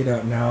bright as shit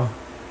out now.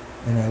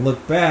 And I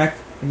look back,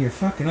 and your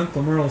fucking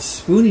Uncle Merle's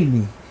spooning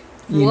me.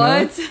 You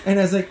what? know? And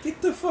I was like,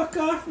 get the fuck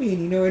off me.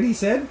 And you know what he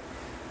said?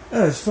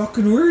 I was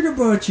fucking worried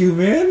about you,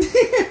 man.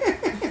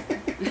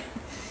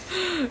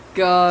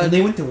 God. And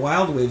they went to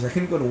Wild Waves. I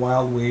couldn't go to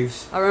Wild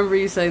Waves. I remember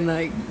you saying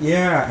that.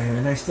 Yeah,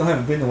 and I still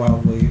haven't been to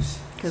Wild Waves.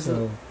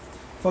 So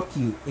fuck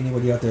you,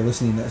 anybody out there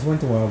listening that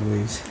went to Wild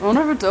Waves. I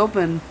wonder if it's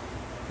open.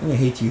 I'm gonna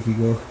hate you if you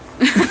go.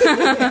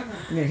 I'm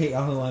gonna hate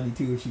Ahalani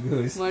too if she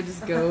goes. Might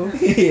just go.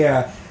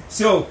 Yeah.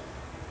 So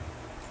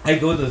I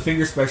go to the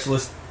finger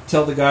specialist,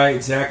 tell the guy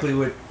exactly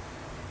what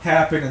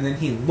happened, and then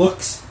he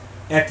looks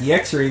at the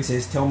X-ray and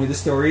says, "Tell me the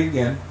story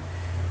again."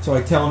 So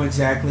I tell him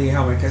exactly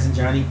how my cousin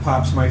Johnny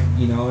pops my,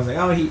 I was like,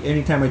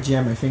 anytime I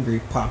jam my finger, he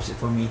pops it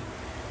for me.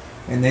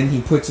 And then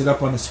he puts it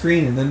up on the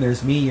screen, and then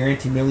there's me, your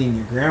Auntie Millie, and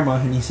your grandma,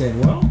 and he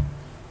said, "Well,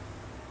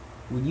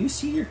 when you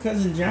see your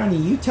cousin Johnny,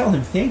 you tell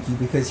him thank you,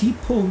 because he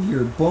pulled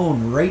your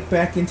bone right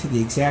back into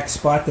the exact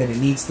spot that it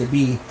needs to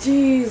be.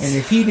 Jeez. And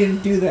if he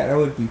didn't do that, I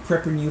would be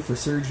prepping you for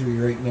surgery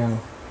right now."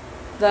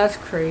 That's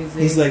crazy.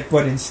 He's like,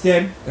 "But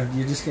instead,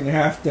 you're just going to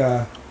have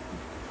to,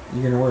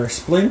 you're going to wear a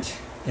splint,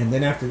 and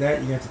then after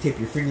that, you have to tape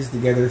your fingers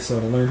together so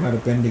to learn how to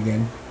bend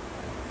again."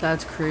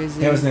 That's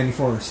crazy. That was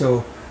 94.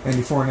 So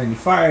 94 and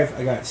 95,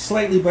 I got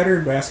slightly better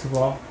in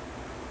basketball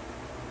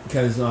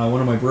because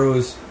one of my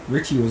bros,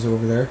 Richie, was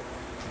over there,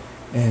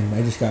 and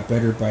I just got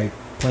better by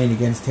playing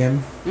against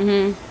him.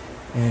 Mm-hmm.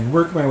 And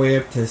worked my way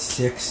up to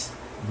 6th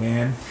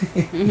man,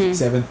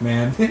 7th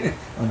man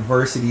on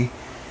varsity.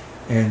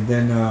 And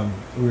then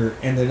we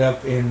ended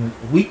up in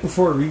a week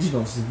before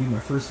regionals. This would be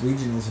my first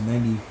regionals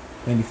in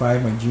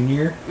 95, my junior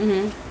year.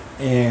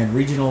 Mm-hmm. And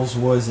regionals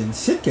was in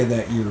Sitka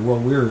that year. Well,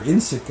 we were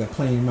in Sitka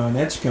playing Mount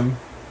Edgecombe.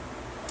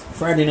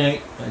 Friday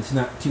night, it's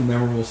not too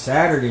memorable.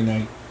 Saturday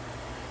night,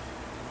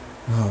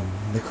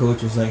 the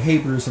coach was like, "Hey,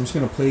 Bruce, I'm just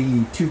going to play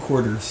you 2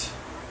 quarters.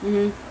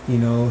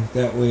 Mm-hmm.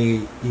 That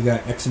way you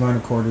got X amount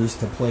of quarters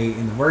to play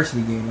in the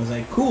varsity game." I was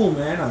like, "Cool,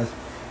 man." I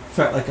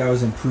felt like I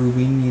was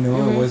improving,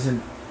 Mm-hmm. I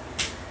wasn't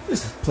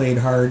just played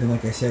hard, and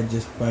like I said,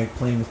 just by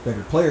playing with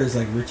better players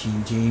like Richie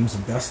and James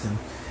and Dustin.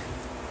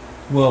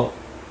 Well,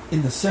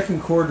 in the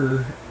second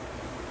quarter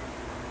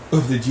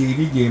of the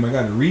JV game, I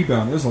got a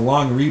rebound. It was a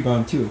long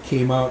rebound too. It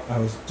came out, I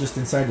was just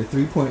inside the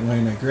 3-point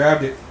line. I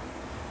grabbed it,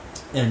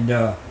 and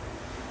the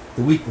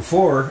week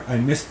before, I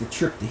missed the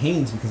trip to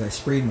Haynes because I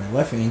sprained my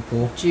left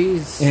ankle.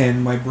 Jeez.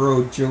 And my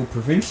bro, Joe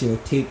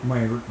Provencio, taped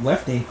my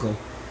left ankle.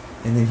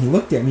 And then he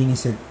looked at me and he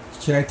said,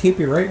 "Should I tape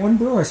your right one,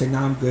 bro?" I said, "No,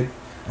 I'm good."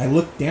 I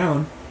looked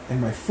down,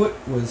 and my foot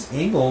was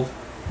angled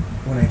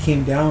when I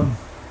came down.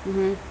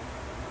 Mm-hmm.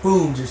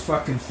 Boom, just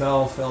fucking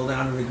fell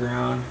down to the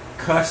ground,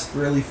 cussed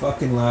really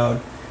fucking loud,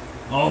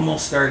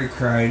 almost started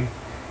crying.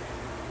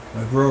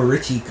 My bro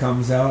Richie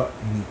comes out,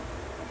 and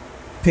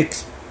he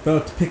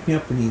about to pick me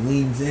up, and he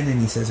leans in and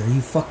he says, "Are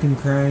you fucking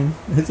crying?"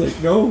 I was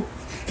like, "No."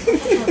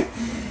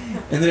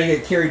 And then I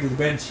get carried to the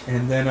bench,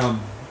 and then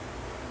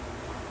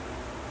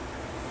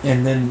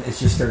it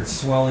just starts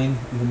swelling,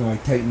 even though I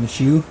tighten the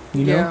shoe,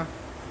 Yeah.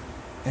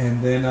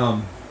 And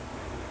then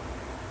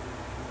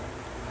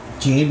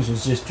James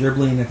was just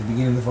dribbling at the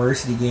beginning of the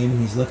varsity game, and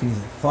he's like,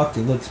 "Fuck,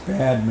 it looks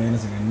bad, man." I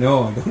was like, "I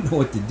know, I don't know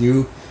what to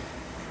do."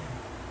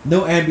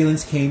 No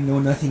ambulance came, no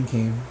nothing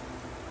came.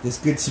 This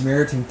Good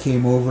Samaritan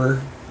came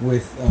over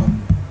with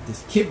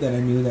this kid that I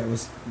knew that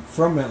was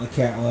from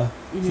Metlakatla.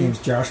 His name's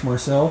Josh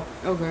Marcel.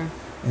 Okay.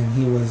 And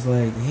he was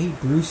like, "Hey,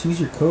 Bruce, who's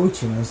your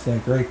coach?" And I was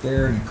like, "Right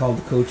there." And he called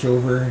the coach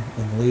over,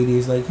 and the lady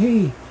was like,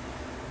 "Hey,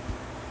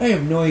 I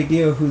have no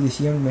idea who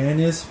this young man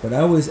is, but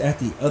I was at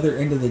the other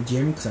end of the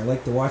gym because I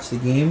like to watch the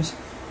games.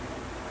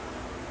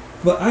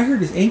 But I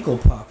heard his ankle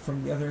pop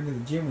from the other end of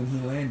the gym when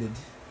he landed."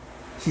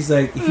 She's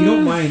like, "If you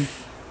don't mind,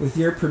 with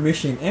your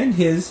permission and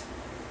his,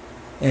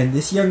 and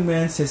this young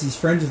man says he's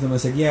friends with him." I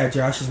said, "Yeah,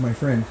 Josh is my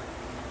friend."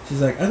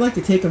 She's like, "I'd like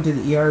to take him to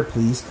the ER,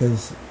 please,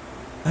 because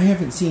I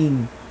haven't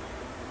seen,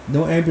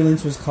 no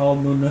ambulance was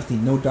called, no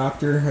nothing. No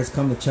doctor has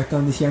come to check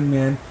on this young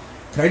man.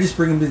 Could I just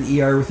bring him to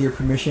the ER with your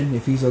permission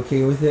if he's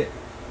okay with it?"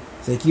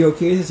 It's like, "You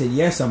okay?" I said,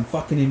 "Yes, I'm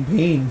fucking in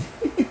pain."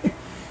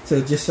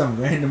 So just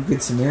some random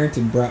Good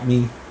Samaritan brought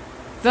me.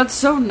 That's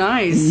so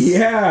nice.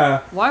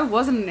 Yeah. Why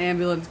wasn't an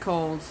ambulance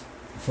called?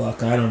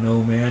 Fuck, I don't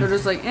know, man. They're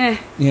just like, eh.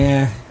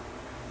 Yeah.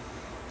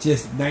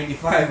 Just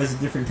 95 was a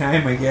different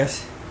time, I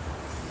guess.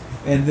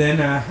 And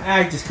then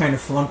I just kind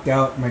of flunked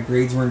out. My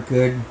grades weren't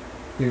good.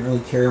 Didn't really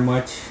care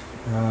much.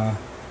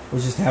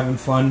 Was just having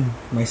fun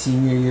my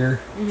senior year,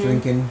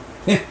 drinking,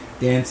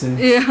 dancing,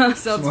 Yeah,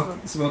 sounds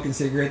fun. smoking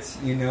cigarettes,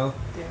 Dancing.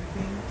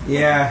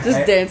 Yeah.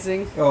 Just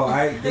dancing.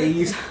 They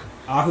used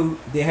Ahu.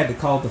 They had to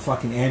call the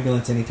fucking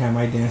ambulance anytime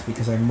I danced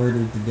because I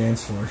murdered the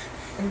dance floor.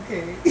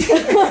 Okay.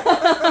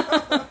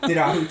 Did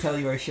Ahu tell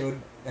you I showed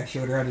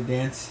her how to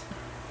dance?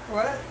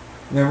 What?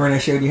 Remember when I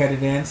showed you how to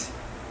dance?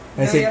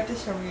 No, you have to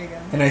show me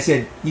again. And I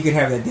said, "You could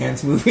have that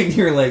dance move," and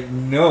you were like,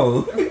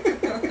 "No."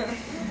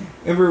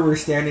 Remember we were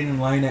standing in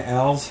line at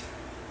Al's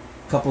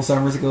a couple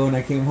summers ago when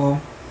I came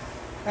home?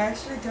 I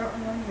actually don't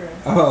remember.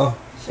 Oh.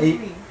 Show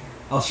me.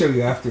 I'll show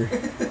you after.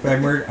 But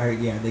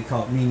they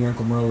call it, me and your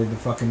Uncle Merle were the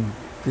fucking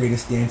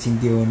greatest dancing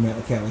duo in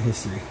Metlakatla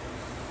history.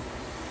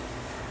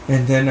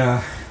 And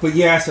then, but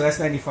yeah, so that's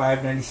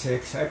 95,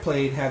 96. I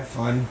played, had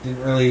fun.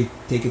 Didn't really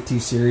take it too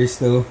serious,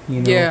 though,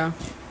 Yeah.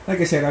 Like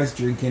I said, I was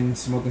drinking,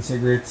 smoking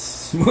cigarettes,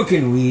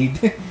 smoking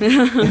weed.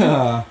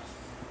 And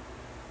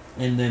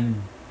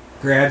then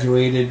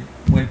graduated,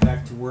 went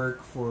back to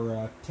work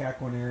for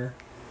Taquan Air.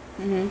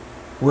 Mm-hmm.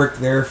 Worked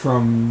there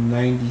from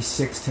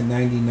 96 to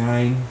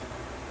 99.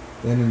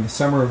 Then in the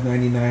summer of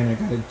 99, I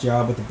got a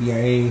job at the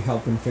BIA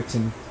helping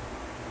fixing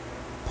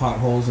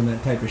potholes and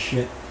that type of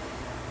shit.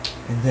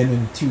 And then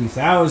in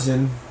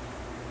 2000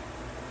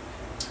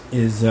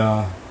 is,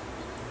 well,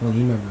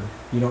 you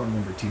don't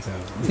remember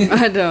 2000.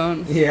 I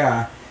don't.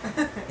 Yeah.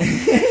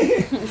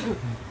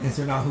 And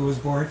so now who was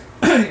born?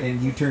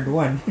 And you turned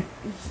 1.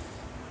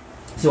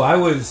 So I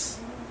was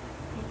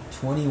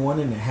 21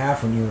 and a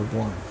half when you were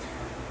born.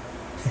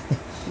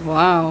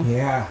 Wow.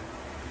 Yeah.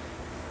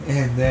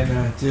 And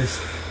then because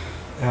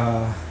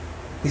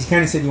you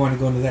kind of said you wanted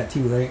to go into that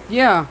too, right?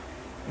 Yeah.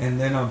 And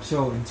then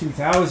so in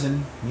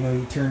 2000,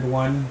 you turned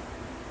 1,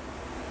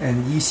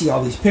 and you see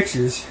all these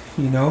pictures,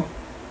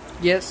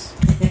 Yes.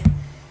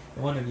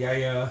 One of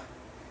Yaya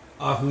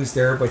Ahu's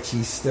there, but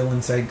she's still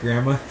inside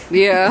Grandma.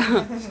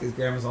 Yeah. Because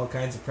Grandma's all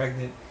kinds of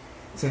pregnant.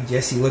 So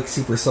Jesse looks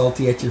super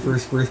salty at your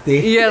first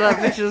birthday. Yeah, that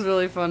picture's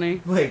really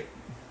funny. Like,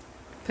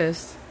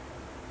 Pissed.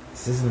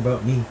 this isn't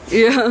about me.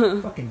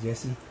 Yeah. Fucking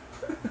Jesse.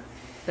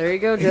 There you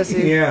go,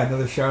 Jesse. Yeah,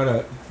 another shout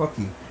out. Fuck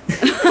you.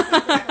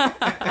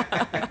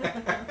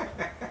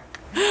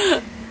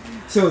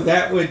 So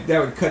that would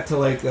cut to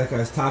like I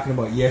was talking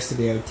about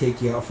yesterday. I would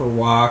take you out for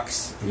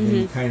walks, and then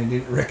you kind of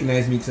didn't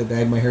recognize me because I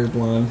dyed my hair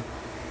blonde.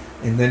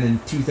 And then in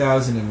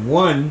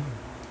 2001,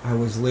 I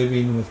was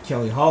living with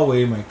Kelly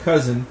Holloway, my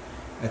cousin,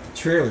 at the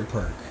trailer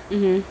park.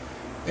 Mm-hmm.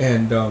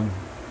 And I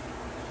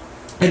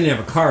didn't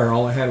have a car.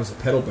 All I had was a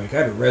pedal bike.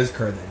 I had a res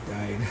car that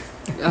died.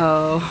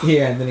 Oh.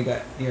 Yeah, and then it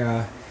got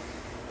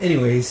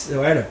Anyways,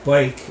 so I had a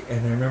bike,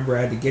 and I remember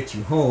I had to get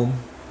you home.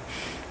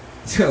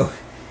 So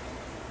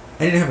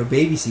I didn't have a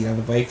baby seat on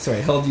the bike, so I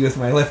held you with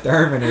my left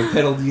arm and I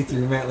pedaled you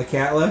through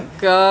Matlacattla.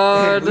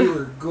 God. And we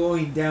were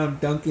going down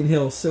Duncan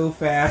Hill so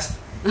fast,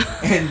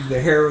 and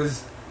the hair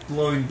was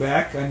blowing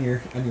back on your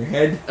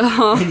head,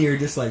 and you were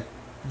just like,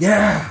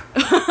 yeah,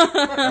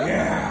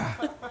 yeah,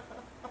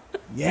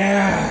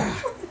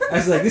 yeah. I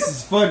was like, this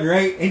is fun,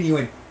 right? And you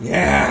went,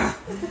 yeah.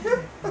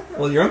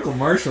 Well, your Uncle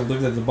Marshall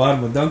lived at the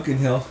bottom of Duncan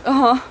Hill,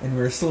 and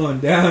we were slowing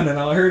down, and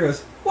all I heard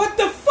was, what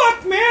the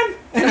fuck, man?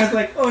 And I was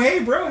like, oh, hey,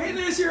 bro, hey,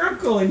 there's your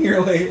uncle. And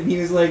you're like, and he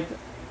was like,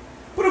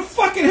 put a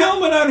fucking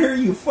helmet on her,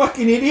 you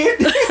fucking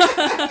idiot.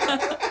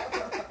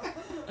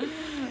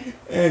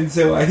 And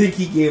so I think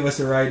he gave us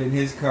a ride in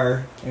his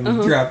car, and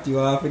we dropped you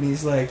off, and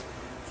he's like,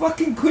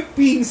 fucking quit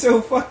being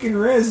so fucking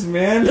res,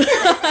 man.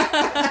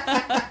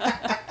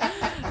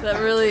 That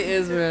really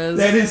is res.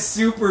 That is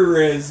super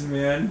res,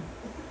 man.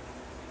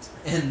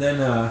 And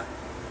then,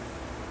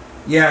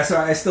 yeah, so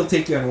I still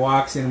take you on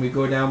walks, and we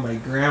go down by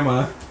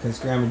Grandma, because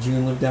Grandma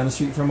June lived down the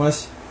street from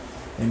us,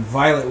 and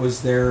Violet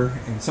was there,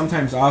 and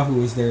sometimes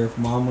Ahu was there if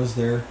Mom was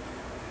there.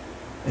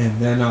 And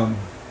then,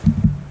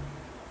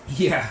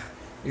 yeah,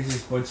 there's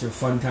just a bunch of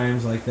fun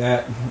times like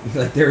that.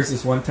 Like, there was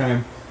this one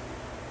time,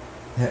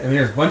 I mean,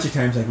 there's a bunch of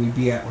times, like, we'd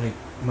be at, like,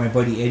 my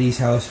buddy Eddie's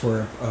house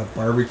for a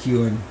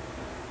barbecue, and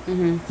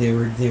they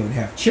would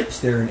have chips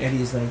there, and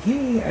Eddie's like,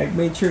 hey, I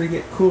made sure to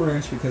get Cool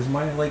Ranch because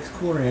Maya likes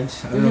Cool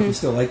Ranch. I don't know if you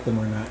still like them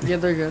or not. Yeah,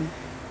 they're good.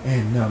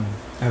 And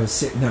I was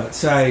sitting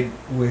outside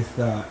with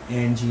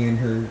Angie and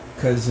her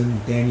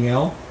cousin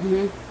Danielle,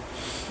 and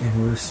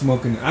we were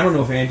smoking. I don't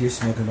know if Angie was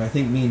smoking, but I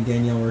think me and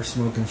Danielle were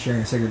smoking,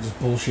 sharing a cigarette, just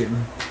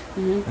bullshitting.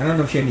 I don't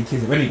know if she had any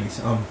kids, but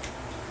anyways,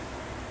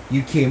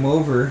 you came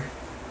over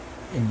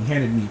and you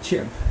handed me a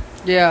chip.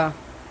 Yeah.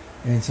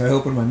 And so I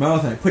opened my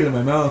mouth and I put it in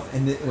my mouth,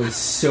 and it was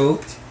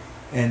soaked,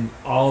 and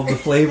all the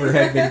flavor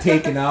had been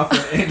taken off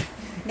it.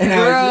 And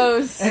I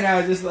was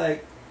just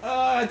like,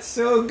 oh, it's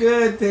so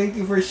good. Thank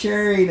you for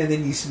sharing. And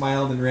then you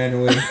smiled and ran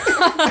away.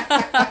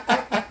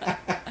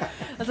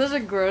 That's such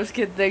a gross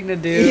kid thing to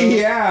do.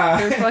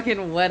 Yeah. They're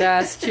fucking wet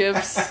ass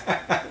chips.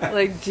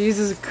 Like,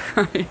 Jesus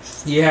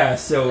Christ. Yeah,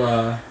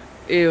 so,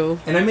 ew.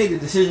 And I made the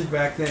decisions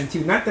back then,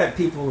 too. Not that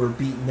people were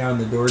beating down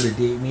the door to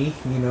date me.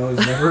 It was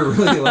never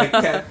really like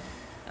that.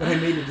 But I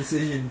made a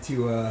decision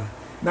to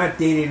not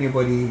date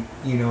anybody,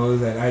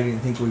 that I didn't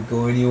think would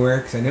go anywhere.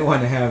 Because I didn't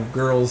want to have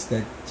girls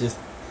that just,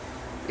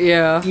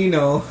 yeah.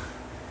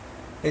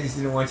 I just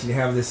didn't want you to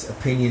have this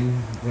opinion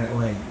that,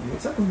 like,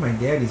 what's up with my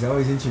dad? He's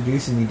always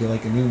introducing me to,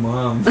 like, a new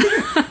mom.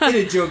 In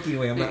a joking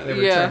way. I'm not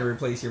ever trying to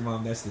replace your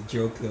mom. That's the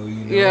joke, though,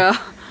 Yeah.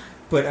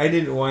 But I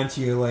didn't want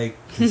you, like,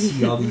 to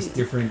see all these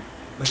different...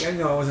 Like, I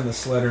know I wasn't a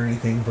slut or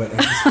anything, but I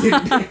just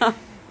didn't...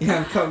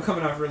 I'm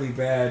coming off really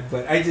bad,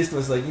 but I just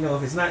was like,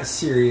 if it's not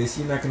serious,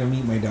 you're not going to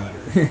meet my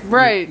daughter.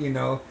 Right.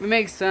 It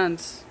makes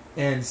sense.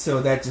 And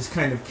so that just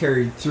kind of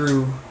carried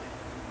through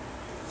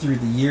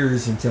the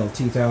years until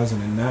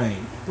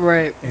 2009.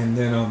 Right. And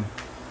then,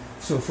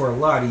 so for a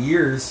lot of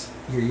years,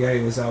 your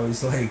yaya was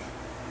always like,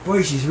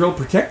 boy, she's real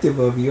protective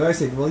of you. I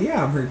said, well,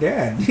 yeah, I'm her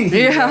dad.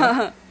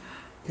 Yeah.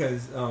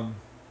 Because,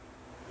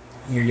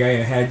 your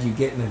yaya had you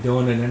getting a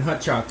donut and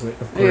hot chocolate,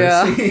 of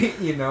course.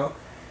 Yeah.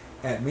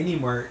 At Mini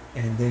Mart,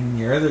 and then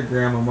your other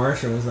grandma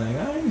Marsha was like,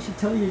 oh, you should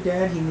tell your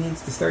dad he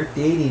needs to start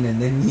dating,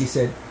 and then he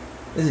said,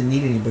 doesn't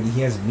need anybody.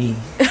 He has me.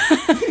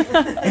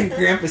 And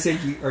Grandpa said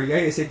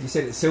Yaya said you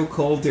said it's so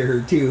cold to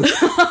her too.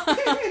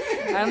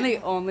 I'm the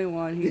only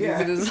one he Yeah.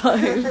 needs in his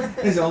life.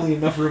 There's only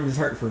enough room in his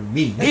heart for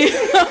me.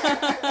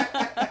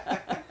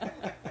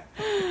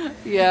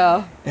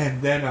 Yeah.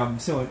 And then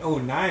so in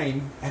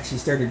 2009, actually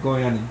started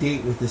going on a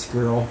date with this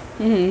girl.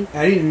 Mm-hmm.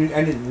 I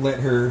didn't let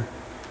her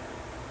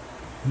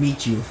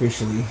meet you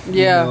officially.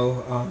 Yeah. You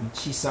know,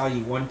 she saw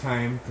you one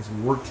time because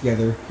we worked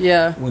together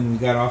Yeah. when we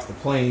got off the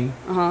plane.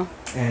 Uh-huh.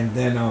 And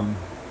then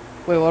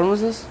Wait, when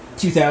was this?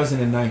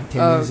 2009,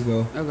 10 years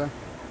ago. Okay.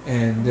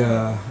 And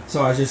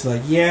so I was just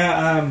like,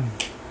 yeah,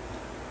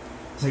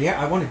 so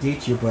yeah, I want to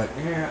date you, but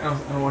I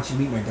don't want you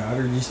to meet my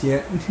daughter just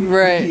yet.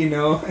 Right. You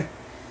know?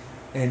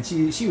 And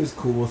she was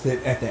cool with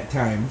it at that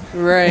time.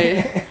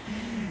 Right.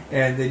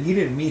 And then you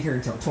didn't meet her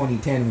until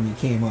 2010 when you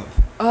came up.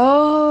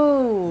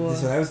 Oh.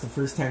 So that was the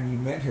first time you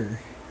met her.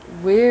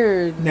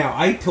 Weird. Now,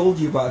 I told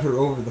you about her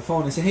over the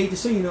phone. I said, hey,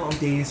 just so you know, I'm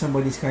dating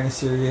somebody who's kind of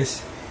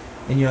serious.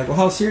 And you're like, well,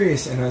 how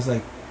serious? And I was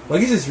like, well,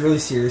 I guess it's really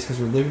serious because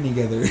we're living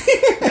together.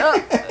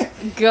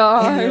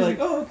 God. And you're like,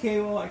 oh, okay,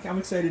 well, I'm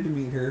excited to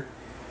meet her.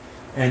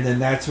 And then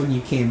that's when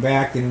you came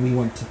back and we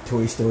went to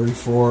Toy Story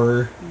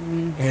 4.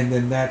 Mm. And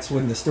then that's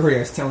when the story I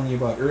was telling you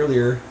about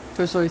earlier.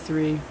 Toy Story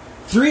 3.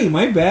 3,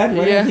 my bad.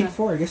 Why did I Yeah. think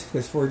 4? I guess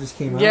because 4 just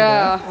came out.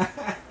 Yeah.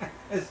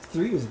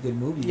 3 was a good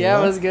movie. Yeah,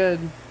 though. it was good.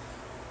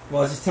 Well,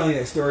 I was just telling you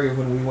that story of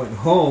when we went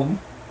home.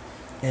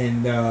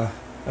 And I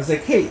was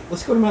like, hey,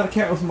 let's go to Mount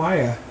Cat with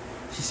Maya.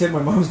 She said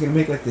my mom's going to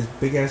make like this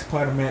big-ass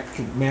pot of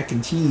mac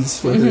and cheese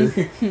for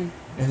her.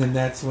 And then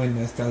that's when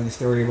I was telling the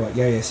story about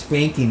Yaya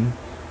spanking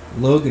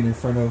Logan in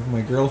front of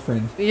my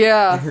girlfriend.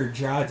 Yeah. And her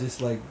jaw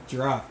just like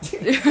dropped.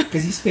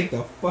 Because he spanked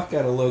the fuck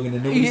out of Logan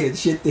and nobody said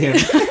shit to him.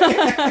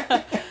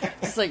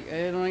 Just like,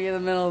 I don't want to get in the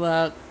middle of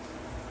that.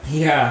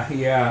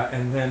 Yeah.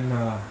 And then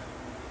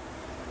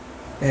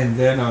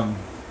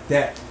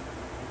that...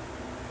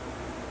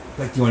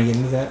 Like, do you want to get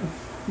into that?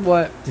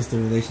 What? Just the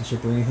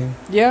relationship or anything?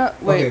 Yeah,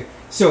 wait. Okay,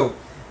 so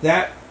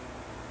that,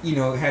 you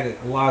know, had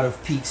a lot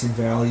of peaks and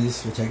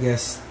valleys, which I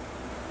guess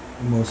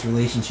most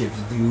relationships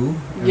do.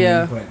 I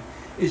Yeah. mean, but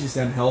it's just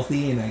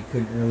unhealthy, and I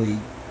couldn't really,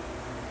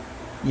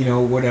 you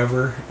know,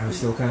 whatever. I was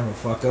still kind of a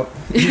fuck up,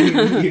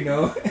 you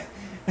know.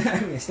 I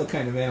mean, I still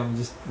kind of am. I'm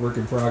just work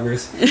in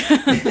progress.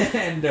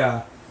 And,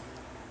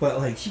 but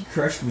like, she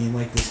crushed me in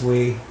like this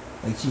way.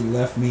 Like, she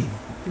left me.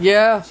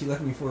 Yeah. She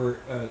left me for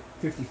a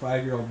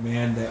 55-year-old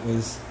man that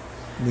was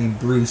named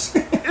Bruce.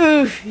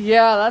 Oof,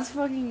 yeah, that's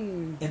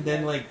fucking... And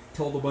then, like,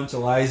 told a bunch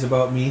of lies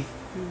about me.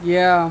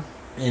 Yeah.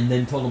 And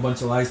then told a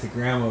bunch of lies to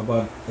Grandma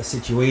about a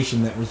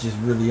situation that was just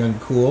really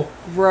uncool.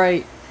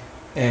 Right.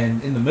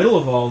 And in the middle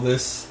of all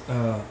this,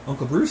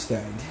 Uncle Bruce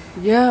died.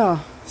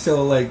 Yeah.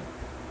 So, like,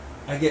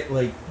 I get,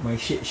 like, my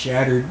shit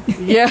shattered.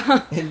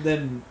 Yeah. and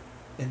then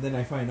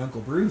I find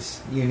Uncle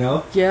Bruce, you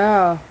know?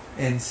 Yeah.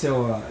 And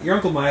so, your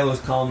Uncle Milo was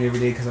calling me every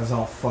day because I was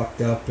all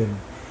fucked up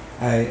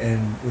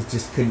and was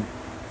just couldn't...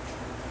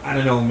 I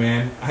don't know,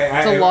 man.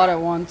 It's a lot at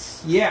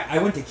once. Yeah, I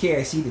went to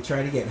KIC to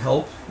try to get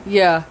help.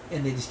 Yeah.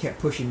 And they just kept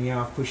pushing me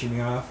off.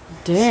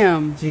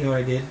 Damn. So you know what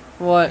I did?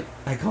 What?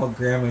 I called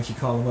Grandma and she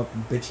called them up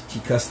and bitch, she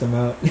cussed them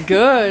out.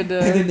 Good.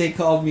 And then they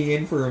called me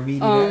in for a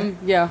meeting.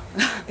 Yeah.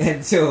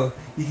 And so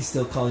you can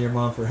still call your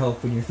mom for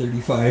help when you're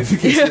 35 in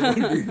case you're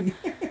wondering.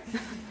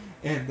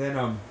 And then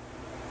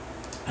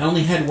I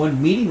only had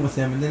one meeting with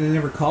them and then they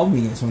never called me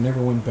again, so I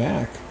never went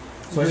back.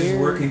 So I was just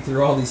working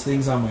through all these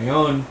things on my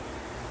own.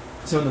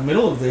 So in the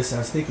middle of this, I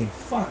was thinking,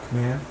 fuck,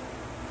 man.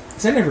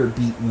 Because I never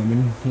beat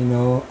women, you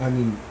know. I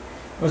mean,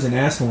 I was an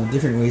asshole in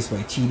different ways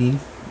by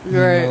cheating, you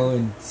know,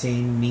 and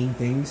saying mean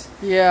things.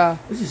 Yeah.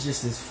 Which is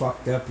just as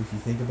fucked up if you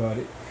think about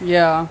it.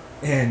 Yeah.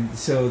 And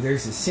so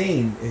there's a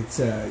saying, it's,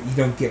 you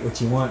don't get what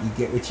you want, you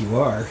get what you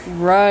are.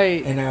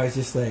 Right. And I was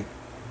just like,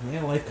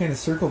 yeah, life kind of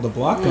circled the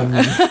block on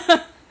me.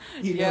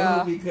 You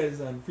know,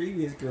 because on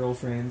previous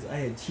girlfriends, I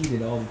had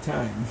cheated all the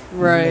time.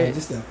 Right. You know,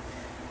 just a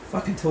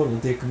fucking total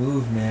dick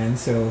move, man.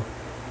 So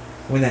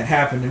when that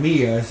happened to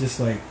me, I was just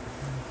like,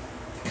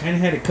 kind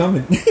of had it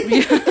coming. I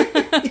mean,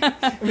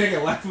 I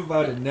can laugh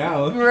about it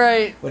now.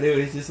 Right. But it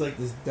was just like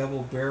this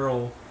double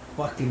barrel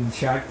fucking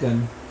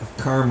shotgun of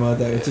karma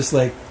that was just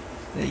like,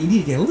 you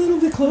need to get a little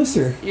bit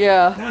closer.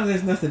 Yeah. Now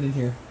there's nothing in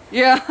here.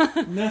 Yeah.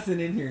 Nothing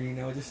in here, you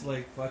know, just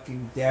like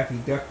fucking Daffy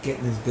Duck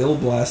getting his bill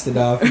blasted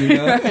off, you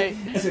know? Right.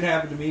 That's what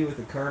happened to me with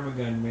the karma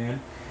gun,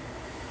 man.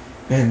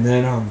 And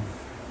then,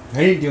 I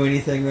didn't do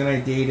anything. Then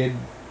I dated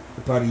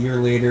about a year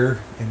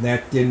later, and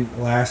that didn't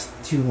last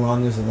too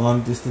long. It was a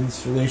long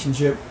distance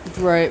relationship.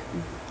 Right.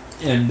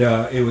 And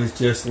it was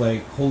just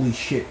like, holy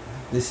shit,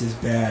 this is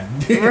bad.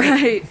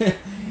 Right.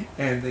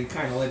 And they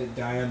kind of let it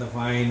die on the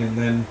vine, and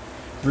then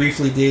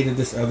briefly dated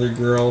this other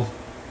girl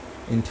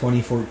in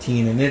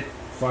 2014, and it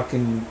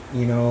fucking,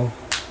 you know,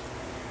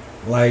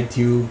 lied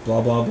to,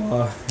 blah, blah,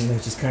 blah. And it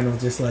was just kind of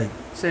just like...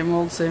 Same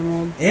old, same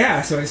old.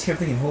 Yeah, so I just kept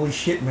thinking, holy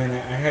shit, man,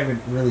 I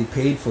haven't really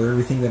paid for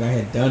everything that I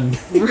had done.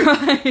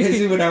 Right.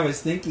 This is what I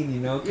was thinking, you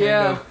know, kind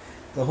of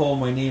the whole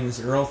 "my name is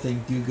Earl"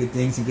 thing, do good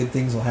things and good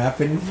things will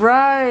happen.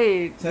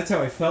 Right. So that's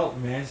how I felt,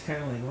 man. It's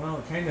kind of like, well,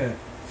 it kind of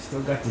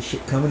still got the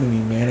shit coming to me,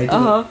 man.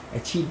 I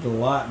cheated a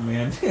lot,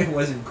 man. It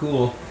wasn't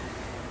cool.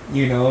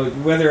 You know,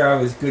 whether I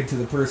was good to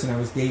the person I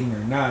was dating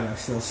or not, I was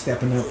still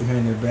stepping out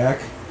behind their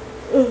back.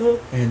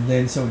 And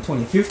then, so in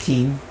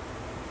 2015,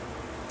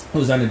 I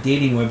was on a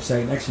dating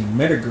website and actually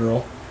met a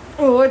girl.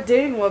 Oh, what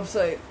dating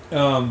website?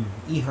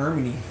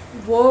 eHarmony.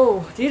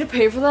 Whoa, do you have to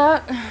pay for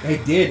that? I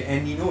did,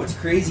 and you know what's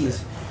crazy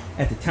is,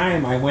 at the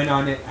time I went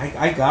on it,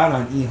 I got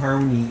on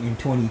eHarmony in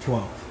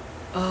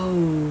 2012.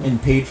 Oh.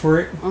 And paid for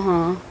it.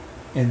 Uh-huh.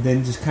 And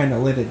then just kind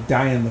of let it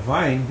die on the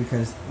vine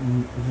because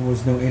there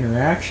was no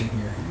interaction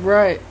here.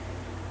 Right.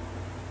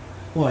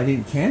 Well, I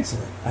didn't cancel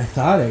it. I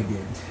thought I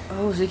did.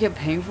 Oh, so you kept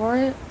paying for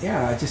it?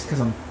 Yeah, just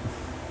because I'm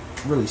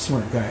a really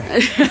smart guy.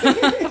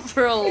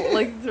 For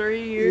like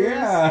 3 years?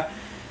 Yeah.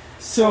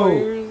 So, 4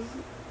 years?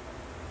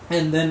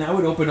 and then I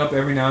would open up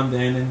every now and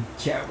then and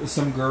chat with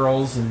some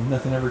girls, and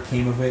nothing ever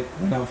came of it.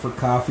 Went out for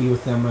coffee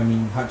with them. I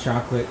mean, hot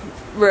chocolate.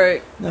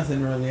 Right.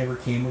 Nothing really ever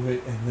came of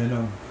it. And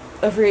then,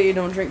 I forget you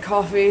don't drink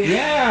coffee.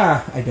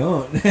 yeah, I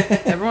don't.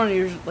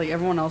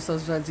 Everyone else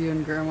does besides you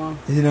and Grandma.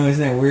 You know,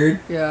 isn't that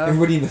weird? Yeah.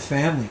 Everybody in the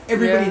family.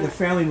 Everybody Yeah. in the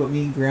family but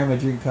me and Grandma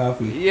drink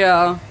coffee.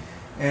 Yeah.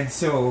 And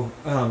so,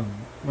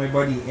 my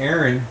buddy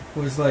Aaron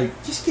was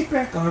like, just get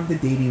back on the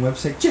dating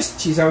website.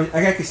 She's always,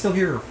 I can still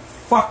hear her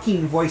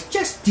fucking voice.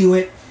 Just do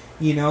it,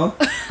 you know?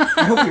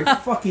 I hope you're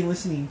fucking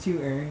listening too,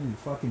 Aaron, you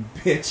fucking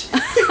bitch.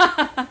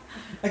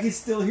 I can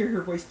still hear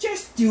her voice.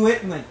 Just do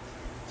it. I'm like,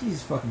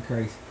 Jesus fucking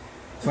Christ.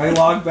 So I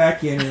log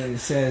back in and it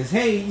says,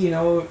 hey, you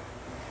know,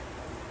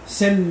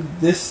 send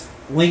this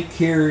link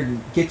here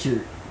and get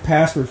your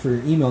password for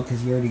your email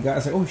because you already got it. I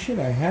was like, oh shit,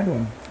 I had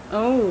one.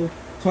 Oh.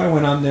 So I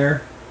went on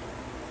there.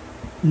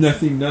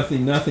 Nothing.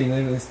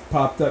 And it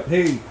popped up,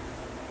 hey,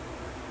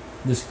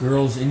 this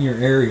girl's in your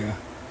area.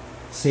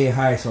 Say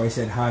hi. So I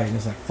said hi, and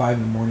it's like 5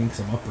 in the morning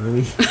because I'm up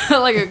early.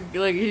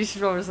 like you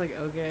should probably just like,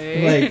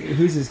 okay. Like,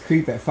 who's this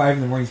creep at 5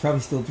 in the morning? He's probably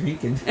still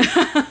drinking.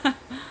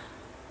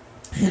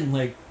 And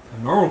like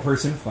a normal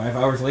person, 5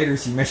 hours later,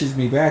 she messaged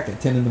me back at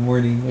 10 in the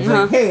morning. I was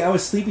like, hey, I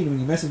was sleeping when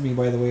you messaged me,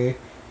 by the way.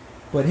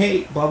 But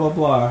hey, blah, blah,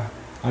 blah.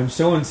 I'm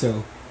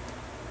so-and-so.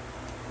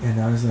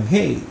 And I was like,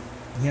 hey,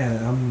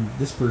 yeah, I'm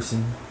this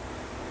person.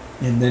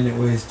 And then it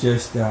was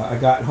just, I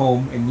got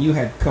home, and you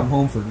had come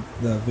home for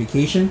the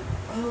vacation.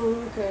 Oh,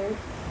 okay.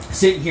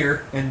 Sitting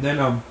here, and then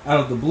out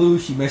of the blue,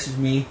 she messaged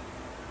me,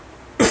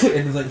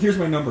 and was like, here's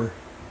my number.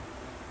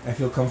 I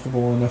feel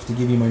comfortable enough to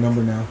give you my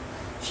number now.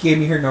 She gave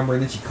me her number,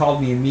 and then she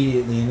called me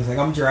immediately, and was like,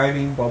 I'm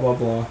driving, blah, blah,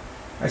 blah.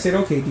 I said,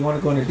 okay, do you want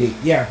to go on a date?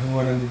 Yeah, we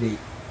went on a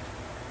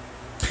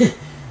date.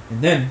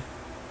 and then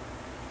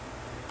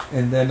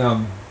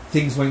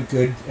things went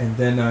good, and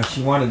then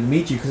she wanted to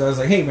meet you, because I was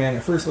like, hey, man,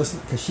 at first, listen,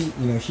 because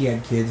she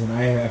had kids, and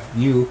I have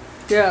you.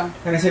 Yeah.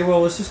 And I said,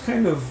 well, let's just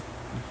kind of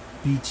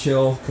be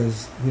chill,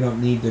 because we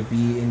don't need to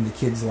be in the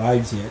kids'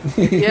 lives yet.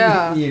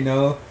 Yeah. You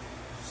know?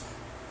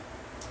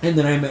 And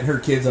then I met her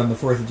kids on the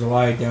 4th of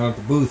July down at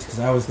the booth, because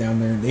I was down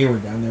there and they were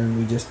down there, and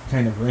we just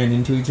kind of ran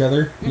into each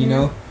other, you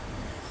know?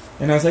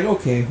 And I was like,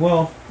 okay,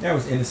 well, that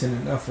was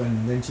innocent enough.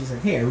 And then she's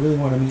like, hey, I really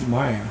want to meet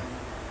Maya.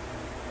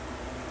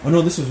 Oh,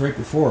 no, this was right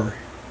before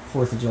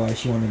 4th of July.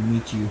 She wanted to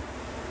meet you.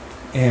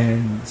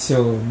 And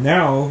so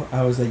now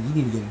I was like, you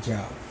need to get a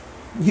job.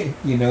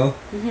 You know?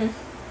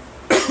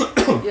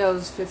 Yeah, I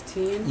was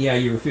 15. Yeah,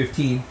 you were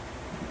 15.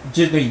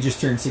 You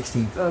just turned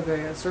 16.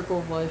 Okay, yeah, Circle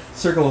of Life.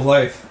 Circle of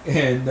Life.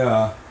 And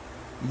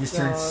you just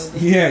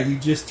God. you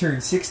just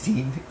turned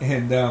 16.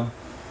 And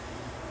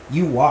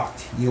you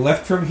walked. You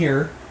left from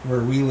here, where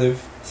we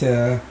live,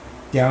 to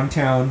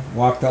downtown,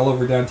 walked all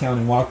over downtown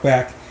and walked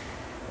back.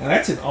 Now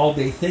that's an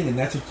all-day thing, and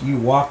that's what you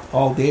walked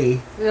all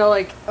day. You know,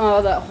 like,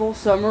 that whole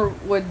summer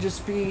would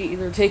just be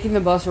either taking the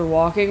bus or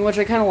walking, which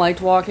I kind of liked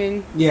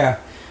walking. Yeah.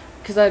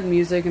 Because I had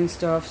music and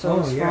stuff, so it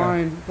was yeah.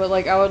 fine. But,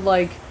 like, I would,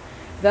 like,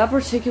 that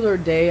particular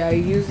day, I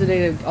used the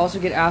day to also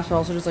get asked, but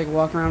also just, like,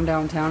 walk around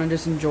downtown and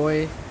just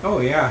enjoy. Oh,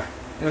 yeah.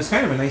 And it was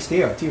kind of a nice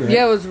day out, too, right?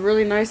 Yeah, it was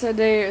really nice that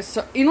day.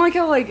 So, you know, like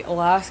how, like,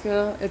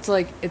 Alaska, it's,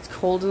 like, it's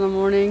cold in the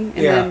morning,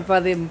 and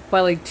then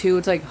by, like, 2,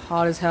 it's, like,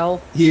 hot as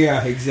hell.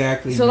 Yeah,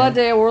 exactly. So man.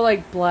 that day I wore,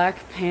 like,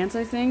 black pants,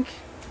 I think.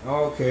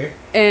 Oh, okay.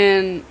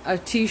 And a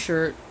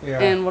t-shirt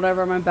and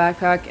whatever on my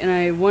backpack, and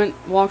I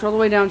walked all the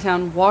way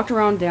downtown, walked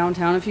around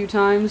downtown a few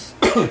times,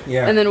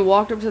 Yeah. and then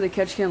walked up to the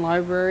Ketchikan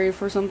Library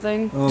for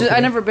something. Okay.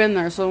 I'd never been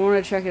there, so I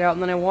wanted to check it out,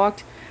 and then I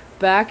walked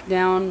back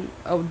down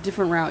a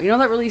different route. You know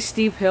that really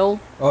steep hill?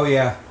 Oh,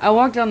 yeah. I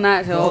walked down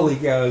that hill. Holy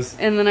cows.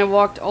 And then I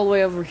walked all the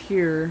way over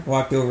here.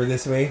 Walked over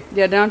this way?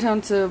 Yeah,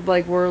 downtown to,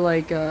 like, where,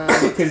 like,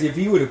 Because if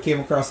you would have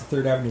came across the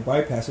 3rd Avenue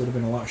bypass, it would have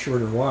been a lot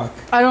shorter walk.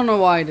 I don't know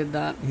why I did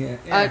that.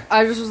 Yeah.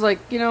 I just was like,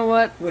 you know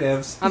what?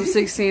 Whatevs. I'm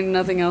 16,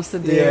 nothing else to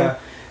do. Yeah.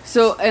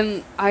 So,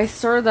 and I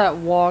started that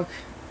walk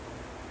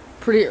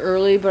pretty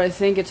early, but I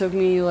think it took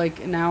me, like,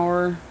 an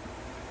hour.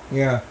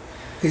 Yeah.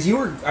 Because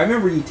I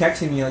remember you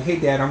texting me, like, hey,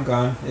 Dad, I'm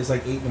gone. It's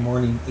like 8 in the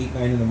morning, 8,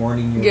 9 in the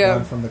morning. You were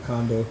gone from the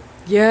condo.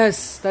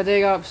 Yes, that day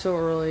I got up so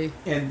early.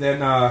 And then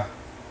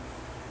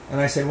And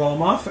I said, well,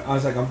 I'm off. I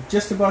was like, I'm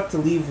just about to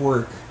leave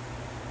work.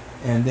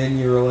 And then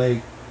you were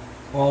like,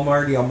 well, I'm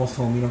already almost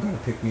home. You don't got to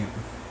pick me up.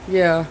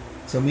 Yeah.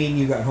 So me and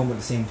you got home at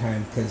the same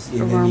time.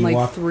 Around then you like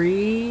walked,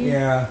 3?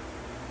 Yeah.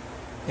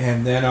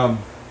 And then I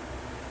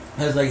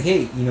was like,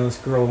 hey, this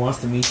girl wants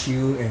to meet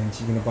you, and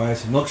she's going to buy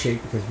us a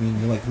milkshake because me and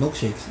you like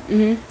milkshakes.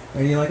 Mm-hmm.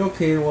 And you're like,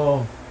 okay,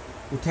 well,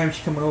 what time is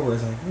she coming over? I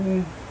was like,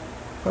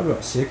 probably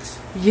about 6.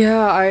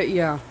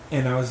 Yeah.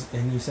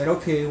 And you said,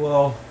 okay,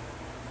 well,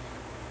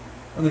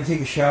 I'm going to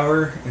take a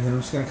shower, and then I'm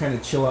just going to kind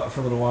of chill out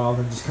for a little while,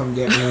 and then just come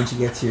get me when she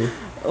gets here.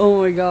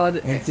 Oh my god.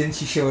 And then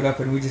she showed up,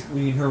 and we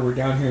and her were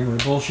down here, and we were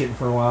bullshitting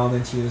for a while, and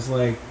then she was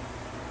like,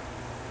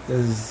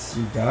 does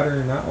your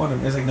daughter not want to?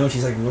 I was like, no,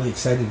 she's like really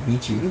excited to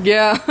meet you.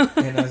 Yeah.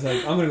 And I was like,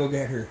 I'm going to go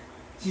get her.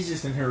 She's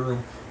just in her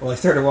room. Well, I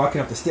started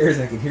walking up the stairs,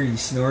 and I could hear you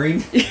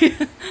snoring.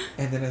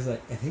 And then I was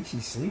like, I think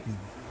she's sleeping.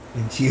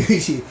 And she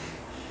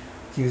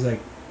was like,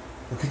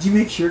 well, could you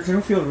make sure? Because I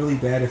don't feel really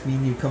bad if me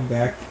and you come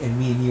back and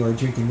me and you are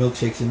drinking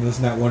milkshakes and there's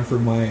not one for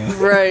Maya.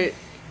 Right.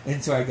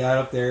 And so I got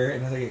up there,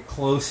 and as I get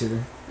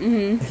closer,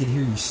 Mm-hmm. I could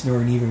hear you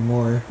snoring even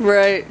more.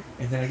 Right.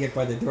 And then I get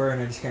by the door,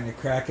 and I just kind of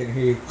crack it and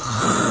hear you.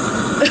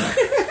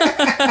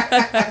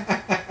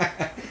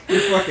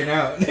 You're fucking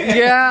out.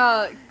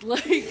 Yeah,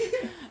 like,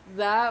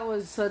 that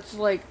was such,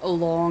 like, a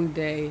long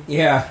day.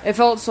 Yeah. It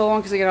felt so long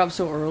because I got up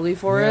so early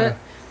for it.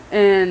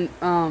 And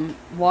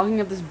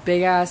walking up this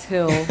big-ass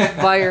hill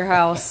by your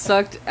house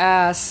sucked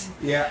ass.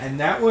 Yeah, and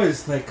that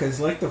was, like, because,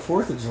 like, the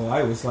 4th of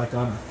July was, like,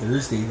 on a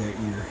Thursday that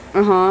year.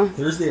 Uh-huh.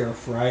 Thursday or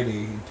Friday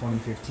in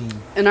 2015.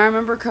 And I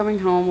remember coming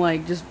home,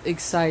 like, just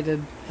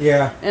excited.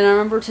 Yeah. And I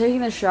remember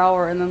taking a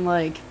shower and then,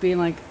 like, being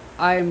like,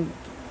 I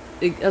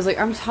was like,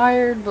 I'm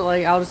tired, but,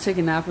 like, I'll just take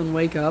a nap and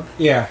wake up.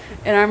 Yeah.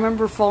 And I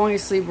remember falling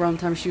asleep around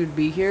the time she would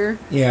be here.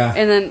 Yeah.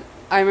 And then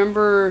I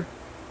remember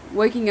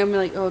waking up and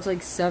being like, oh, it's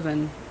like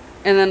 7.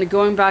 And then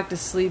going back to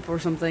sleep or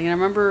something. And I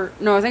remember,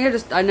 no, I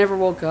think I never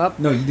woke up.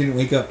 No, you didn't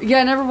wake up. Yeah,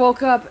 I never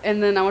woke up.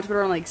 And then I went to bed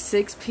around like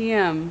 6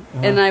 p.m.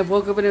 Uh-huh. And I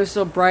woke up and it was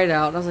still bright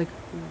out. And I was like,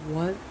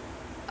 what?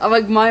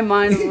 Like, my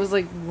mind was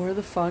like, where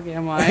the fuck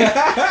am I? And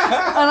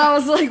I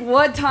was like,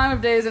 what time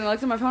of day is it? And I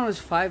looked at my phone, it was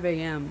 5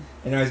 a.m.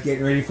 And I was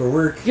getting ready for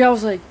work. Yeah, I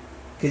was like...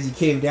 Because you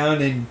came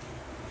down and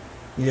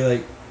you're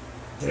like,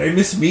 did I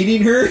miss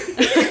meeting her?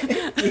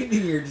 And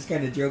you were just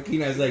kind of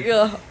joking. I was like,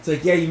 yeah. It's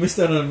like, yeah, you missed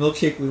out on a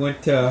milkshake. We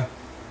went to...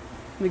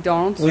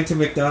 McDonald's? Went to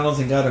McDonald's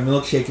and got a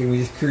milkshake, and we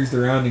just cruised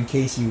around in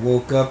case you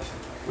woke up.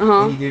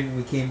 Uh-huh. And you didn't.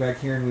 We came back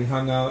here and we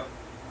hung out.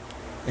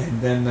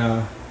 And then,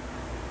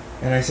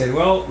 and I said,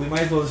 well, we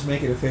might as well just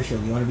make it official.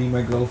 You want to be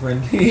my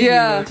girlfriend?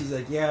 Yeah. And she's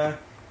like, yeah.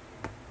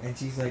 And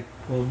she's like,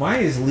 well,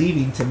 Maya's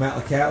leaving to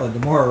Metlakatla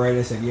tomorrow, right?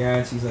 I said, yeah.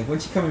 And she's like,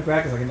 when's she coming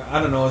back? I was like, I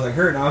don't know. I was like,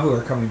 her and Ahu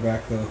are coming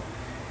back, though.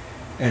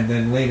 And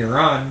then later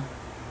on,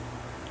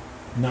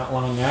 not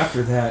long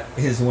after that,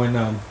 is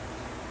when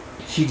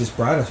she just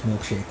brought us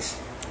milkshakes.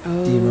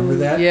 Oh, Do you remember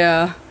that?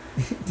 Yeah.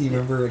 Do you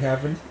remember what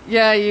happened?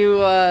 Yeah, you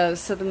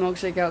set the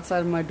milkshake outside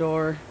of my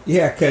door.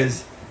 Yeah,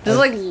 because... Just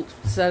like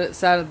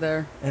sat it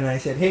there. And I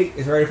said, hey,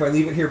 is it right if I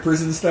leave it here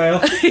prison style?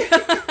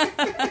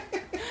 That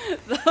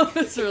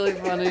was really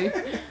funny.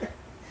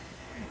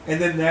 And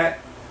then that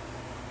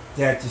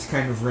just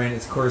kind of ran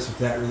its course with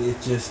that. Really,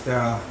 it just...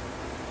 I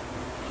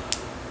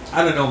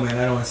don't know, man.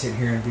 I don't want to sit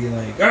here and be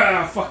like,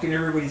 fucking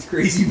everybody's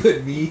crazy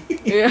but me.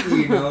 Yeah.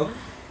 You know?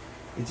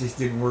 It just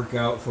didn't work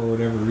out for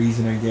whatever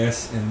reason, I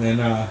guess. And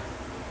then,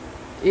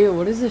 Ew,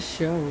 what is this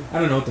show? I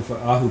don't know what the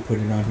fuck. Ahu put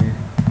it on here.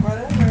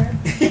 Whatever.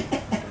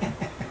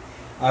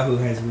 Ahu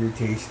has weird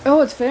taste. Oh,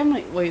 it's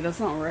Family... Wait,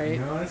 that's not right.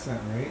 No, that's not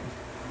right.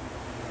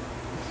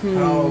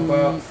 How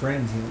about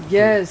Friends?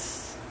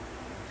 Yes.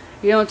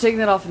 Taking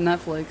that off of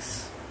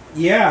Netflix.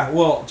 Yeah,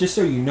 well, just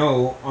so you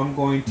know, I'm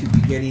going to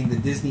be getting the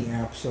Disney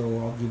app, so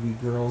I'll give you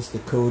girls the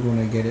code when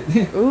I get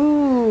it.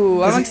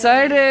 Ooh, I'm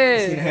excited.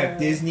 It's going to have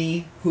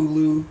Disney,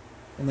 Hulu,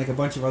 and like a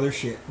bunch of other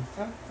shit.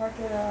 Don't fuck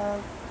it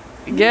up.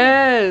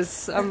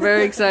 Yes, I'm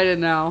very excited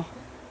now.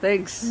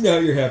 Thanks. Now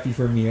you're happy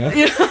for me, huh?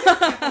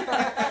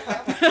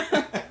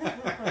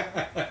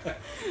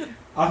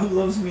 Ahu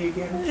loves me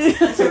again.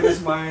 So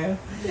does Maya.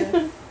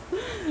 Yes.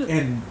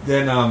 And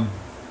then,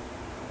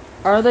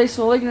 Are they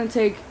slowly going to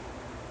take...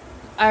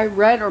 I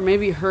read or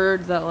maybe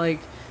heard that, like,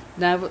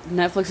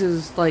 Netflix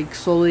is, like,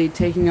 slowly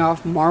taking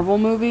off Marvel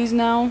movies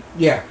now.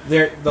 yeah,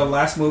 the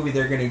last movie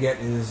they're going to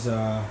get is,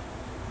 I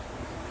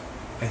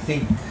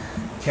think,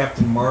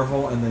 Captain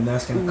Marvel, and then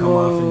that's going to come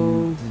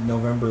off in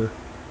November.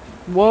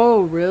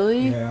 Whoa,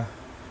 really? Yeah.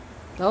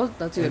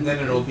 That's a good And then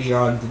movie. it'll be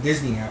on the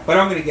Disney app. But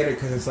I'm going to get it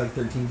because it's like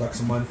 $13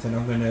 a month, and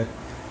I'm going to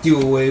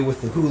do away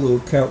with the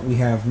Hulu account we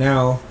have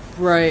now.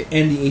 Right.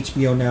 And the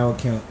HBO Now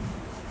account.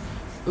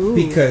 Ooh.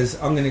 Because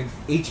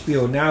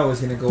HBO Now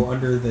is going to go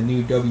under the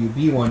new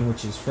WB one,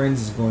 which is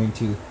Friends is going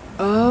to.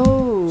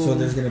 Oh. So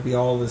there's going to be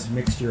all this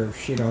mixture of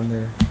shit on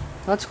there.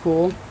 That's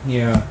cool.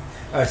 Yeah.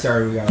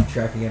 Sorry, we got off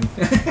track again.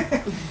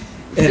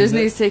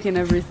 Disney's taking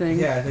everything.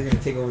 Yeah, they're going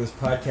to take over this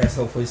podcast,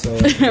 hopefully, so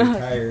I can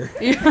retire.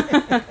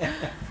 Yeah.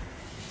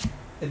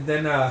 And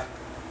then,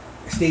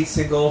 stayed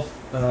single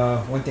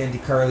Went to Auntie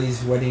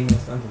Carly's wedding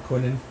with Uncle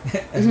Quinnen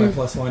as my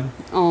plus one.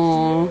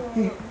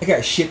 Aww. I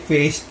got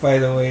shit-faced, by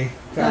the way.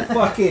 Got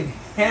fucking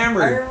I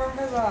hammered.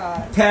 remember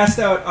that. Passed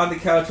out on the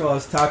couch while I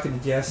was talking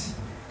to Jess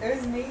It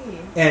was me.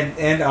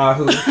 and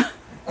Ahu.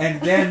 And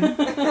then,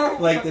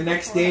 like, the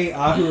next day,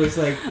 Ahu was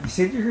like, you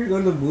said you were going to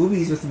go to the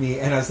movies with me.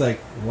 And I was like,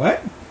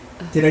 what?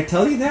 Did I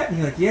tell you that? And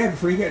you're like, yeah,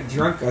 before you got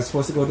drunk, I was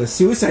supposed to go to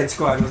Suicide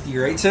Squad with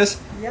you, right, sis?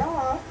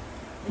 Yeah.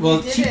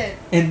 Well, you she, didn't.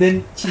 and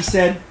then she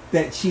said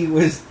that she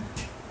was...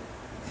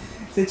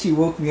 Said she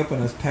woke me up when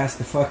I was passed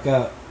the fuck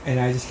out. And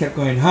I just kept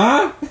going,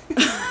 huh?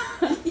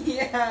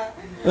 Yeah.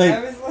 Like-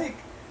 I was like,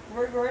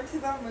 we're going to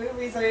the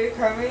movies. Are you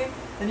coming?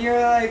 And you were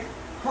like,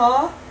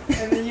 huh?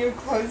 And then you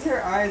closed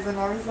your eyes, and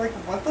I was like,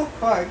 what the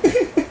fuck?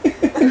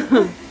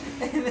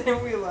 And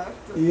then we left.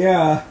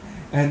 Yeah.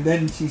 And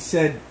then she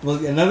said,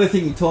 well, another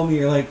thing you told me,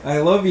 you're like, I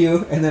love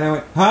you. And then I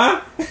went,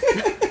 huh?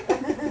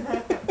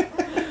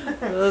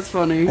 That's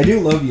funny. I do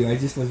love you. I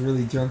just was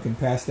really drunk and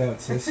passed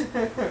out, sis.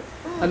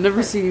 I've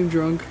never seen you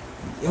drunk.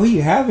 Oh,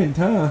 you haven't,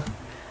 huh?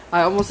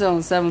 I almost said on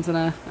the 7th, and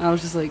I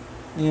was just like,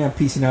 Yeah,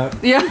 peacing out.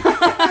 yeah.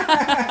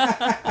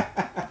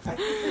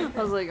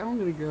 I was like, I'm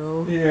gonna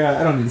go. Yeah,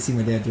 I don't need to see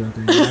my dad drunk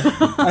or anything.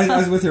 I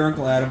was with your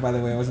Uncle Adam, by the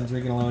way. I wasn't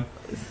drinking alone.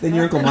 Then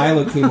your Uncle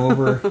Milo came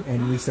over,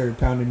 and we started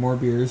pounding more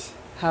beers.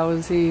 How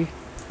is he?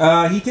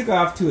 He took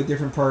off to a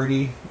different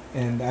party,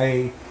 and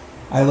I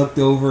looked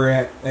over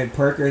at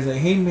Parker. I was like,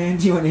 hey, man,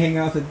 do you want to hang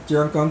out with a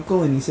drunk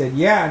uncle? And he said,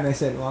 yeah. And I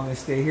said, well, I'm going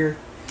to stay here.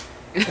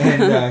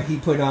 And he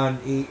put on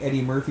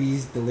Eddie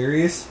Murphy's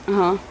Delirious,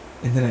 Uh-huh.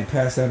 and then I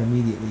passed out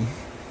immediately.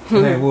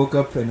 And I woke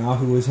up, and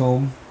Ahu was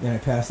home, and I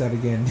passed out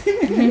again.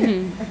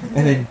 And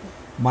then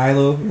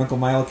Milo, your Uncle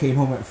Milo, came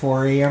home at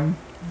 4 a.m.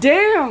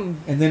 Damn!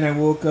 And then I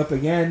woke up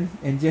again,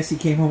 and Jesse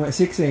came home at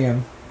 6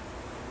 a.m.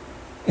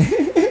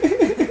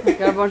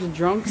 Got a bunch of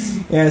drunks.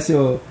 Yeah,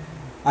 so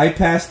I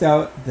passed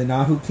out, then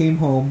Ahu came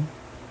home,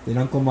 then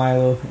Uncle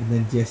Milo, and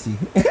then Jesse.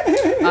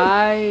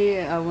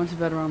 I went to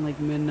bed around like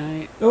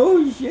midnight.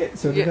 Oh, shit,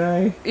 so did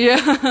I.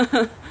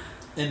 Yeah.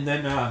 And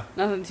then,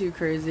 Nothing too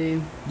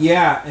crazy.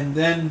 yeah, and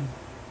then,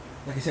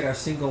 like I said, I was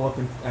single up,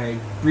 and I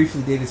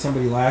briefly dated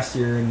somebody last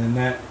year, and then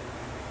that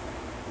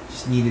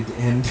just needed to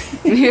end.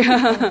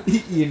 Yeah.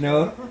 You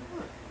know?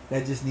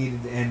 That just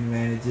needed to end,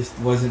 man. It just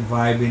wasn't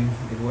vibing.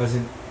 It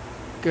wasn't...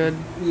 Good.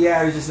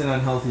 Yeah, it was just an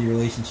unhealthy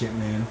relationship,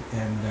 man.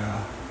 And,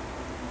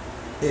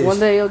 One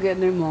day you'll get a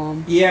new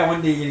mom. Yeah,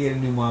 one day you're going to get a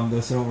new mom,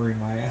 though, so don't worry,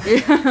 Maya.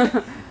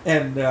 Yeah.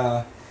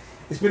 And,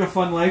 it's been a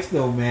fun life,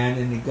 though, man,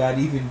 and it got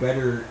even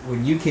better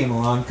when you came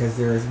along, because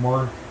there was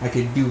more... I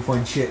could do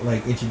fun shit,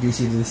 like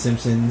introduce you to The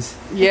Simpsons,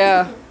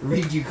 Yeah.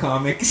 read you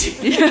comics.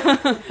 Yeah.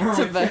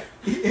 I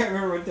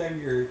remember one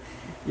time your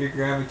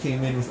grandma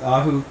came in with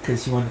Ahu,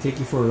 because she wanted to take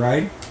you for a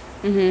ride.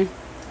 Mhm.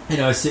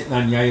 And I was sitting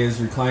on Yaya's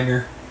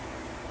recliner,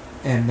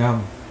 and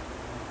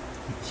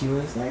she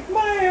was like,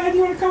 Maya, do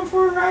you want to come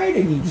for a ride?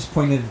 And you just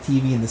pointed at the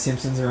TV and The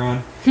Simpsons are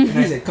on. And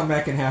I said, come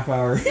back in a half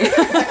hour.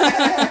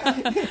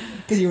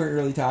 Because you weren't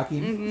really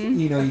talking. Mhm.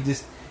 You know, you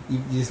just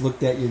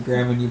looked at your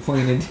grandma and you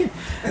pointed.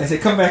 And I said,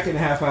 come back in a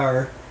half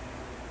hour.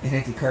 And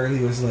Auntie Carly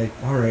was like,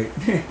 all right.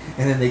 And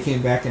then they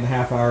came back in a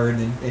half hour, and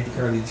then Auntie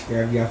Carly just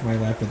grabbed you off my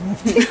lap and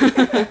left.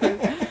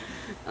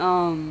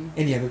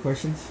 Any other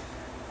questions?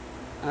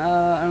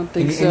 I don't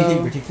think so.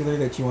 Anything particular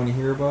that you want to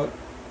hear about?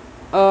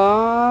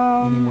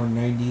 Any more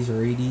 90s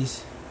or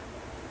 80s?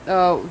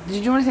 Did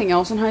you do anything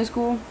else in high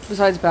school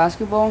besides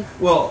basketball?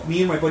 Well, me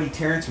and my buddy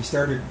Terrence, we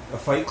started a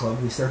fight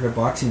club. We started a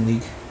boxing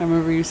league. I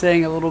remember you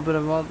saying a little bit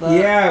about that.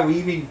 Yeah, we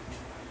even...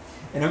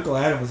 And Uncle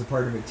Adam was a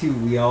part of it, too.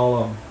 We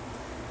all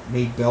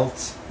made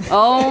belts.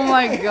 Oh,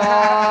 my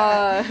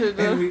God.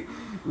 And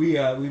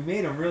we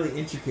made them really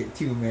intricate,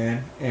 too,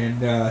 man. And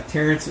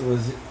Terrence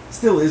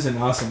still is an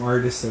awesome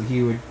artist, so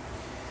he would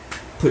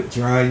put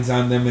drawings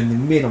on them, and we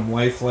made them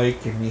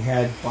lifelike, and we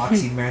had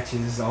boxing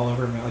matches all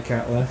over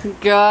Metlakatla.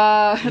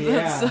 God, Yeah.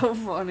 that's so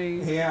funny.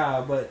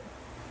 Yeah, but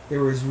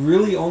there was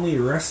really only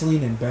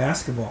wrestling and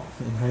basketball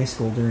in high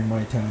school during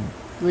my time.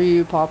 Were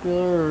you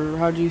popular, or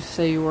how do you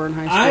say you were in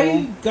high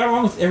I school? got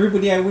along with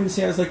everybody. I wouldn't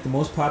say I was like the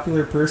most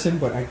popular person,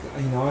 but I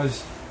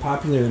was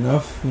popular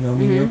enough. You know,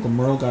 me and Uncle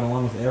Merle got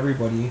along with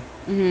everybody.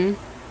 Mm-hmm.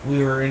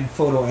 We were in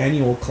photo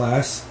annual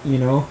class, you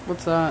know.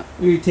 What's that?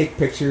 We would take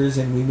pictures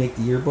and we make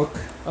the yearbook.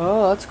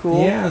 Oh, that's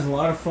cool. Yeah, it was a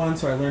lot of fun,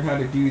 so I learned how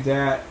to do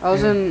that. I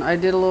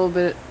did a little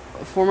bit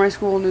for my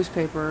school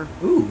newspaper.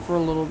 Ooh. For a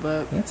little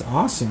bit. That's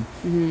awesome.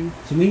 Mm-hmm.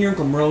 So me and your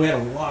Uncle Merle, we had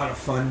a lot of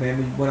fun, man.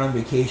 We went on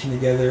vacation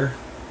together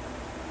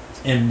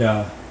and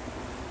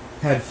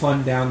had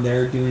fun down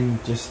there doing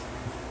just,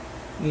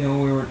 we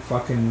weren't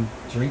fucking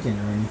drinking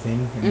or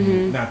anything. I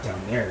mean, not down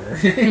there,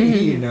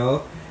 you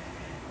know.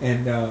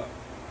 And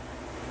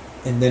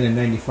then in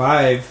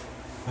 95,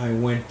 I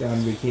went on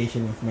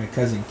vacation with my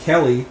cousin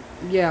Kelly.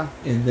 Yeah.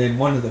 And then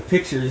one of the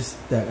pictures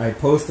that I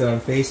posted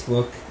on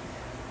Facebook,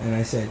 and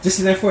I said, just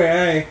an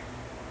FYI,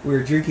 we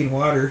were drinking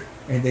water.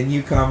 And then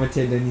you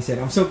commented and you said,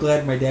 I'm so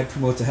glad my dad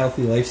promotes a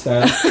healthy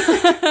lifestyle.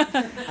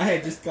 I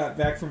had just got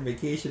back from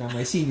vacation on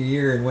my senior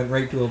year and went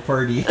right to a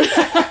party.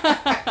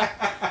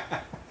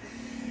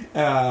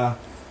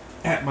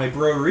 at my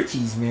bro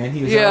Richie's, man.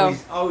 He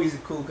was always a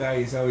cool guy.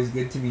 He's always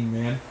good to me,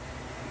 man.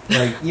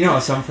 Like, you know how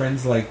some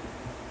friends, like,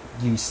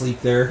 you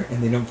sleep there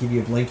and they don't give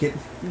you a blanket?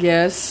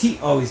 Yes. He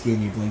always gave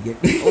me a blanket.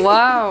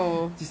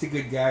 Wow. Just a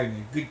good guy,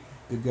 man.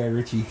 Good guy,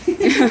 Richie.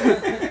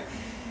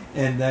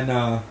 And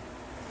then,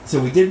 so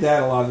we did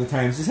that a lot of the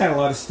times. Just had a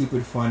lot of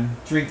stupid fun.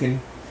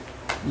 Drinking,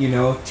 you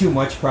know, too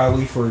much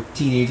probably for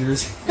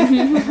teenagers.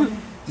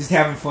 Just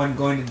having fun,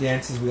 going to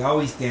dances. We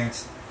always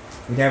danced.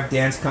 We'd have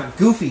dance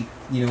Goofy.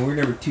 You know, we were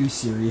never too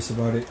serious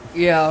about it.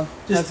 Yeah,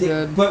 that's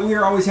good. But we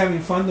were always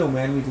having fun, though,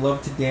 man. We'd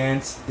love to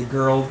dance. The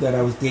girl that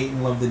I was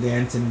dating loved to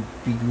dance and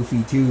be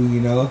goofy, too, you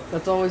know?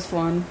 That's always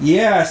fun.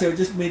 Yeah, so it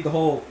just made the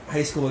whole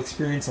high school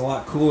experience a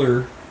lot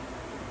cooler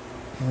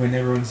when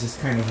everyone's just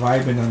kind of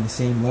vibing on the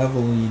same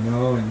level, you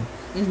know? And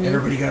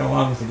everybody got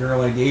along with the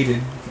girl I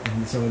dated.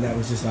 And so that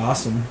was just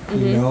awesome,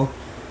 you know?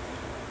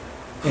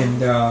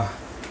 And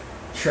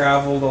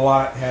traveled a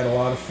lot, had a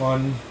lot of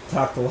fun,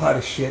 talked a lot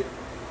of shit.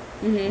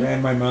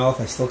 Ran my mouth.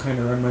 I still kind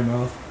of run my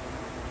mouth.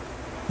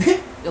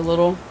 A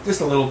little? Just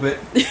a little bit.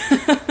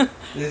 I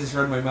just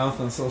run my mouth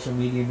on social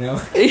media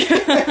now.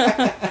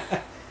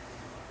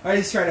 I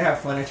just try to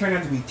have fun. I try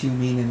not to be too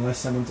mean unless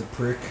someone's a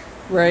prick.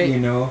 Right. You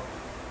know?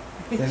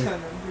 You try not to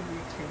be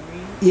too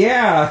mean.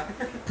 Yeah.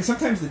 Because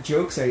sometimes the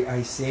jokes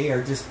I say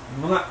are just...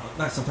 Well,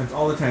 not sometimes.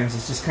 All the times.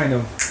 It's just kind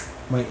of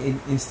my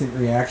instant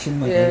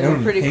reaction. Like, I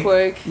don't pretty think.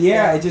 quick.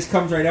 Yeah, it just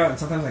comes right out. And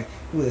sometimes like,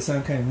 ooh, that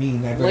sounds kind of mean.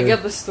 I better... Like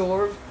at the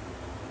store.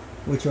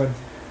 Which one?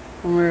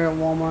 When we were at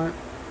Walmart.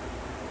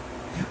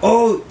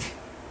 Oh!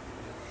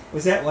 When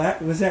was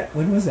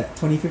that?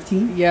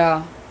 2015?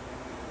 Yeah.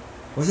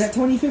 Was that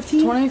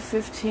 2015?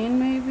 2015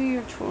 maybe,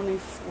 or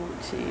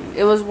 2014.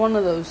 It was one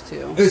of those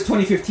two. It was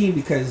 2015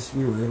 because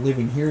we were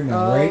living here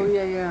now, right? Oh,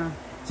 yeah.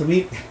 So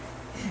me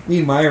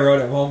and Maya were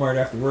out at Walmart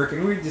after work,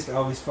 and we would just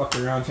always fuck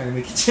around trying to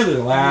make each other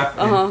laugh.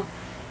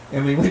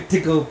 And we went to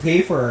go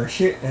pay for our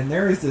shit, and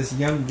there was this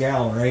young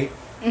gal, right?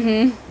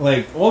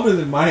 Like, older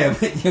than Maya,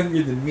 but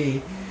younger than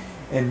me.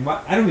 And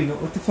I don't even know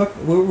what the fuck.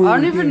 I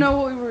don't even know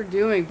what we were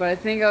doing, but I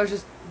think I was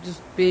just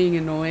being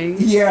annoying.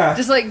 Yeah.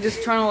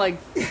 Just trying to like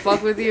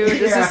fuck with you,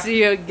 just to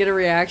see you get a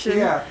reaction.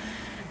 Yeah.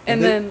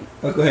 And then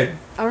oh, go ahead.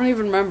 I don't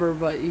even remember,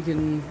 but you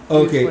can.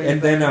 Okay,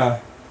 and then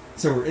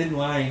so we're in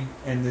line,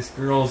 and this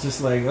girl's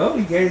just like, "Oh,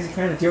 you guys are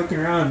kind of joking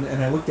around,"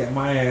 and I looked at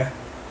Maya,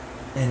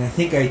 and I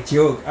think I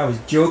was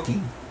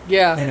joking.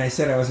 Yeah. And I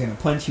said I was going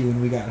to punch you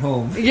when we got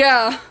home.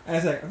 Yeah. I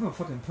was like, I'm going to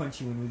fucking punch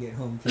you when we get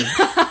home, kid.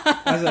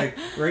 I was like,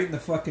 right in the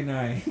fucking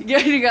eye. Yeah,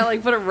 you got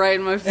put it right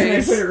in my face. And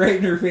I put it right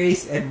in her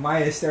face, and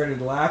Maya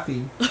started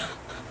laughing.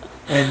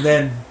 And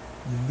then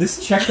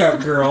this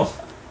checkout girl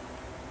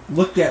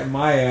looked at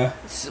Maya.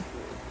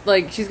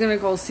 Like, she's going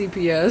to call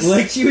CPS.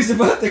 Like, she was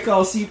about to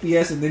call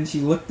CPS, and then she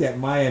looked at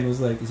Maya and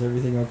was like, is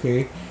everything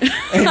okay?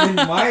 And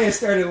then Maya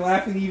started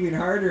laughing even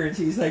harder, and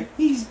she's like,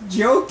 he's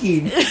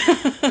joking.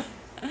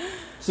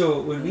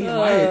 So when me and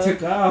Maya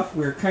took off,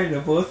 we were kind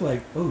of both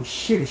like, oh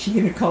shit, is she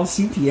going to call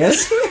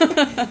CPS?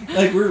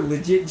 Like, we're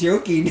legit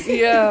joking.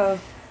 Yeah.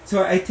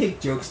 So I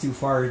take jokes too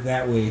far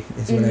that way,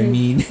 is what I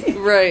mean.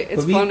 Right,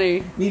 it's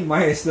funny. Me and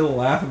Maya still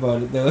laugh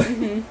about it, though.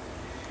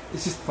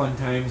 It's just fun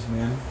times,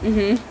 man.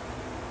 And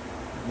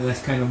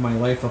that's kind of my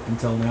life up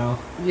until now.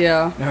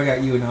 Yeah. Now I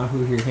got you and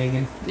Ahu here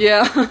hanging.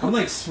 Yeah. I'm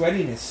like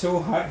sweating. It's so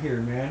hot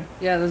here, man.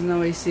 Yeah, there's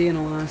no AC in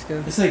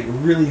Alaska. It's like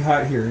really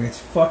hot here, and it's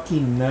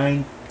fucking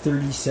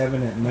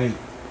 9:37 at night.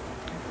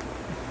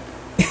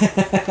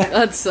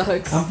 That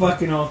sucks. I'm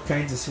fucking all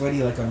kinds of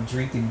sweaty like I'm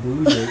drinking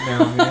booze right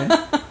now, man.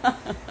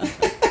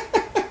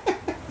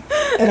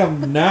 And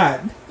I'm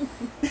not.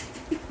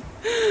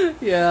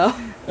 Yeah.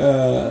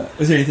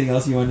 Is there anything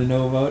else you want to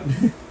know about?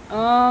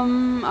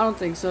 I don't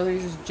think so. I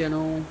think it's just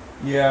general.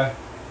 Yeah.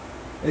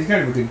 It's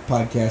kind of a good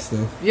podcast,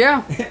 though.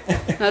 Yeah.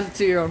 Not to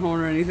toot your own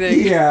horn or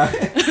anything. Yeah.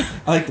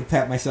 I like to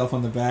pat myself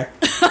on the back.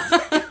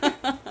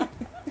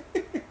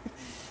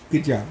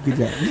 Good job.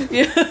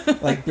 Yeah.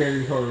 Like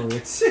Barry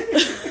Horowitz.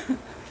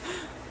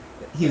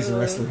 He was a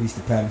wrestler who used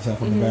to pat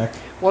himself on the back.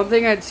 One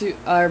thing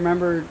I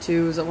remember,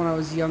 too, is that when I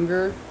was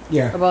younger,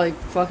 about,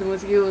 fucking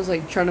with you, was,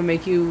 trying to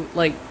make you,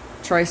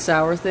 try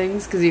sour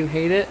things, because you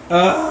hate it.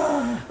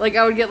 I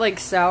would get,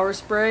 sour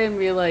spray and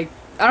be like,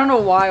 I don't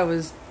know why I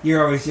was...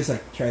 You're always just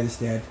like, try this,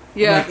 Dad.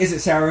 Yeah. I'm like, is it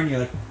sour? And you're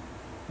like,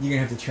 you're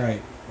going to have to try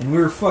it. And we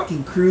were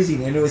fucking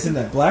cruising, and it was in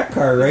that black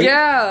car, right?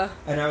 Yeah.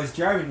 And I was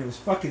driving, and it was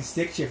fucking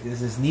stick shift. It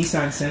was this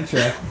Nissan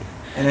Sentra.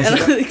 And I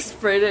said,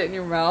 sprayed it in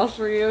your mouth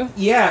for you?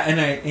 Yeah,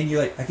 and you're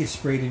like, I could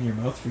spray it in your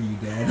mouth for you,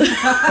 Dad.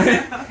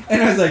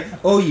 And I was like,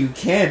 oh, you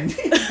can?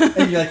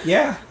 And you're like,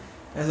 yeah.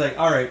 I was like,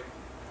 all right.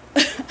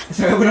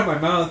 So I open up my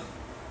mouth,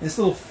 and this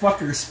little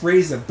fucker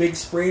sprays a big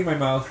spray in my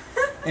mouth,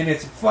 and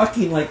it's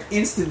fucking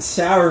instant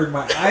sour, and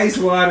my eyes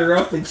water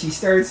up, and she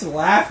starts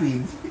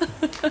laughing.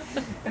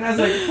 And I was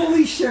like,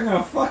 holy shit, I'm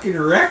a fucking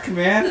wreck,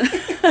 man.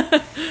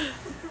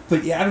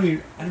 But yeah, I don't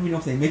even know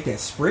if they make that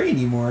spray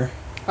anymore.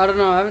 I don't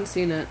know, I haven't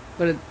seen it,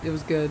 but it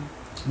was good.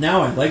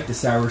 Now I like the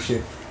sour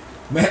shit.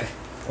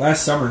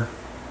 Last summer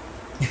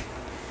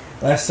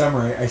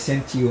I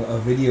sent you a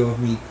video of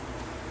me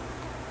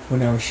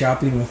when I was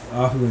shopping with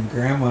Ahu and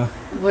Grandma,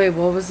 Wait,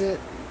 what was it?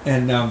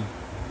 and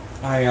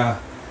I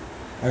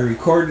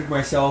recorded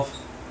myself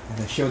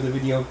and I showed the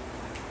video,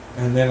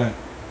 and then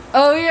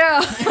Oh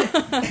yeah.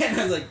 and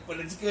I was like, but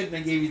it's good, and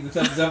I gave you the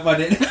thumbs up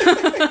on it.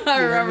 I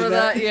You remember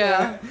that.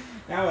 Yeah.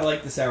 Now I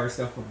like the sour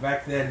stuff, but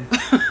back then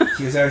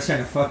she was always trying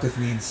to fuck with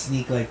me and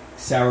sneak like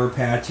Sour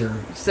Patch or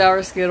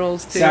Sour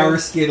Skittles too. sour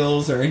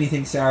Skittles or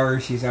anything sour.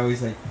 She's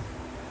always like,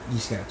 you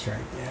just gotta try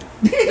it,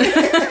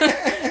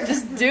 Dad.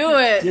 Just do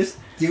it. Just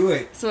do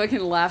it. So I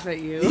can laugh at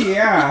you.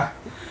 Yeah.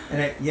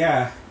 And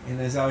and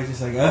I was always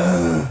just like,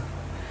 ugh,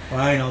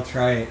 fine, I'll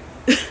try it.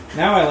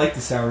 Now I like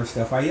the sour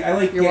stuff. I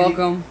like. You're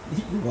welcome.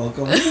 You're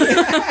welcome.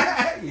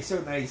 You're so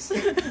nice.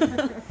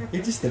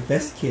 You're just the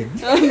best kid.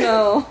 Oh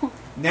no.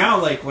 Now,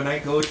 like when I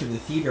go to the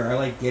theater, I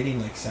like getting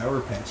like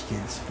Sour Patch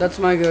Kids. That's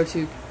my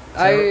go-to.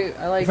 I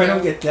like. If I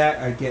don't get that,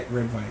 I get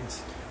Red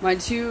Vines. My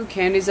two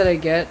candies that I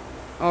get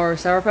are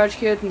Sour Patch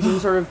Kids and some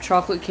sort of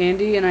chocolate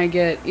candy, and I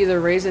get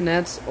either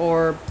Raisinets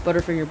or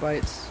Butterfinger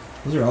Bites.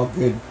 Those are all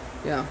good.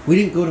 Yeah. We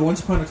didn't go to Once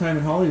Upon a Time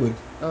in Hollywood.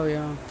 Oh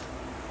yeah.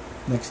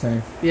 Next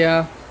time.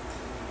 Yeah.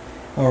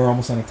 Oh, we're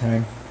almost out of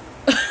time.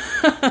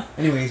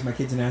 Anyways, my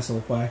kid's an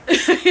asshole. Bye.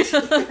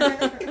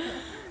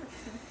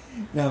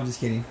 No, I'm just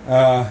kidding.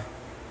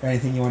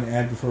 Anything you want to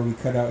add before we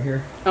cut out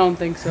here? I don't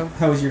think so.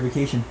 How was your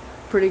vacation?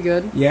 Pretty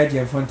good. Yeah, did you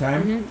have a fun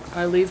time? Mm-hmm.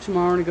 I leave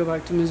tomorrow to go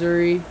back to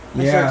Missouri.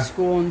 I Yeah. start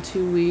school in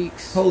 2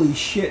 weeks. Holy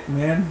shit,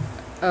 man.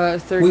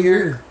 Third What year.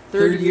 year?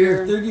 Third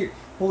year. Third year.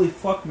 Holy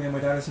fuck, man. My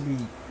daughter's going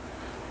to be...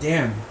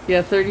 Damn.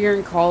 Yeah, third year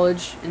in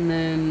college, and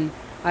then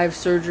I have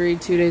surgery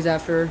 2 days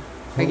after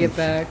I get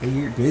back.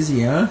 You're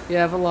busy, huh? Yeah,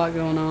 I have a lot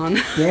going on.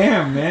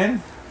 Damn,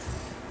 man.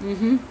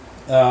 Mm-hmm.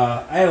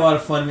 I had a lot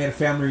of fun. We had a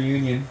family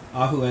reunion.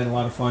 Ahu had a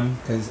lot of fun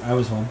because I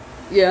was home.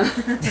 Yeah.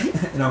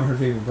 And I'm her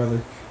favorite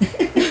brother.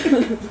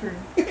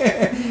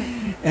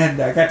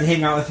 And I got to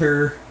hang out with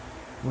her.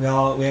 We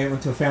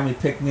went to a family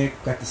picnic.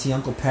 Got to see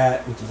Uncle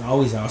Pat, which is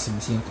always awesome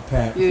to see Uncle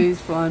Pat. Yeah,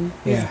 he's fun.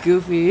 He's Yeah.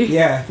 goofy.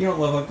 Yeah, if you don't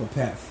love Uncle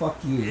Pat, fuck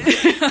you.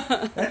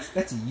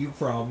 That's a you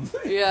problem.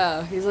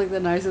 Yeah, he's like the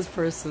nicest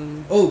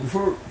person. Oh,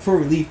 before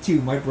we leave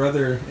too, my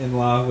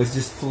brother-in-law was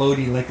just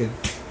floating like a...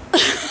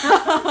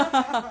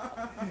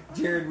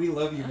 Jared, we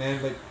love you,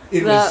 man, but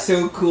it was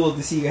so cool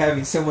to see you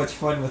having so much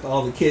fun with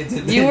all the kids.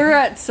 And You were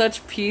at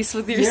such peace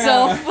with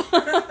yourself.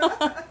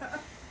 Yeah.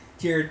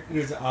 Jared, it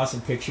was an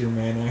awesome picture,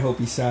 man. I hope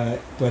you saw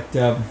it. But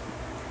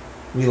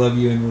we love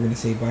you, and we're going to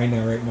say bye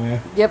now, right, Maya?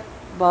 Yep.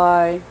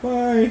 Bye.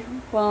 Bye.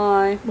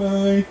 Bye.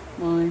 Bye.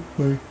 Bye.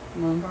 Bye.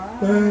 Bye.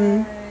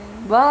 Bye.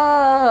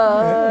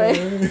 Bye.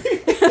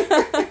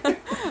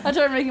 I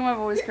tried making my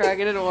voice crack.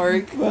 It didn't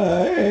work.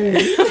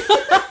 Bye.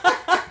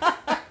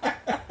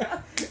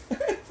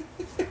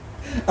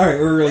 All right,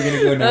 we're really going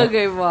to go now.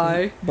 Okay,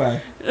 bye.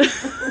 Bye.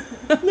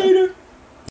 Later.